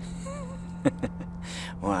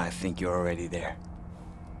 Well, I think you're already there.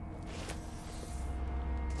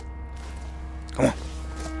 Come on.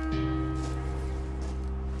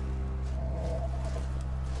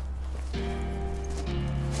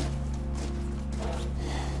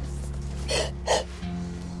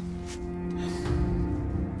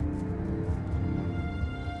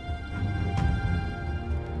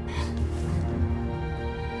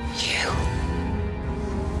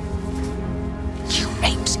 You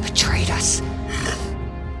apes betrayed us.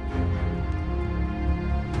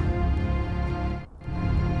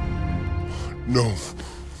 No.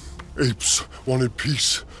 Apes wanted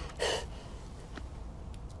peace.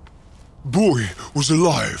 Boy was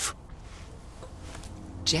alive.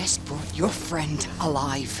 Jess brought your friend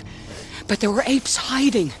alive. But there were apes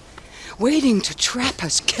hiding, waiting to trap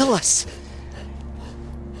us, kill us.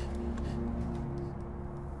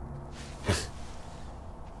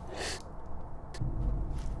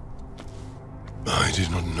 I did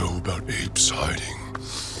not know about apes hiding.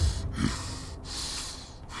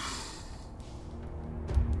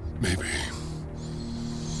 Maybe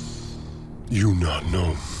you not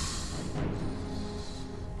know.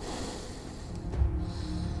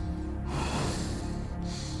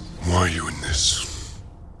 Why are you in this?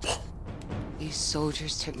 These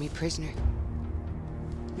soldiers took me prisoner.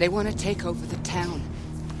 They want to take over the town,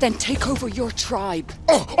 then take over your tribe.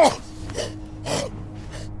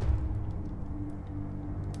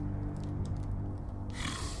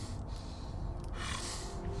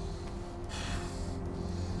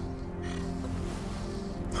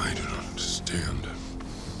 I do not understand.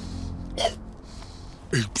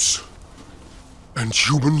 Apes and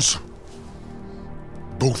humans,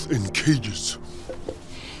 both in cages.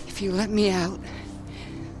 If you let me out,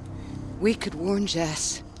 we could warn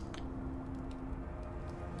Jess.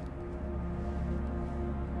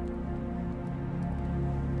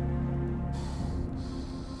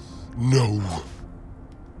 No.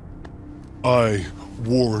 I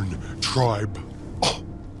warn tribe.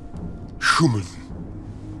 Human.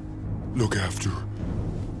 Look after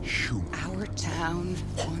human. Our town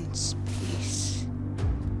wants peace.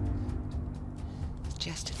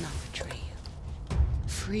 Jess did not betray you.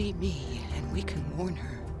 Free me, and we can warn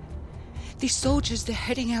her. These soldiers, they're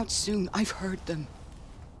heading out soon. I've heard them.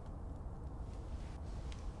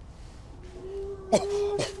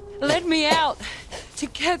 Let me out.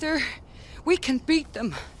 Together, we can beat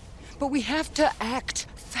them. But we have to act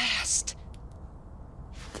fast.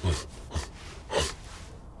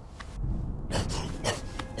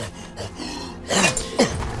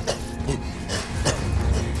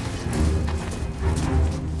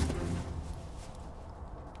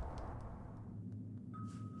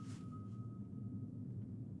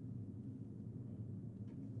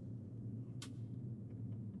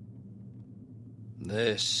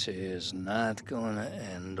 This is not going to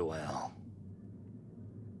end well.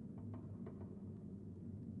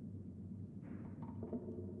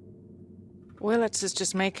 Willits is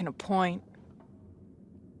just making a point.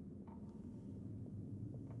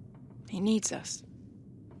 He needs us.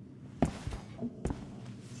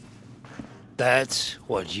 That's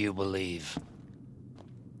what you believe.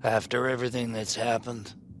 After everything that's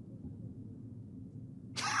happened?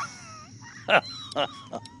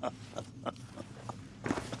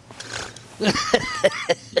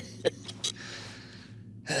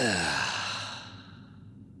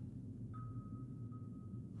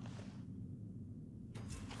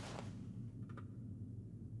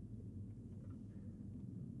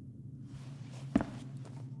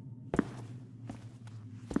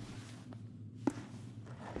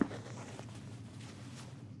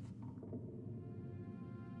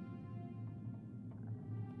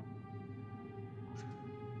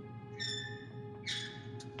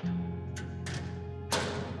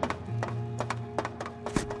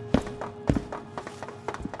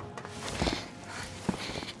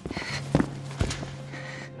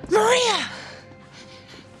 Maria!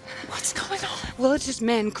 What's going on? Willits'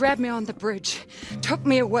 men grabbed me on the bridge, took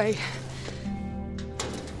me away.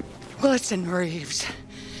 Willits and Reeves.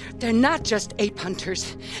 They're not just ape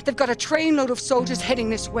hunters. They've got a trainload of soldiers heading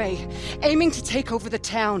this way, aiming to take over the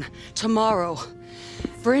town tomorrow.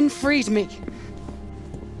 Bryn freed me.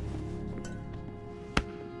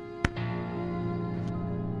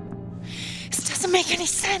 This doesn't make any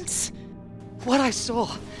sense. What I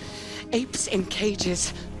saw. Apes in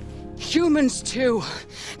cages. Humans, too.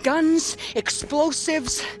 Guns,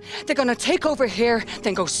 explosives. They're gonna take over here,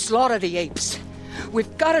 then go slaughter the apes.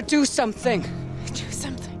 We've gotta do something. Do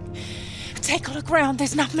something. Take a look around.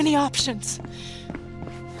 There's not many options.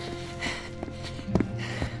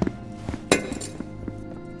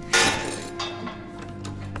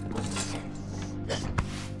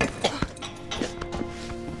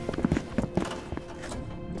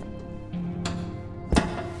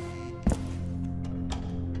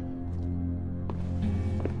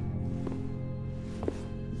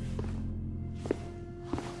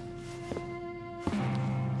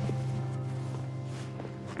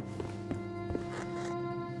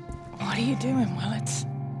 What are you doing, Willits?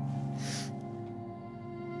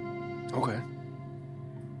 Okay.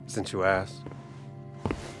 Since you asked.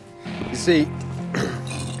 You see,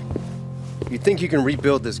 you think you can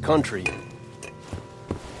rebuild this country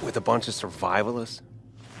with a bunch of survivalists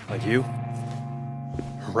like you?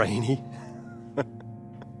 Rainy?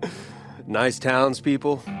 Nice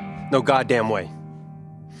townspeople? No goddamn way.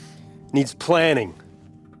 Needs planning.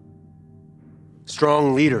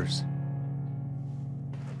 Strong leaders.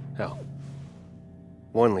 Hell,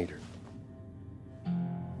 one leader.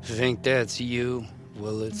 Think that's you,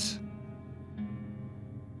 Willits?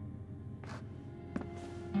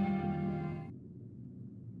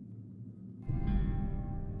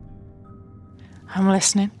 I'm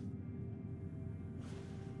listening.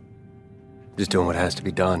 Just doing what has to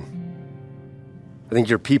be done. I think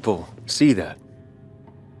your people see that.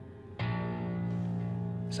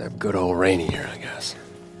 Just have good old Rainy here, I guess.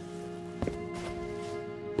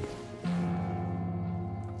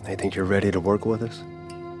 They think you're ready to work with us?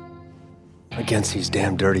 Against these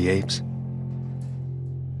damn dirty apes?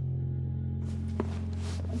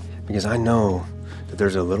 Because I know that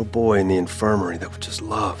there's a little boy in the infirmary that would just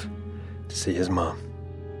love to see his mom.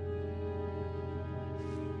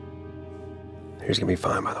 He's gonna be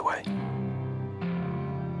fine, by the way.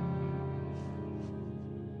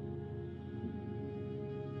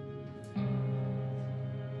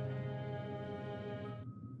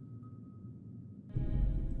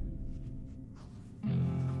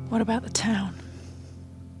 What about the town?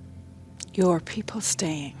 Your people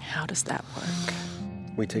staying, how does that work?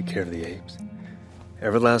 We take care of the apes.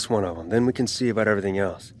 Every last one of them. Then we can see about everything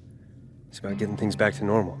else. It's about getting things back to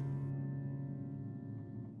normal.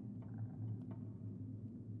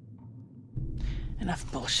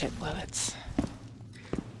 Enough bullshit, Willits.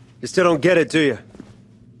 You still don't get it, do you?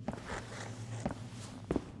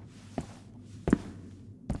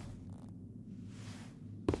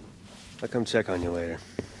 I'll come check on you later.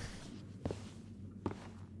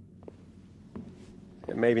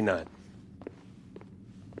 Yeah, maybe not.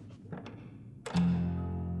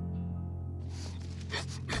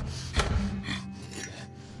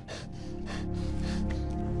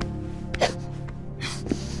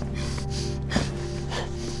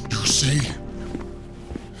 You see?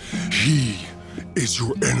 He is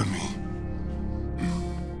your enemy.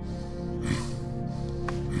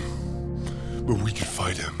 But we can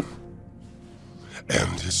fight him.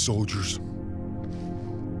 And his soldiers.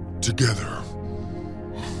 Together.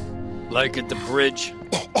 Like at the bridge?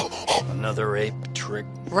 Another ape trick?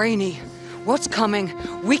 Rainy, what's coming?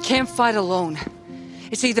 We can't fight alone.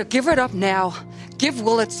 It's either give it up now, give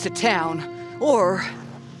Willits to town, or...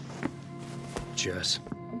 Jess.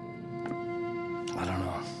 I don't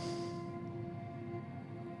know.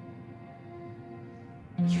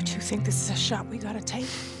 You two think this is a shot we gotta take?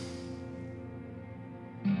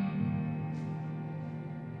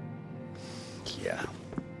 Yeah.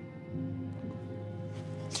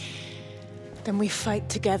 Then we fight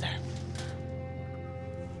together.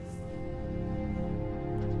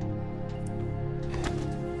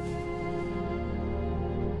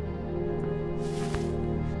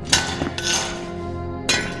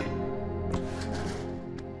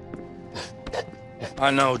 I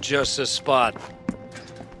know just the spot.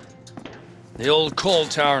 The old coal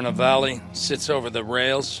tower in the valley sits over the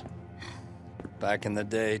rails. Back in the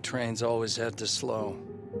day, trains always had to slow.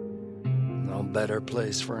 No better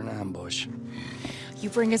place for an ambush. You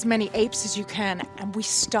bring as many apes as you can, and we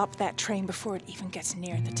stop that train before it even gets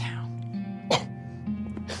near the town.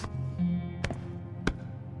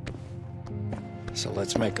 So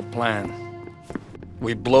let's make a plan.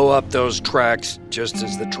 We blow up those tracks just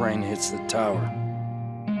as the train hits the tower.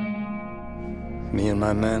 Me and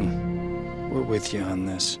my men, we're with you on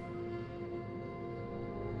this.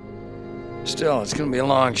 Still, it's gonna be a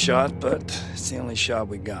long shot, but it's the only shot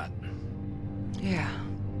we got. Yeah,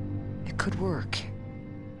 it could work.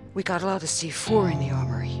 We got a lot of C4 in the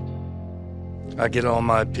armory. I get all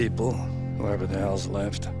my people, whoever the hell's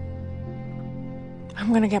left.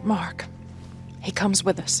 I'm gonna get Mark. He comes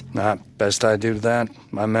with us. Nah, best I do that.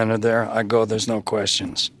 My men are there, I go, there's no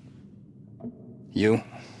questions. You,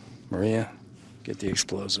 Maria, get the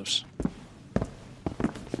explosives.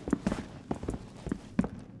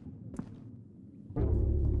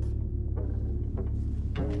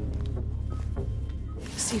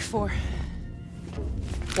 C4.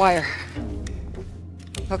 Wire.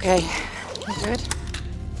 Okay. You good?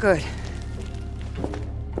 Good.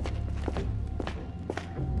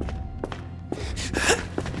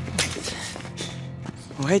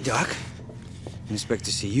 Oh, hey, Doc. Didn't expect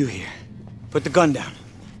to see you here. Put the gun down.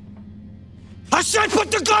 I said put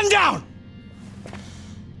the gun down!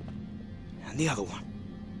 And the other one.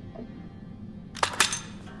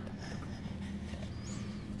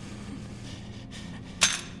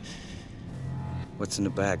 What's in the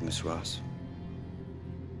bag, Miss Ross?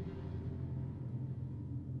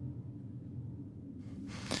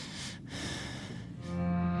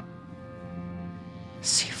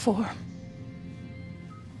 C4.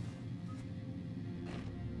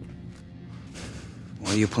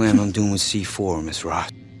 What do you plan on doing with C4, Miss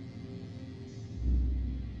Ross?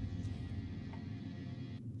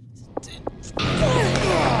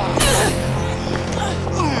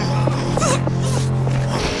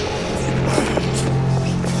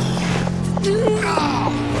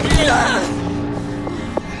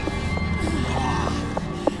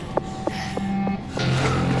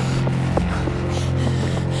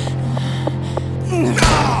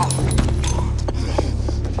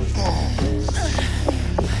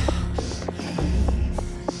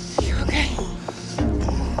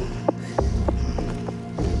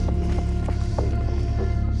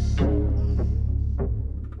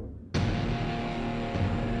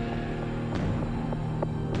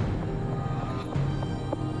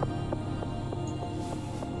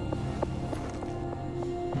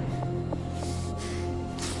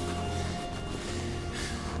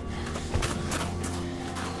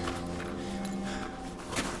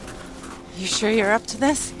 You sure you're up to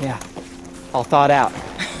this? Yeah. All thought out.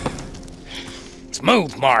 Let's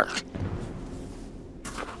move, Mark.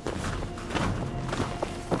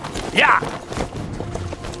 Yeah!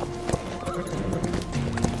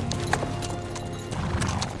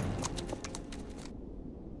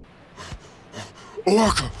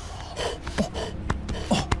 Orca!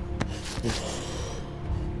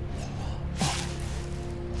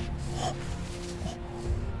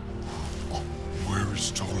 Where is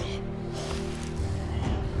Tola?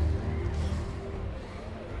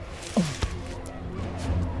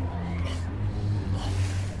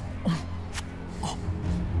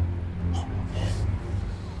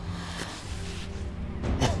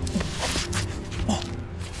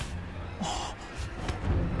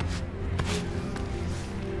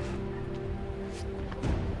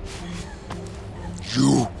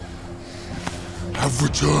 You have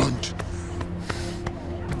returned.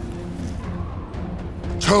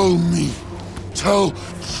 Tell me, tell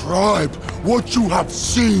Tribe what you have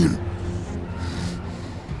seen.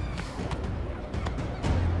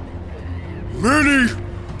 Many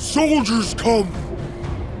soldiers come.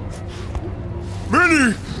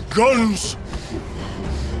 Many guns.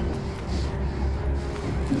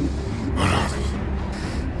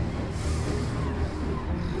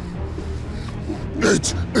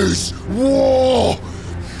 It is war!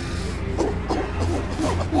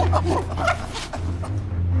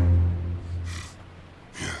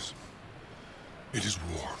 Yes, it is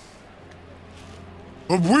war.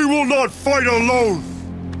 But we will not fight alone!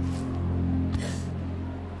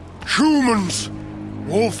 Humans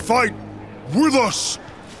will fight with us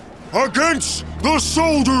against the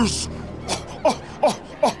soldiers!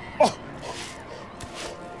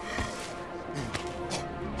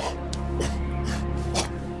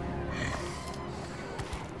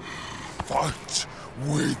 Fight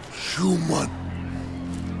with human.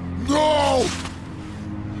 No!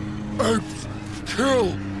 Apes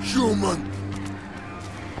kill human.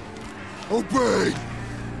 Obey.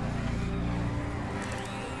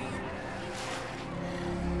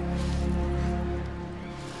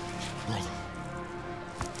 Brother.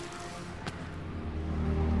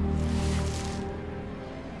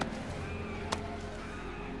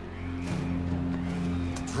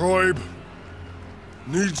 Tribe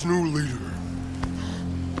needs new leader.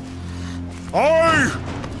 I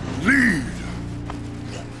lead.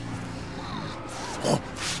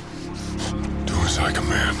 Do as I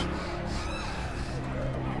command.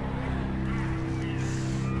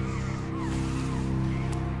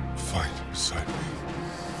 Fight beside me.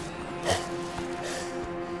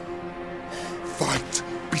 Fight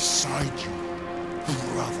beside you,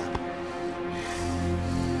 brother.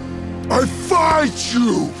 I fight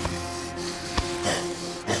you!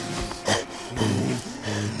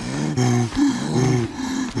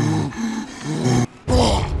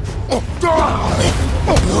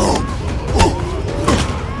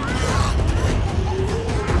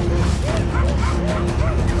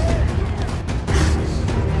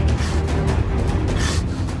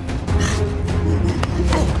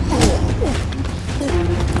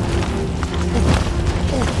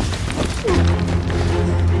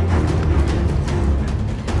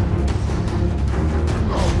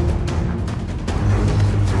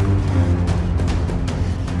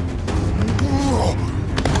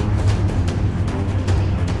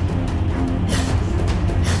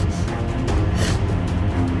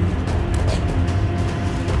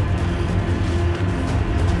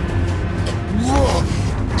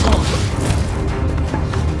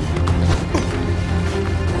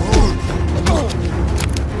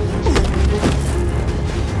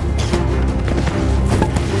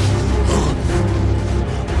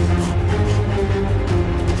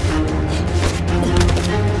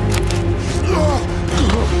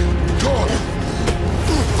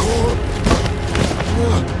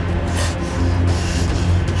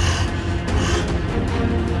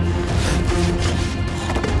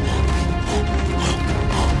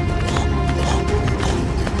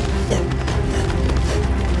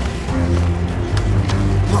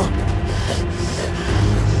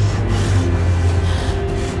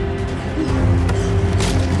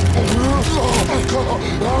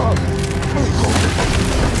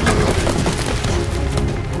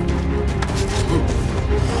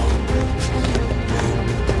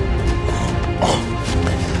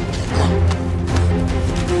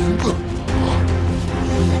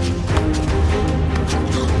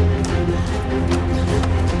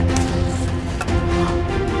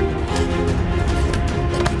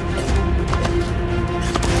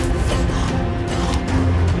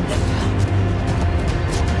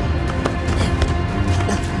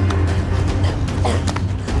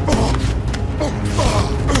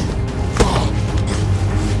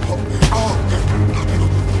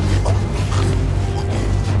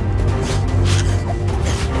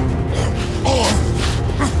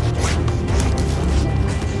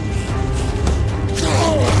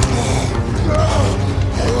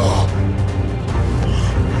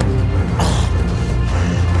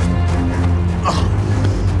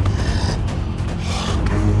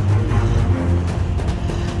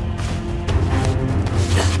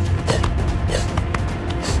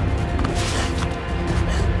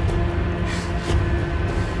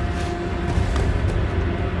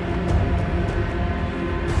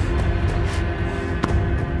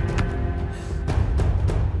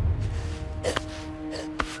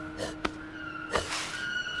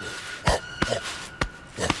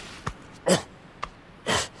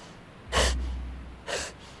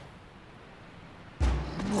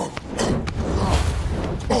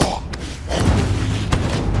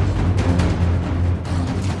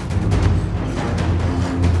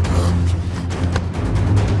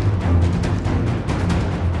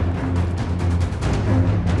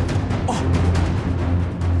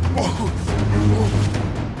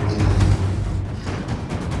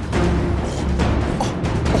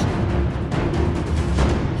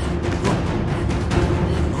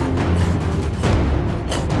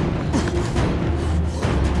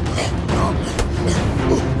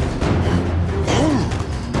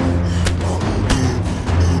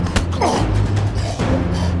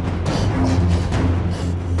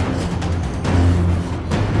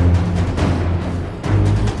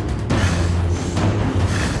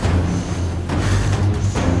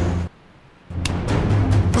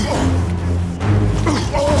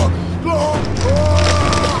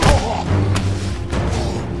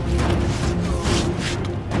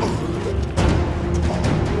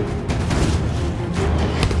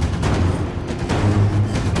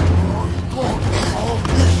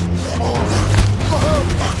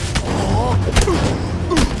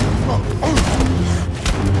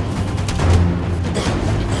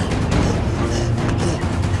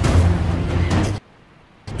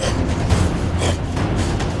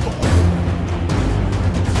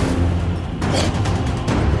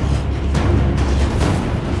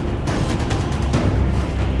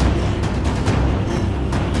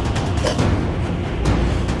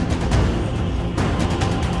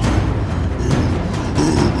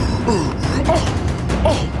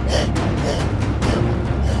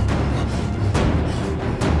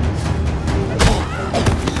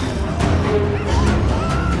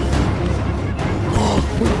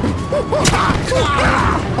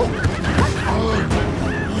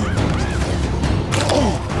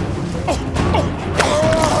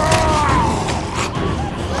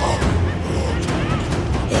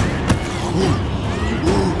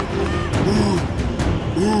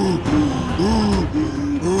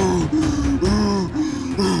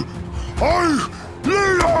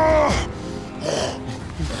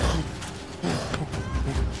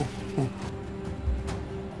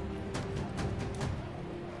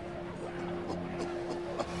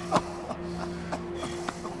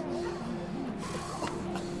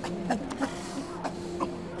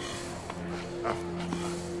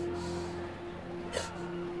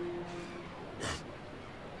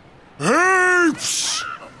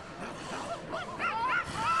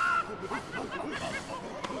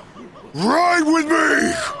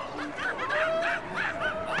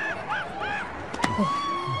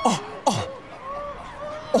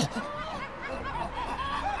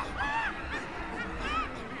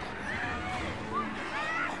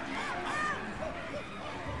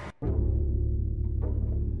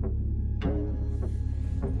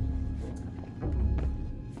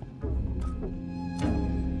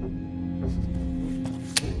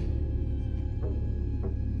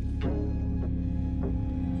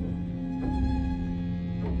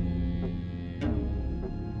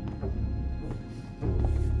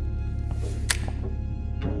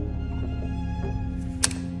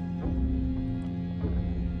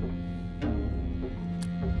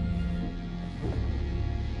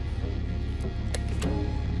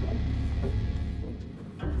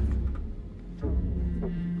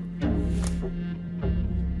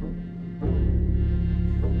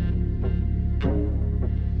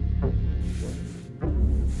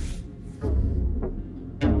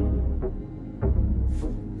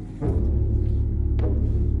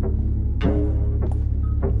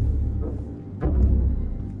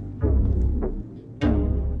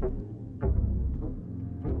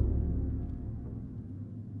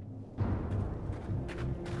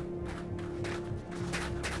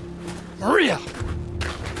 Maria!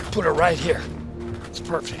 Put her right here. It's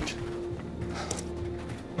perfect.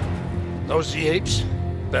 Those the apes?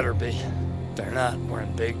 Better be. If they're not, we're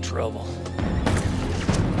in big trouble.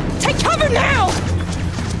 Take cover now!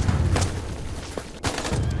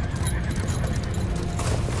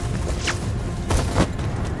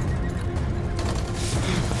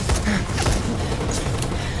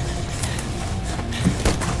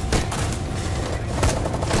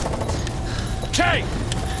 Okay!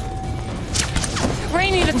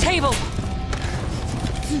 Rainy to table!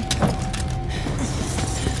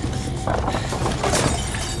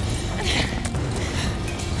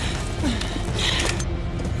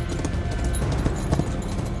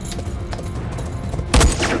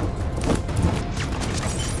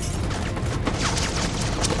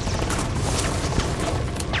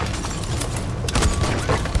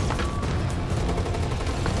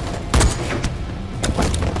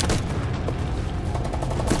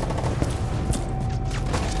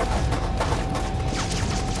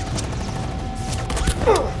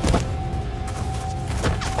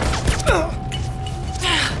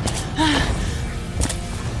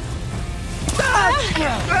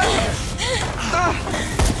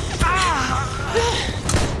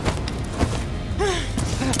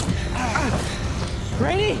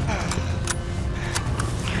 Rainy!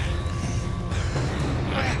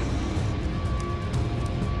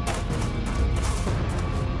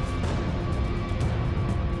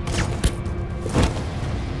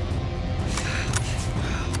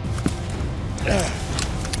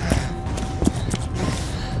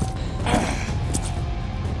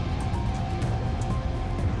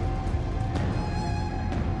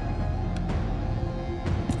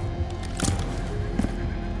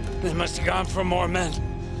 They must have gone for more men.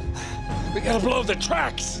 We gotta blow the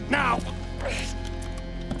tracks, now!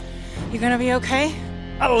 You gonna be okay?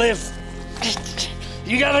 I'll live.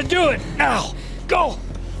 You gotta do it, now! Go!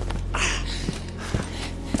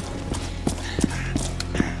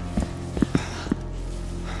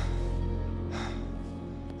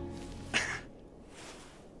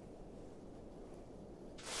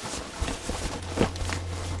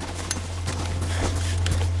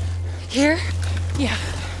 Here? Yeah.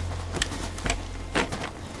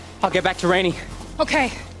 I'll get back to Rainy.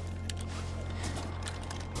 Okay.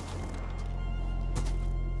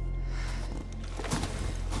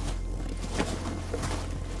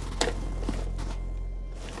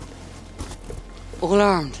 All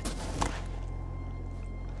armed.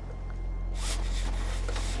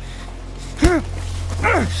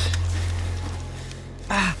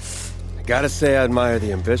 I gotta say I admire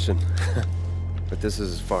the ambition. But this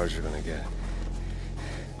is as far as you're gonna get.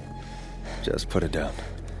 Just put it down.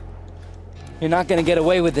 You're not gonna get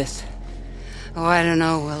away with this. Oh, I don't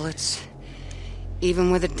know, Willits.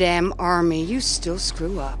 Even with a damn army, you still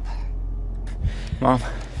screw up. Mom,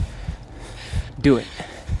 do it.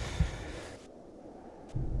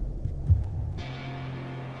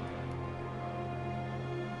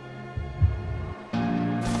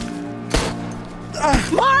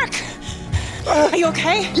 Mark! Are you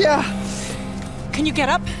okay? Yeah. Can you get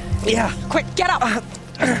up? Yeah. Quick, get up!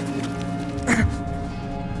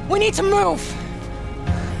 We need to move!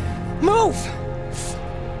 Move!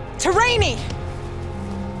 To Rainy!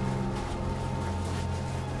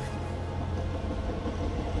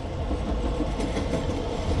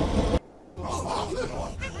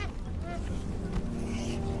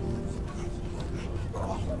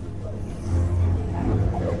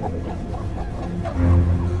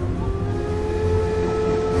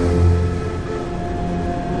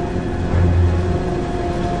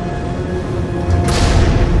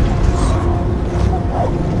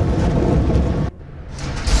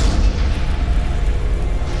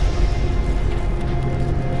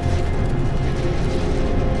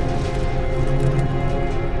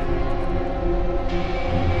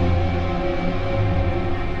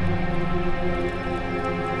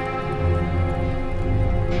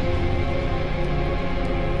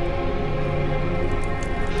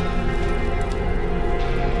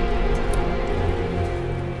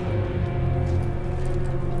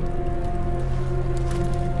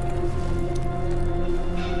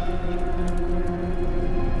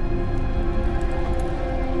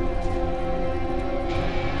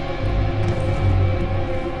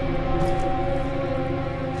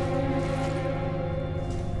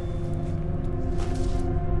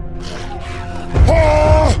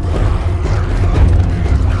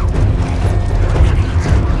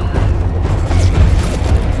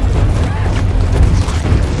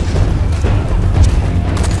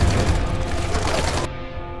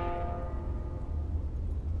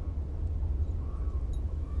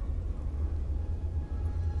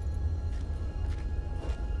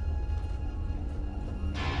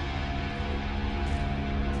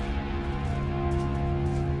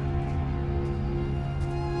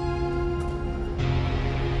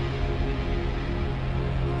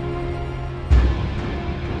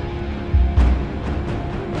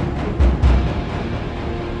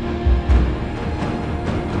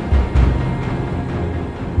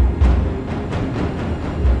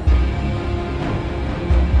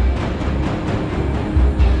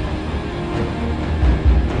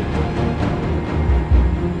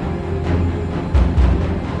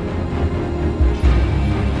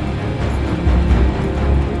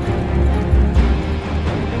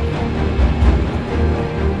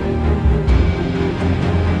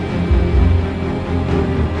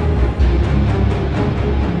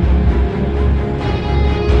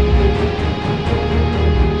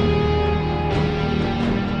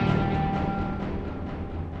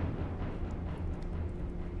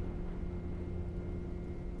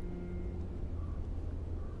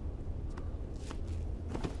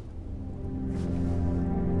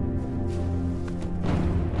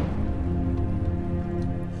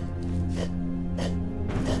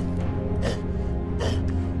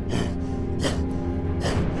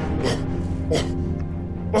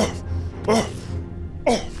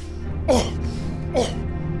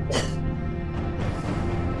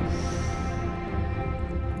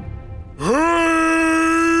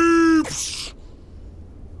 Apes!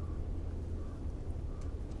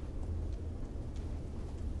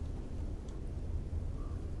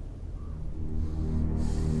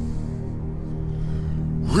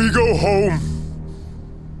 We go home.